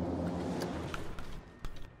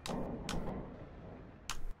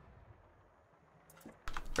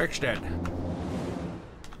 Bergstedt.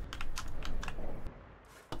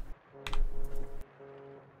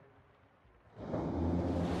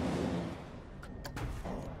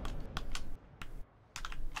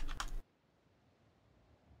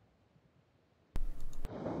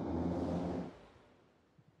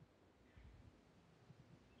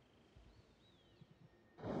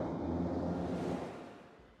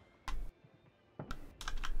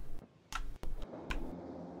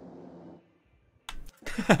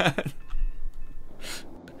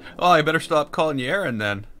 Oh, I better stop calling you Aaron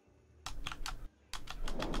then.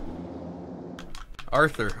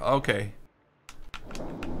 Arthur, okay.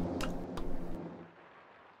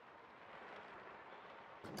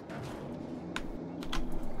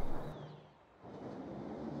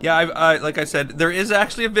 Yeah, I like I said, there is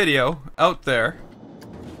actually a video out there,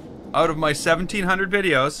 out of my 1,700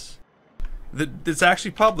 videos, that's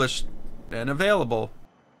actually published and available,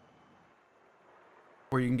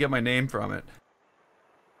 where you can get my name from it.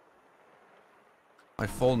 My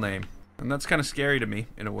full name. And that's kind of scary to me,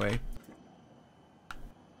 in a way.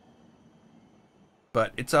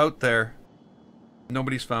 But it's out there.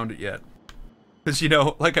 Nobody's found it yet. Because, you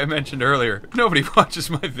know, like I mentioned earlier, nobody watches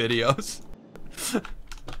my videos.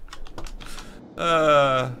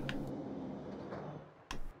 I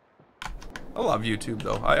love YouTube,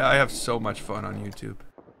 though. I have so much fun on YouTube.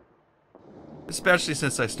 Especially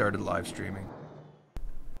since I started live streaming.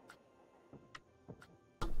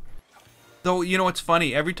 Though, you know what's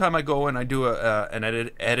funny? Every time I go and I do an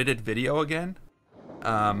edited video again,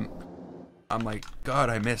 I'm like, God,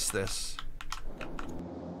 I miss this.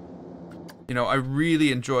 You know, I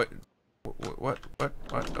really enjoy... What?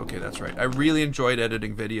 Okay, that's right. I really enjoyed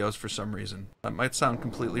editing videos for some reason. That might sound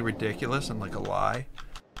completely ridiculous and like a lie,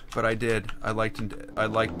 but I did. I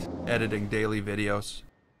liked editing daily videos.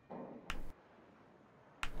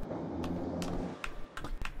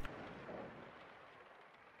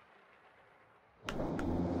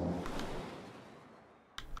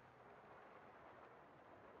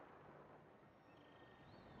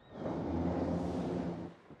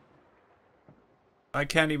 I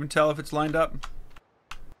can't even tell if it's lined up.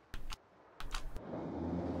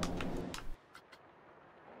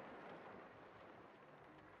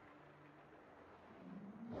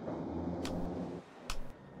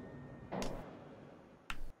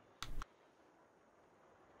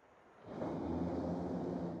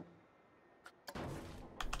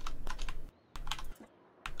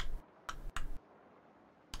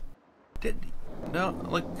 No,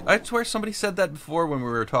 like, I swear somebody said that before when we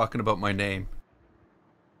were talking about my name.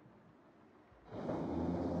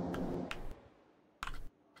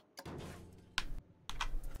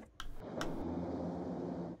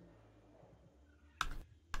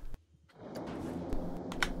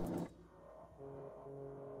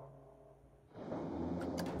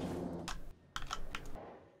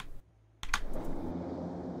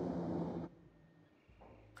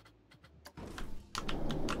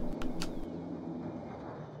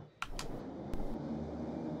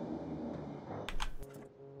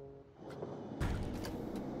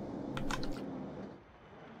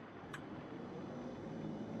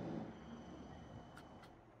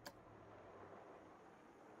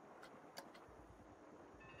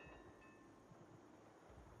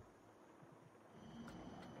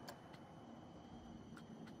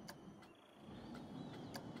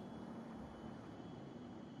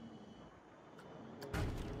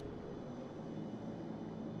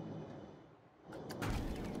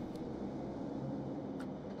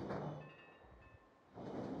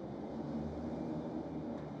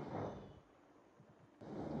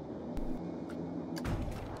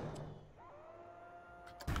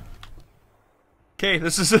 Okay,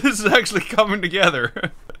 this is actually coming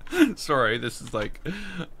together. Sorry, this is like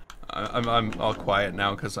I'm all quiet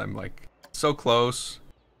now because I'm like so close.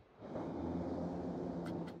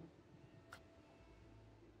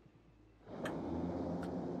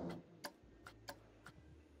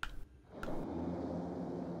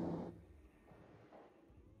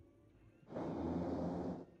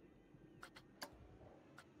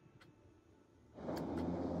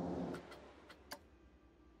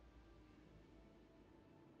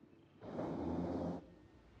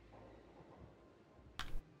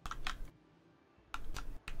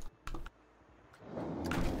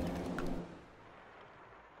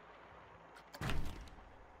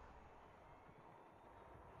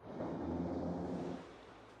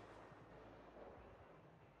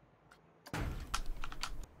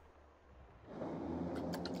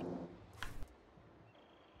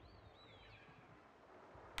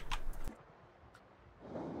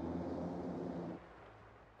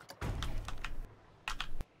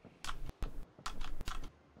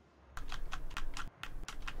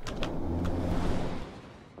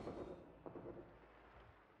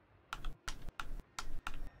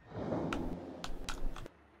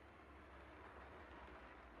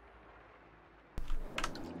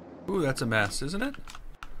 Ooh, that's a mess, isn't it?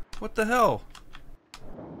 What the hell?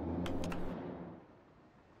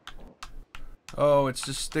 Oh, it's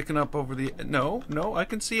just sticking up over the... No, no, I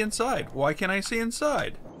can see inside. Why can't I see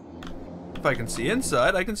inside? If I can see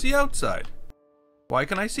inside, I can see outside. Why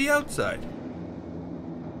can I see outside?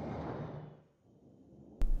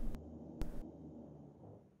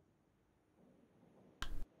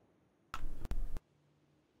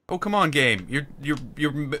 Oh, come on, game.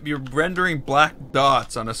 You're rendering black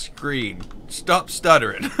dots on a screen. Stop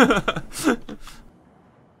stuttering.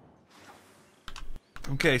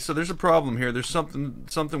 Okay, so there's a problem here. There's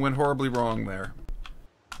something went horribly wrong there.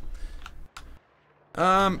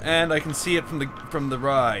 And I can see it from the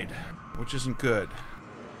ride, which isn't good.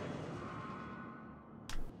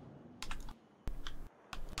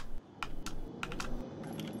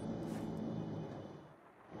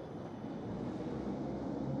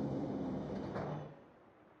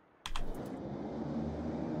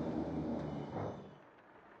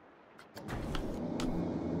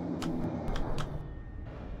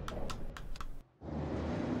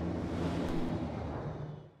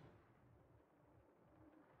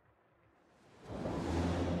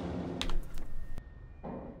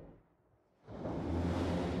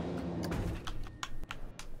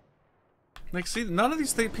 Like, see, none of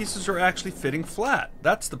these pieces are actually fitting flat.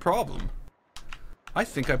 That's the problem. I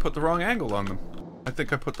think I put the wrong angle on them. I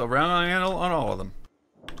think I put the wrong angle on all of them.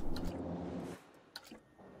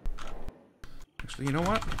 Actually, you know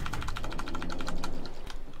what?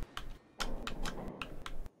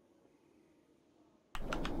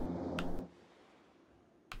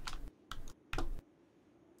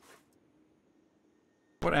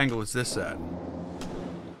 What angle is this at?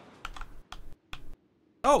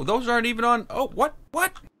 Oh, those aren't even on... Oh, what?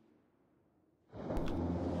 What?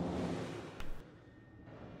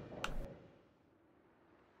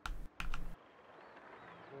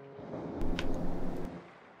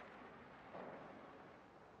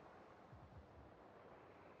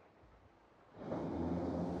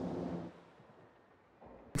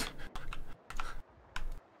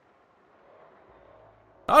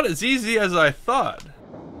 Not as easy as I thought.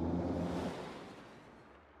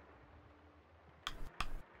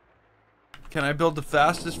 Can I build the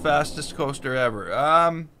fastest coaster ever?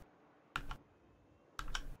 I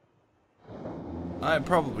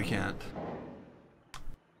probably can't.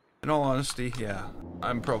 In all honesty, yeah.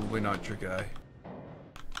 I'm probably not your guy.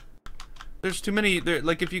 There's too many,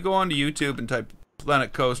 like if you go onto YouTube and type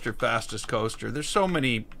Planet Coaster, fastest coaster, there's so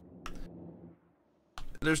many,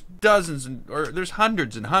 there's dozens or there's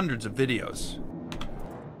hundreds and hundreds of videos.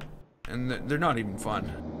 And they're not even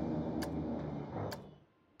fun.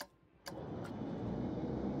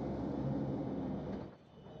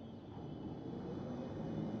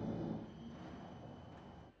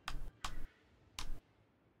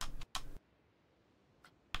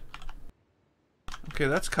 Okay,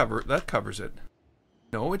 that covers it.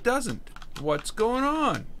 No, it doesn't. What's going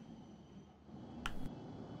on?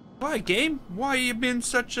 Why, game? Why you been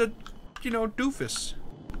such a, you know, doofus?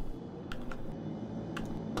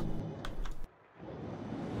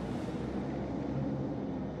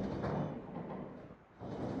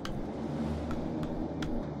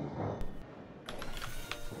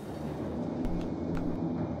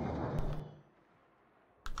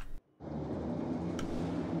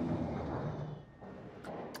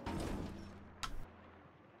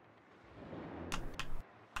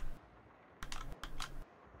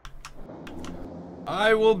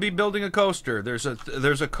 I will be building a coaster. There's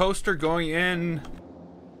a coaster going in.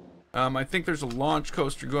 I think there's a launch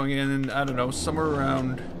coaster going in. I don't know, somewhere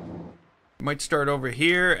around. It might start over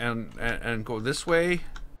here and go this way,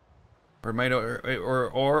 or it might or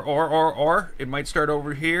it might start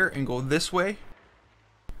over here and go this way.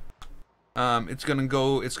 It's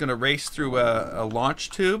gonna race through a launch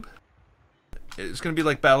tube. It's gonna be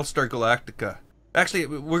like Battlestar Galactica. Actually,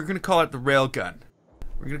 we're gonna call it the railgun.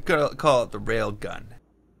 We're gonna call it the rail gun.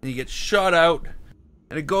 And you get shot out,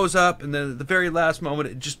 and it goes up, and then at the very last moment,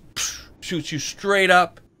 it just shoots you straight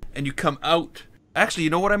up, and you come out. Actually,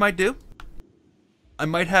 you know what I might do? I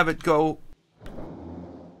might have it go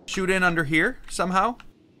shoot in under here somehow,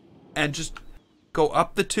 and just go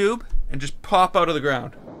up the tube, and just pop out of the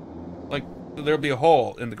ground. Like, there'll be a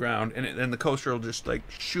hole in the ground, and the coaster will just, like,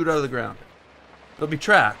 shoot out of the ground. It'll be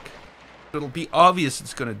track. It'll be obvious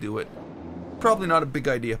it's gonna do it. Probably not a big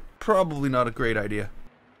idea. Probably not a great idea.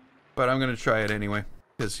 But I'm gonna try it anyway.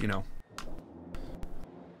 Because, you know,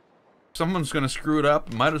 someone's gonna screw it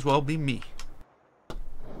up. Might as well be me.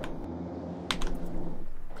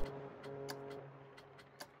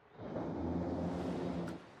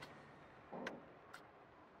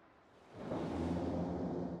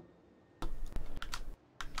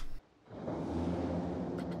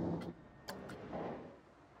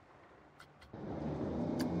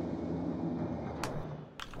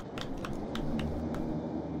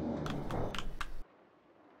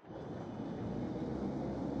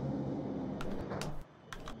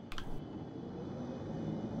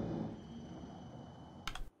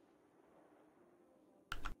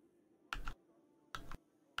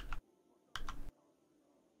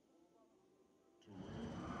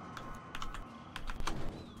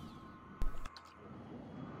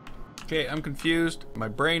 Okay, I'm confused. My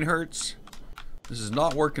brain hurts. This is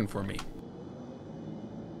not working for me.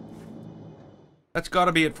 That's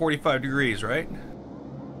gotta be at 45 degrees, right?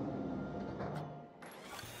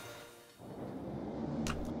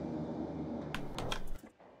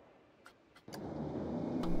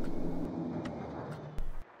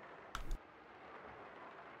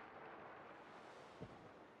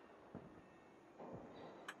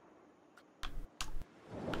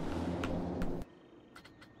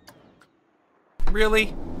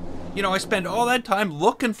 Really? You know, I spend all that time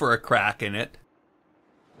looking for a crack in it.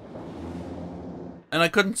 And I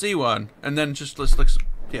couldn't see one. And then just looks,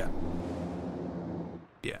 yeah.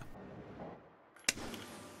 Yeah.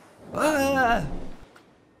 Ah!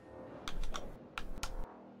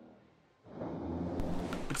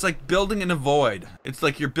 It's like building in a void. It's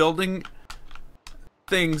like you're building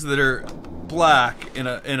things that are black in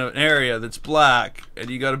an area that's black, and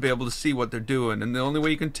you got to be able to see what they're doing. And the only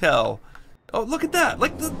way you can tell, oh, look at that!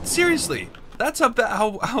 Like, seriously, that's how.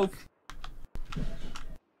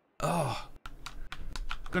 Oh,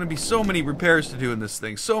 gonna be so many repairs to do in this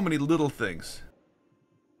thing. So many little things.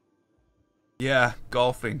 Yeah,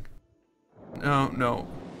 golfing. No.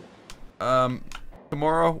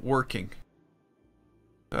 Tomorrow, working.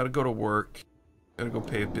 Gotta go to work. Gotta go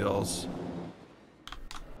pay bills.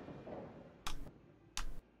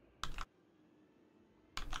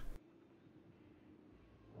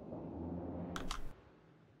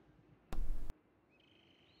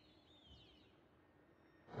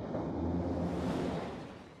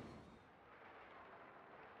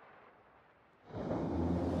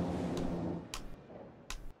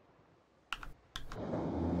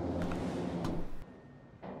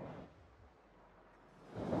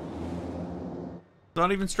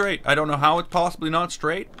 Not even straight. I don't know how it's possibly not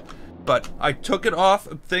straight, but I took it off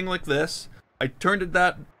a thing like this, I turned it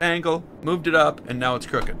that angle, moved it up, and now it's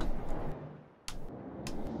crooked.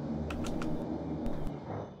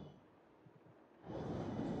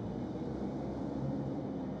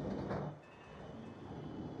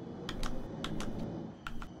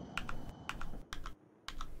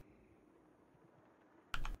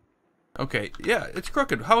 Okay, yeah, it's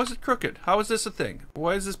crooked. How is it crooked? How is this a thing?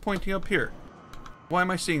 Why is this pointing up here? Why am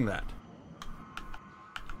I seeing that?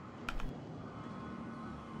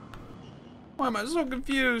 Why am I so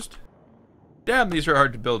confused? Damn, these are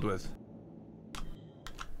hard to build with.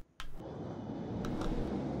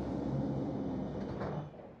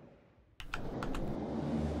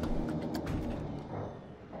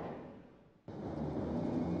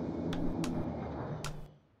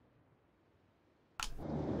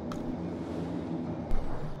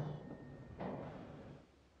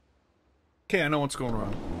 Okay, I know what's going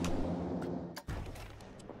wrong.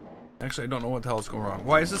 Actually, I don't know what the hell is going wrong.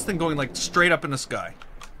 Why is this thing going, like, straight up in the sky?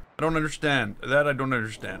 I don't understand. That I don't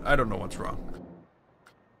understand. I don't know what's wrong.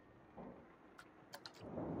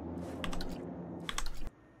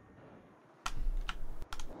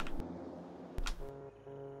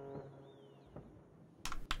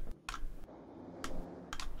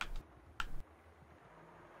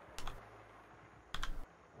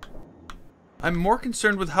 I'm more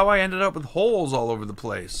concerned with how I ended up with holes all over the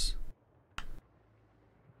place.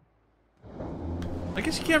 I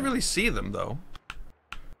guess you can't really see them, though.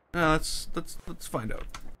 Let's find out.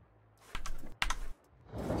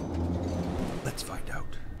 Let's find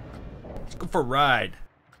out. Let's go for a ride.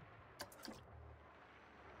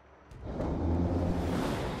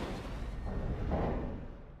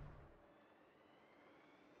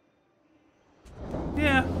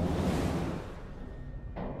 Yeah.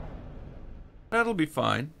 That'll be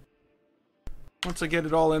fine. Once I get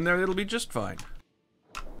it all in there, it'll be just fine.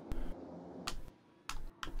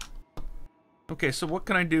 Okay, so what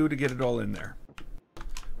can I do to get it all in there?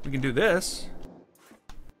 We can do this.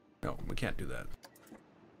 No, we can't do that.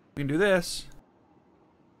 We can do this.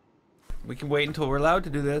 We can wait until we're allowed to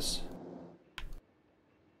do this.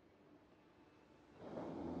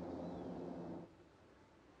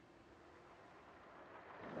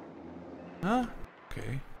 Huh?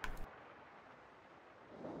 Okay.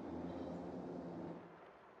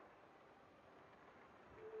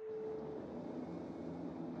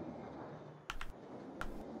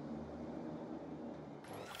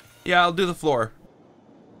 Yeah, I'll do the floor.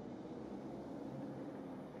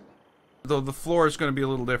 Though the floor is going to be a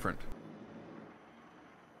little different.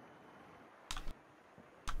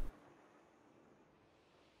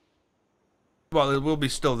 Well, it will be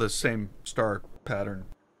still the same star pattern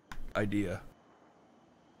idea.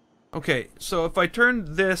 Okay, so if I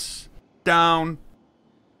turn this down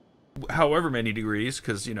however many degrees,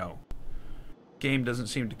 because, you know, game doesn't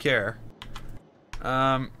seem to care.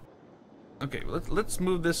 Okay, let's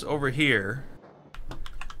move this over here.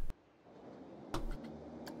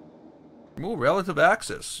 Remove relative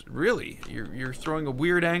axis. Really? You're throwing a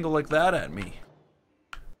weird angle like that at me.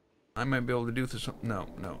 I might be able to do this. No,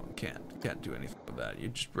 can't do anything with that. You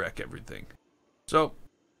just wreck everything. So,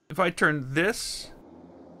 if I turn this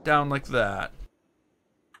down like that,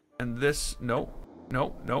 and this, no.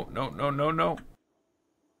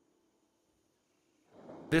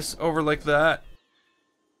 This over like that,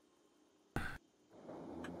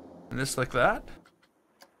 and this like that.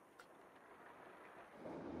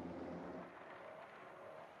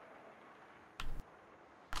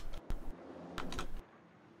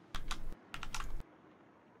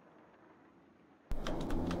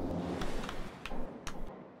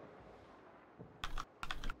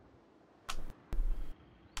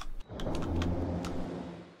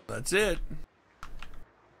 That's it.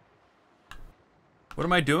 What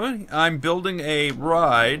am I doing? I'm building a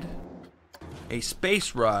ride, a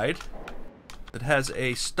space ride, that has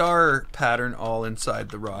a star pattern all inside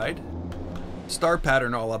the ride. Star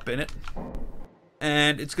pattern all up in it.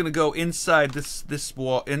 And it's gonna go inside this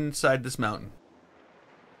wall, inside this mountain.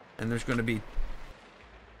 And there's gonna be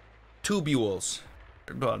tubules.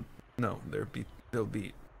 Well, no, there'll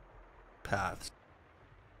be paths.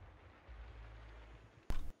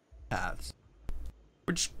 Paths.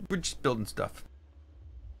 We're just building stuff.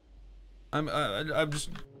 I'm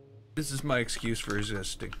just. This is my excuse for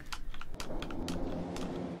existing.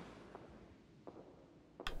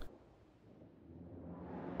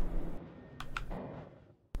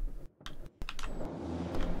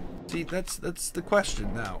 See, that's the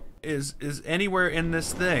question now. Is anywhere in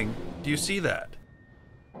this thing do you see that?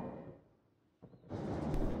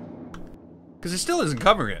 Because it still isn't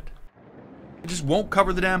covering it. It just won't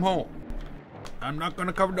cover the damn hole. I'm not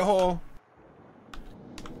gonna cover the hole.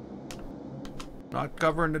 Not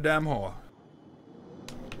covering the damn hole.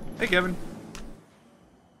 Hey, Kevin.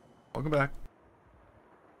 Welcome back.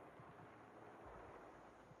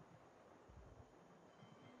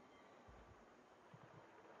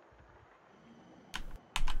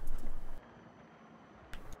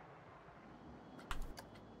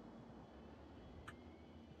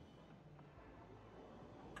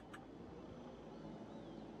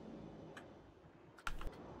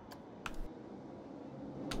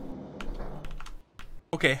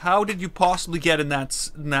 Okay, how did you possibly get in that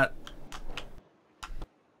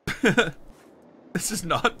This is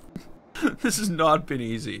not this has not been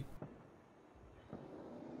easy.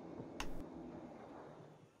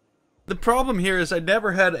 The problem here is I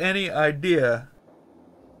never had any idea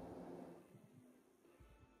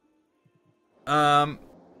how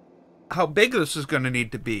big this is going to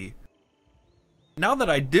need to be. Now that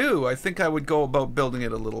I do, I think I would go about building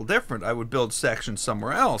it a little different. I would build sections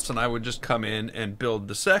somewhere else, and I would just come in and build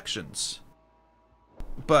the sections.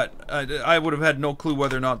 But I would have had no clue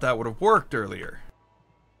whether or not that would have worked earlier.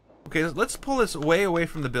 Okay, let's pull this way away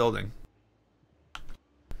from the building.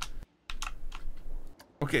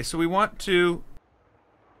 Okay, so we want to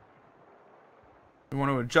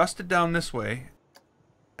adjust it down this way,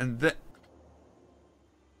 and then.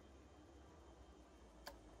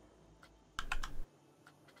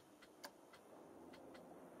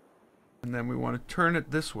 And then we want to turn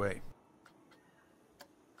it this way.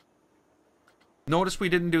 Notice we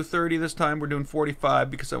didn't do 30 this time, we're doing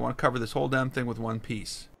 45 because I want to cover this whole damn thing with one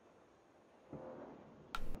piece.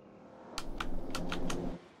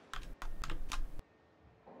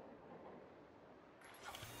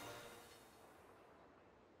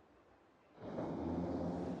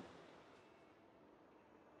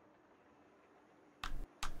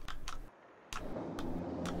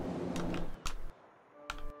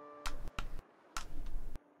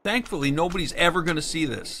 Thankfully, nobody's ever going to see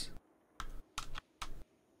this.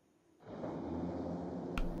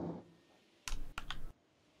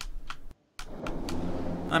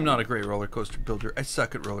 I'm not a great roller coaster builder. I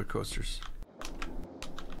suck at roller coasters.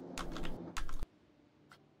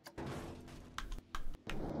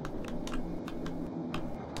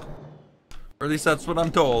 Or at least that's what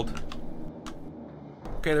I'm told.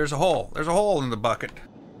 Okay, there's a hole. There's a hole in the bucket.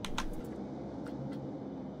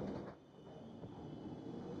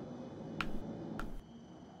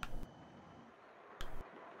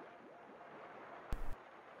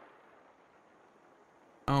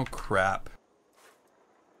 Oh, crap.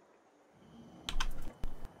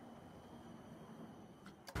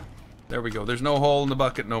 There we go. There's no hole in the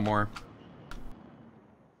bucket no more.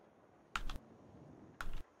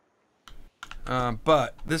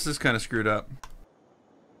 But this is kind of screwed up.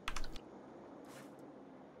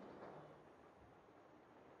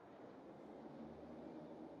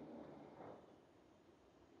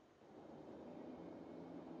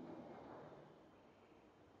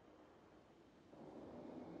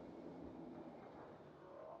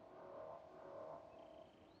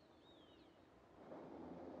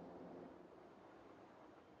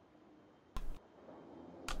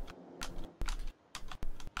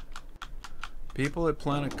 People at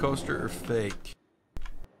Planet Coaster are fake.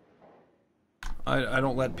 I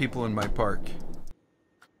don't let people in my park.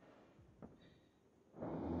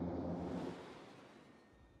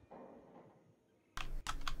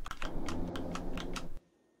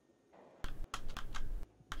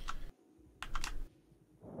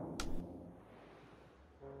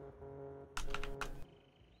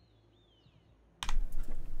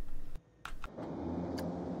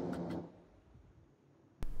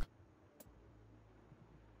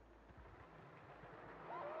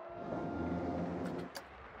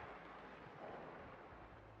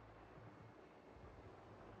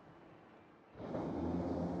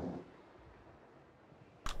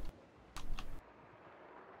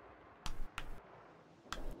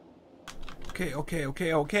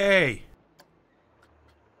 Okay.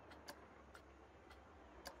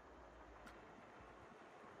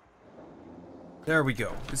 There we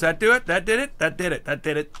go. Does that do it? That did it? That did it. That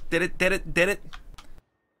did it. Did it.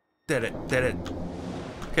 Did it.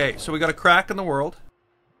 Okay, so we got a crack in the world.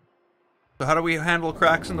 So how do we handle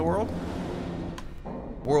cracks in the world?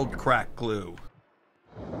 World crack glue.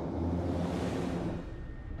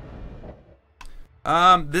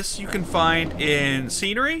 This you can find in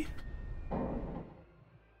scenery.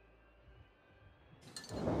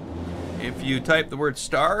 If you type the word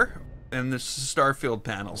star, and this is star field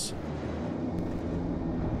panels.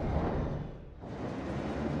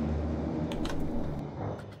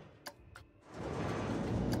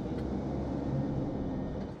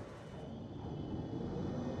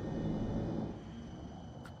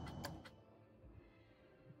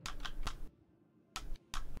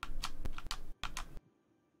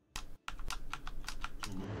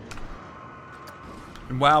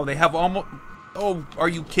 And wow, they have almost... Oh, are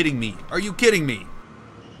you kidding me? Are you kidding me?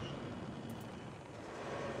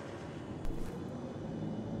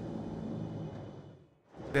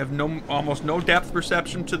 They have almost no depth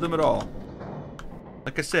perception to them at all.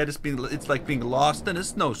 Like I said, it's like being lost in a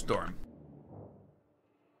snowstorm.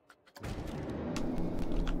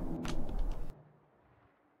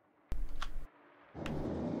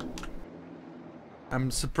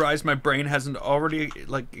 I'm surprised my brain hasn't already,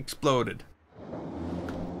 like, exploded.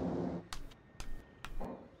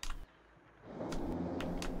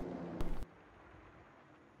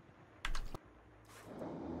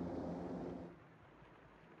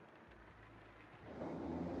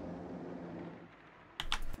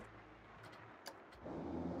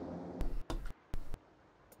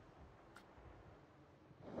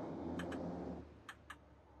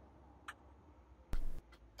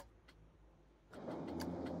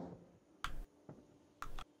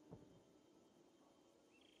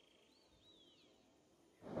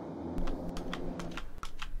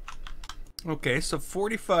 Okay, so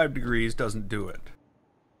 45 degrees doesn't do it.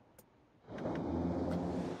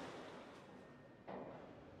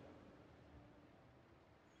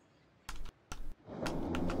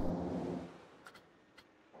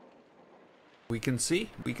 We can see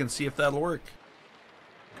if that'll work.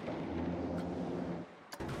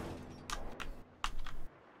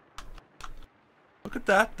 Look at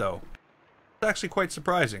that, though. It's actually quite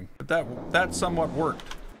surprising, but that somewhat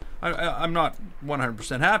worked. I'm not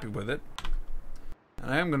 100% happy with it.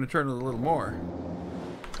 And I am going to turn it a little more.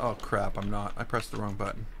 Oh crap, I'm not. I pressed the wrong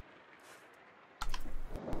button.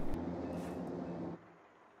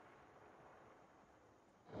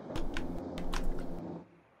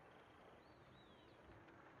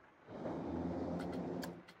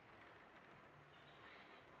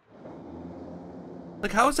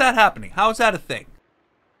 Like, how is that happening? How is that a thing?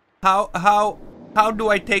 How do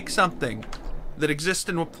I take something that exists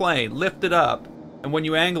in a plane, lift it up, and when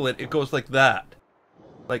you angle it, it goes like that?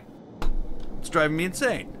 Like, it's driving me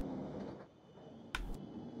insane.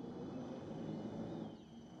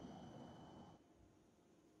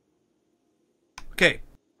 Okay.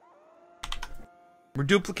 We're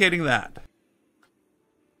duplicating that.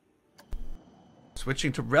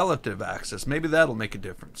 Switching to relative axis. Maybe that'll make a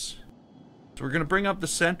difference. So we're going to bring up the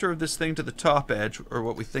center of this thing to the top edge, or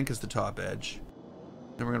what we think is the top edge.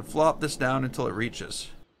 And we're going to flop this down until it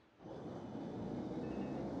reaches.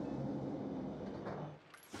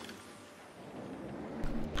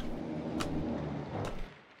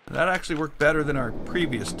 That actually worked better than our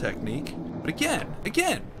previous technique. But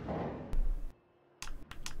again.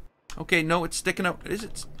 Okay, no, it's sticking out. Is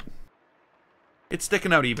it? It's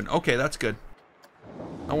sticking out even. Okay, that's good.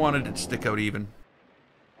 I wanted it to stick out even.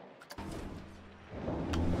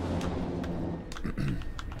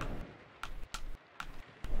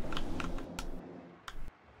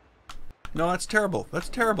 No, that's terrible. That's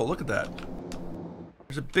terrible. Look at that.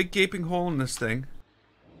 There's a big gaping hole in this thing.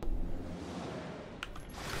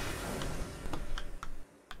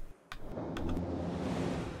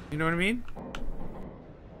 You know what I mean?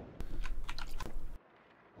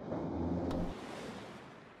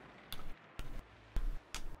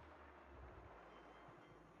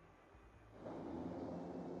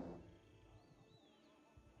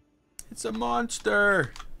 It's a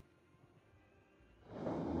monster.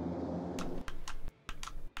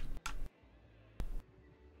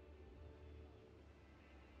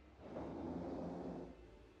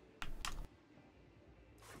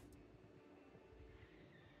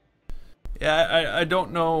 Yeah, I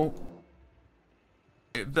don't know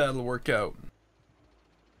if that'll work out.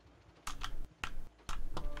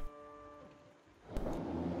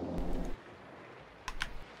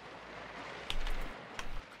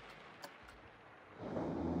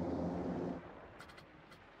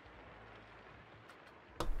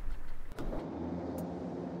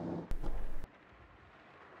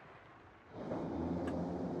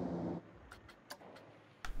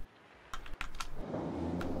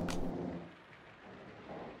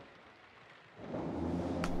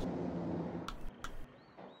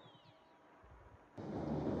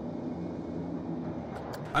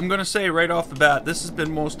 I'm gonna say right off the bat, this has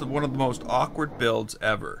been one of the most awkward builds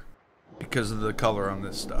ever because of the color on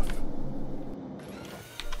this stuff.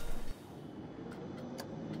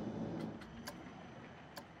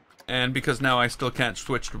 And because now I still can't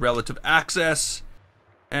switch to relative access,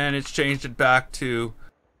 and it's changed it back to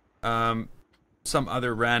some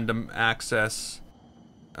other random access.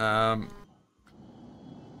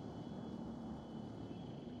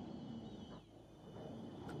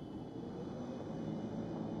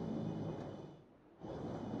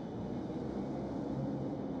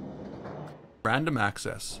 Random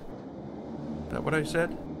access. Is that what I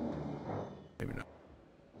said? Maybe not.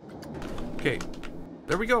 Okay,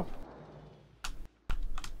 there we go.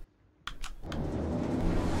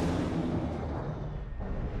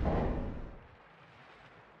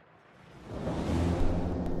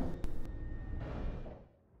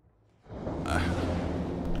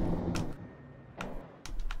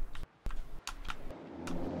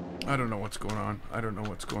 I don't know what's going on. I don't know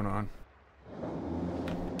what's going on.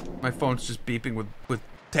 My phone's just beeping with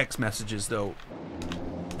text messages, though.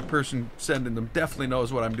 The person sending them definitely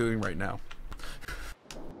knows what I'm doing right now.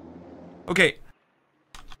 Okay.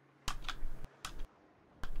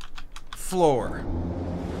 Floor.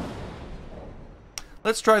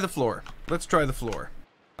 Let's try the floor. Let's try the floor.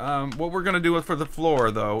 What we're going to do for the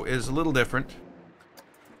floor, though, is a little different.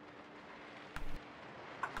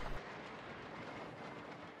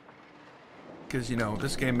 Because, you know,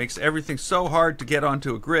 this game makes everything so hard to get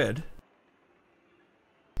onto a grid.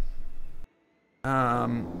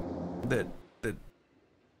 That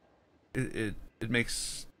it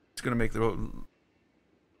makes, it's gonna make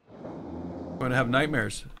going to have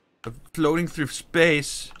nightmares of floating through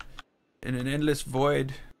space in an endless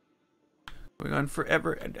void, going on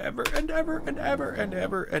forever and ever and ever and ever and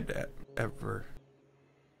ever and ever.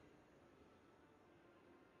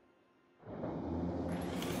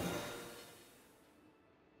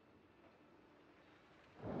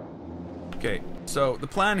 Okay, so the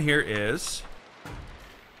plan here is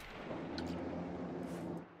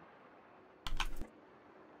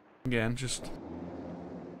again, just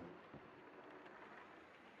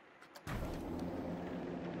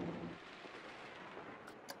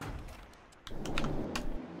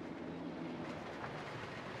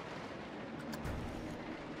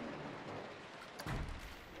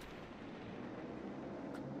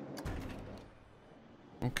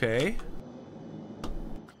okay.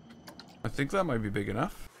 I think that might be big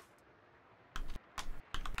enough.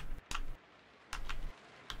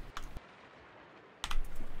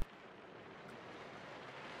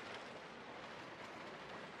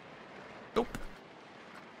 Nope.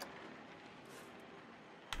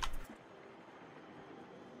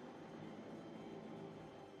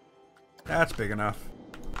 That's big enough.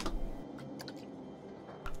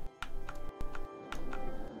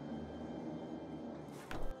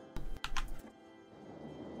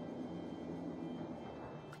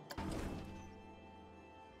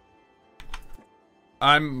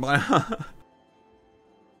 I'm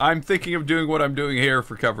thinking of doing what I'm doing here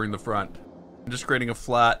for covering the front. I'm just creating a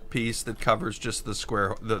flat piece that covers just the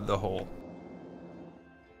square, the hole.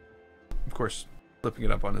 Of course, flipping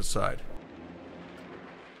it up on his side.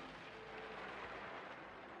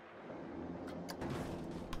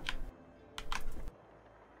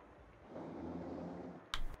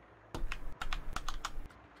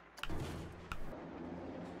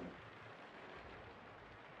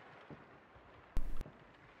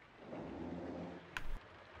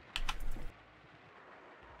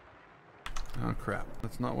 Oh crap,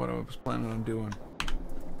 that's not what I was planning on doing.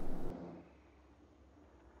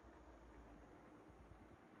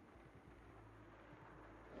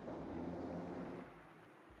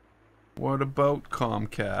 What about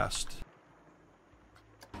Comcast?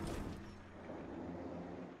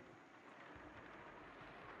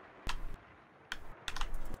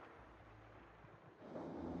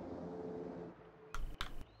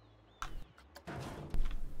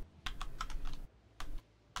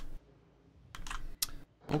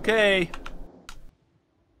 Okay.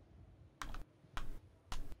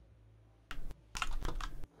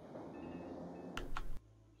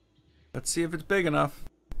 Let's see if it's big enough.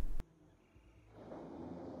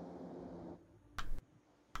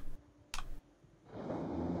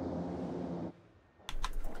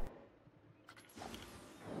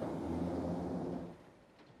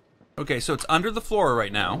 Okay, so it's under the floor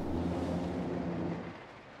right now.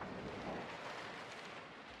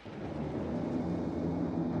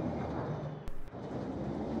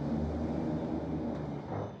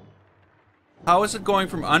 How is it going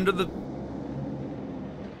from under the...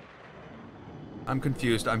 I'm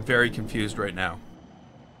confused. I'm very confused right now.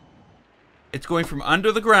 It's going from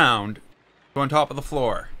under the ground to on top of the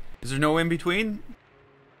floor. Is there no in between?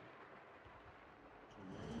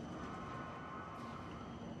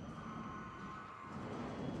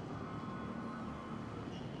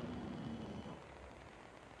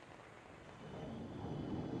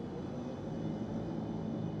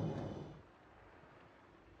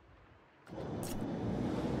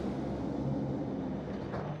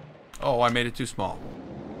 Oh, I made it too small.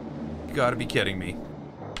 You gotta be kidding me.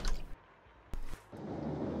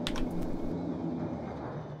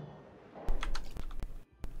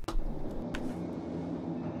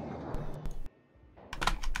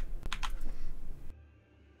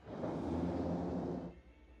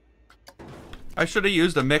 I should have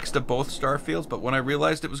used a mix of both starfields, but when I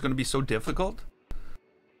realized it was going to be so difficult,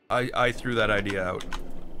 I threw that idea out.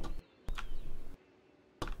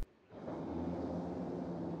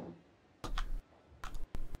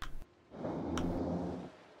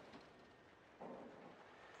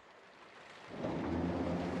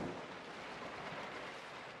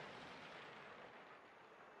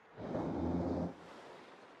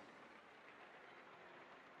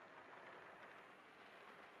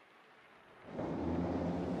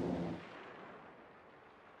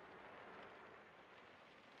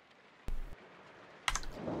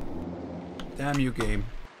 Damn you, game.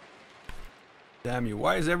 Damn you.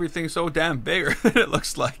 Why is everything so damn bigger than it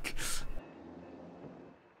looks like?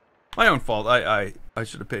 My own fault. I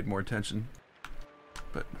should have paid more attention.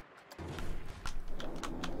 But...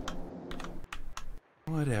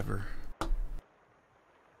 whatever.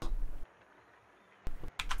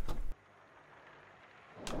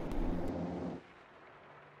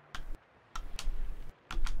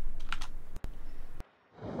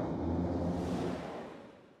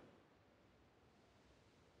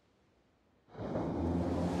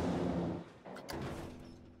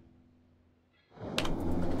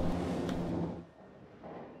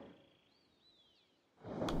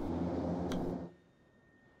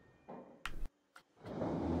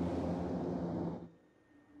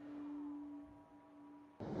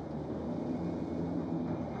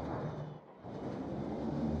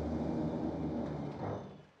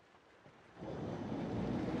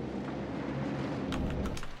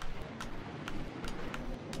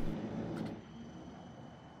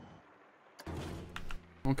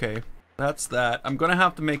 Okay, that's that. I'm gonna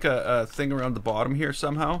have to make a thing around the bottom here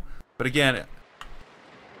somehow. But again,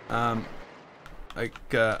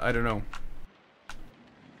 like, I don't know.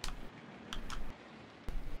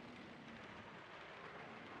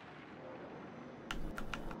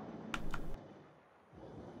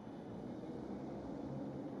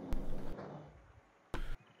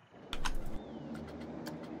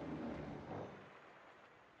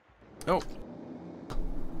 Oh.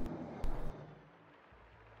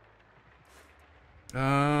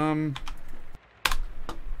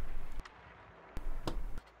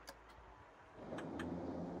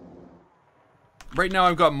 Right now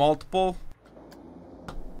I've got multiple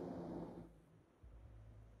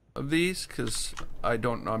of these because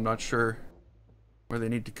I'm not sure where they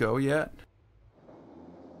need to go yet.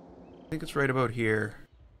 I think it's right about here.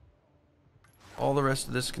 All the rest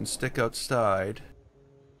of this can stick outside.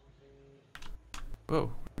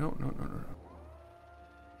 Whoa, no.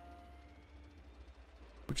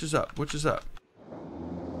 Which is up? Which is up?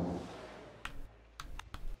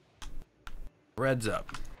 Red's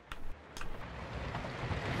up.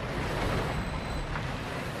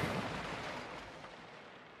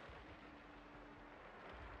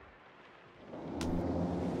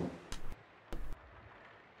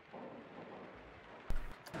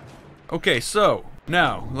 Okay, so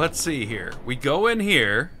now let's see here. We go in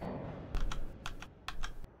here.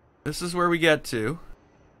 This is where we get to.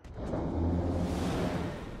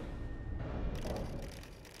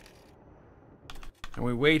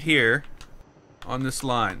 wait here on this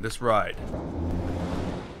line, this ride.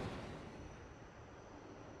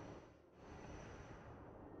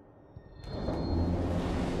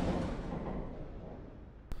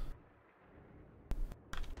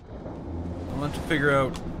 I want to figure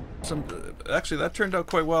out some... Actually, that turned out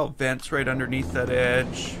quite well. Vents right underneath that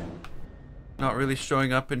edge. Not really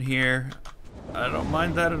showing up in here. I don't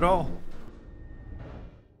mind that at all.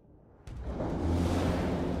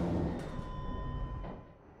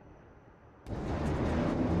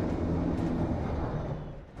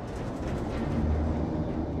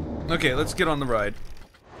 Okay, let's get on the ride.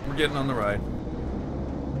 We're getting on the ride.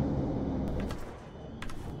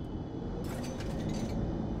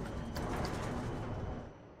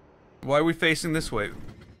 Why are we facing this way?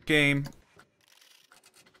 Game.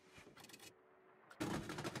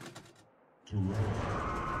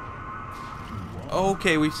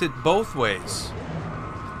 Okay, we sit both ways.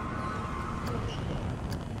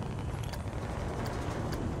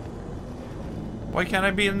 Why can't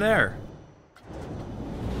I be in there?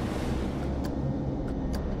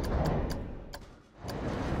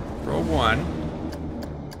 Row 1.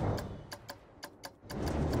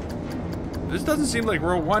 This doesn't seem like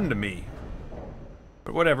row 1 to me.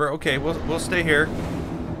 But whatever, okay, we'll stay here.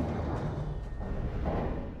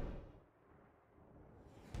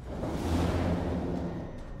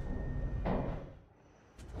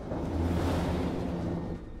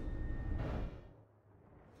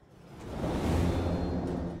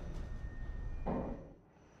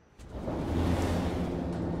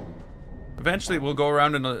 Eventually we'll go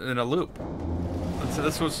around in a loop.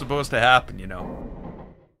 That's what's supposed to happen, you know.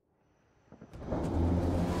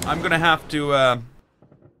 I'm gonna have to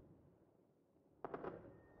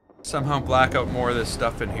somehow black out more of this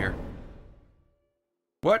stuff in here.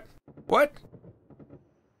 What? What?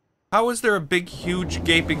 How is there a big, huge,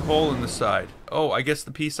 gaping hole in the side? Oh, I guess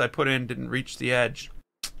the piece I put in didn't reach the edge.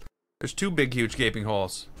 There's two big, huge, gaping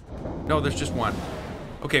holes. No, there's just one.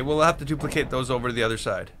 Okay, we'll have to duplicate those over to the other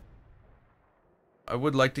side. I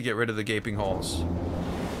would like to get rid of the gaping holes.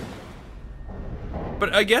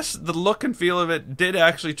 But I guess the look and feel of it did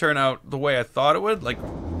actually turn out the way I thought it would. Like,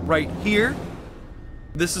 right here.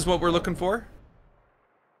 This is what we're looking for.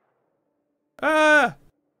 Ah!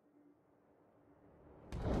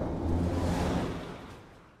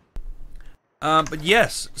 But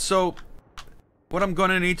yes, so what I'm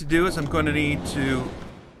going to need to do is I'm going to need to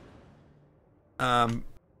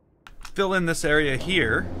fill in this area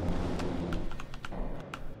here.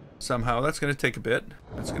 Somehow, that's going to take a bit.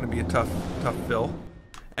 That's going to be a tough fill.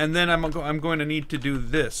 And then I'm going to need to do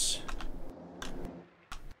this.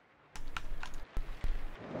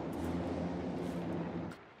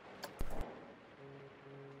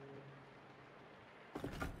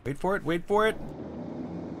 Wait for it, wait for it.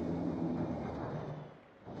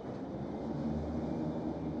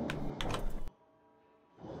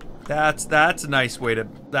 That's a nice way to...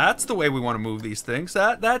 That's the way we want to move these things.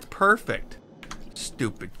 That's perfect.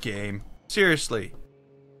 Stupid game. Seriously.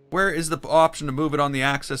 Where is the option to move it on the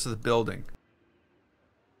axis of the building?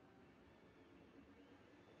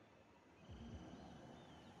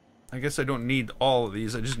 I guess I don't need all of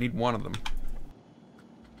these. I just need one of them.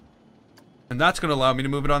 And that's going to allow me to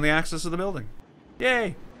move it on the axis of the building.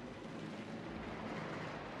 Yay!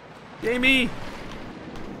 Yay me!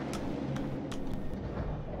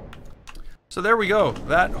 So there we go.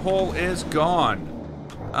 That hole is gone.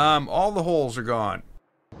 All the holes are gone.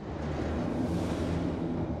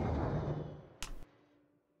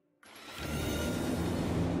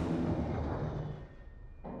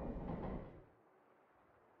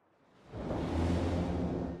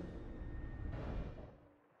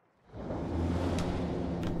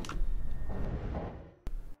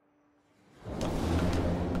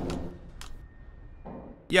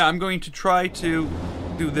 Yeah, I'm going to try to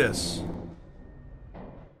do this.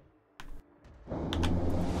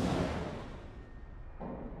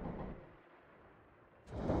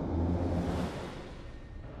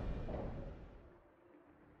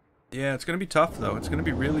 Yeah, it's going to be tough, though. It's going to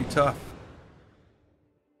be really tough.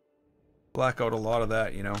 Black out a lot of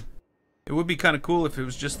that, you know. It would be kind of cool if it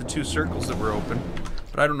was just the two circles that were open.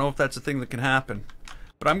 But I don't know if that's a thing that can happen.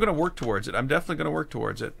 But I'm going to work towards it. I'm definitely going to work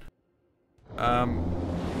towards it.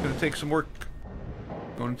 Going to take some work.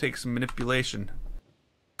 Going to take some manipulation.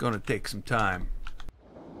 Going to take some time.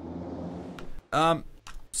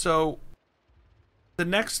 So the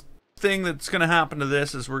next thing that's going to happen to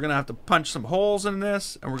this is we're going to have to punch some holes in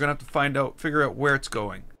this, and we're going to have to figure out where it's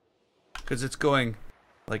going. Because it's going,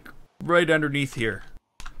 like, right underneath here.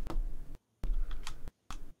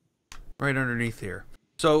 Right underneath here.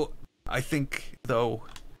 So, I think, though,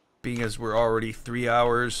 being as we're already 3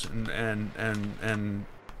 hours and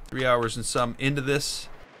 3 hours and some into this,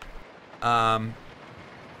 you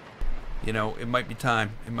know, it might be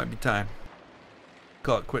time. It might be time.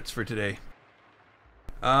 Call it quits for today.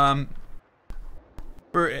 For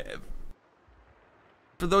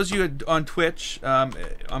those of you on Twitch,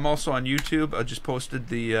 I'm also on YouTube. I just posted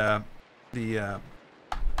the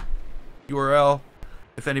URL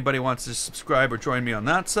if anybody wants to subscribe or join me on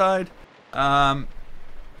that side. For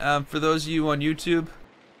those of you on YouTube,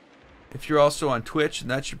 if you're also on Twitch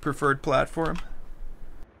and that's your preferred platform,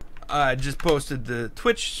 I just posted the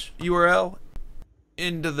Twitch URL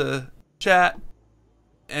into the chat,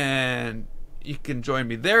 and you can join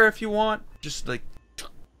me there if you want. Just like,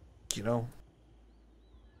 you know,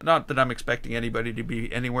 not that I'm expecting anybody to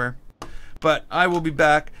be anywhere, but I will be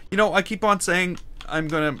back. You know, I keep on saying I'm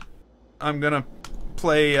gonna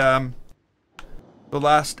play the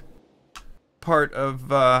last part of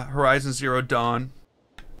Horizon Zero Dawn,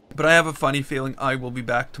 but I have a funny feeling I will be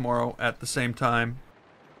back tomorrow at the same time,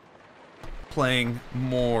 playing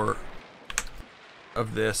more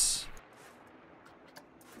of this,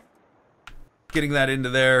 getting that into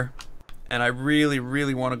there. And I really,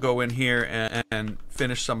 really want to go in here and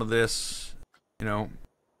finish some of this. You know,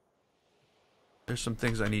 there's some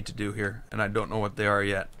things I need to do here, and I don't know what they are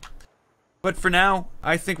yet. But for now,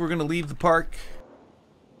 I think we're gonna leave the park.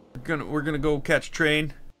 We're gonna go catch a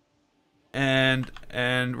train, and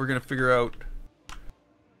we're gonna figure out,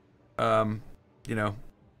 you know,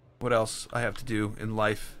 what else I have to do in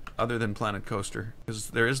life other than Planet Coaster,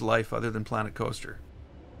 because there is life other than Planet Coaster.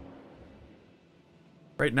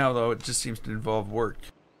 Right now, though, it just seems to involve work.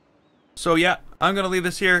 So yeah, I'm going to leave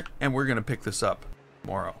this here, and we're going to pick this up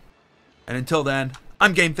tomorrow. And until then,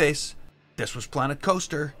 I'm Gameface. This was Planet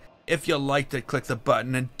Coaster. If you liked it, click the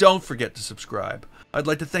button, and don't forget to subscribe. I'd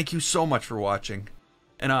like to thank you so much for watching,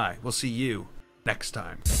 and I will see you next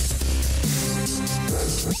time.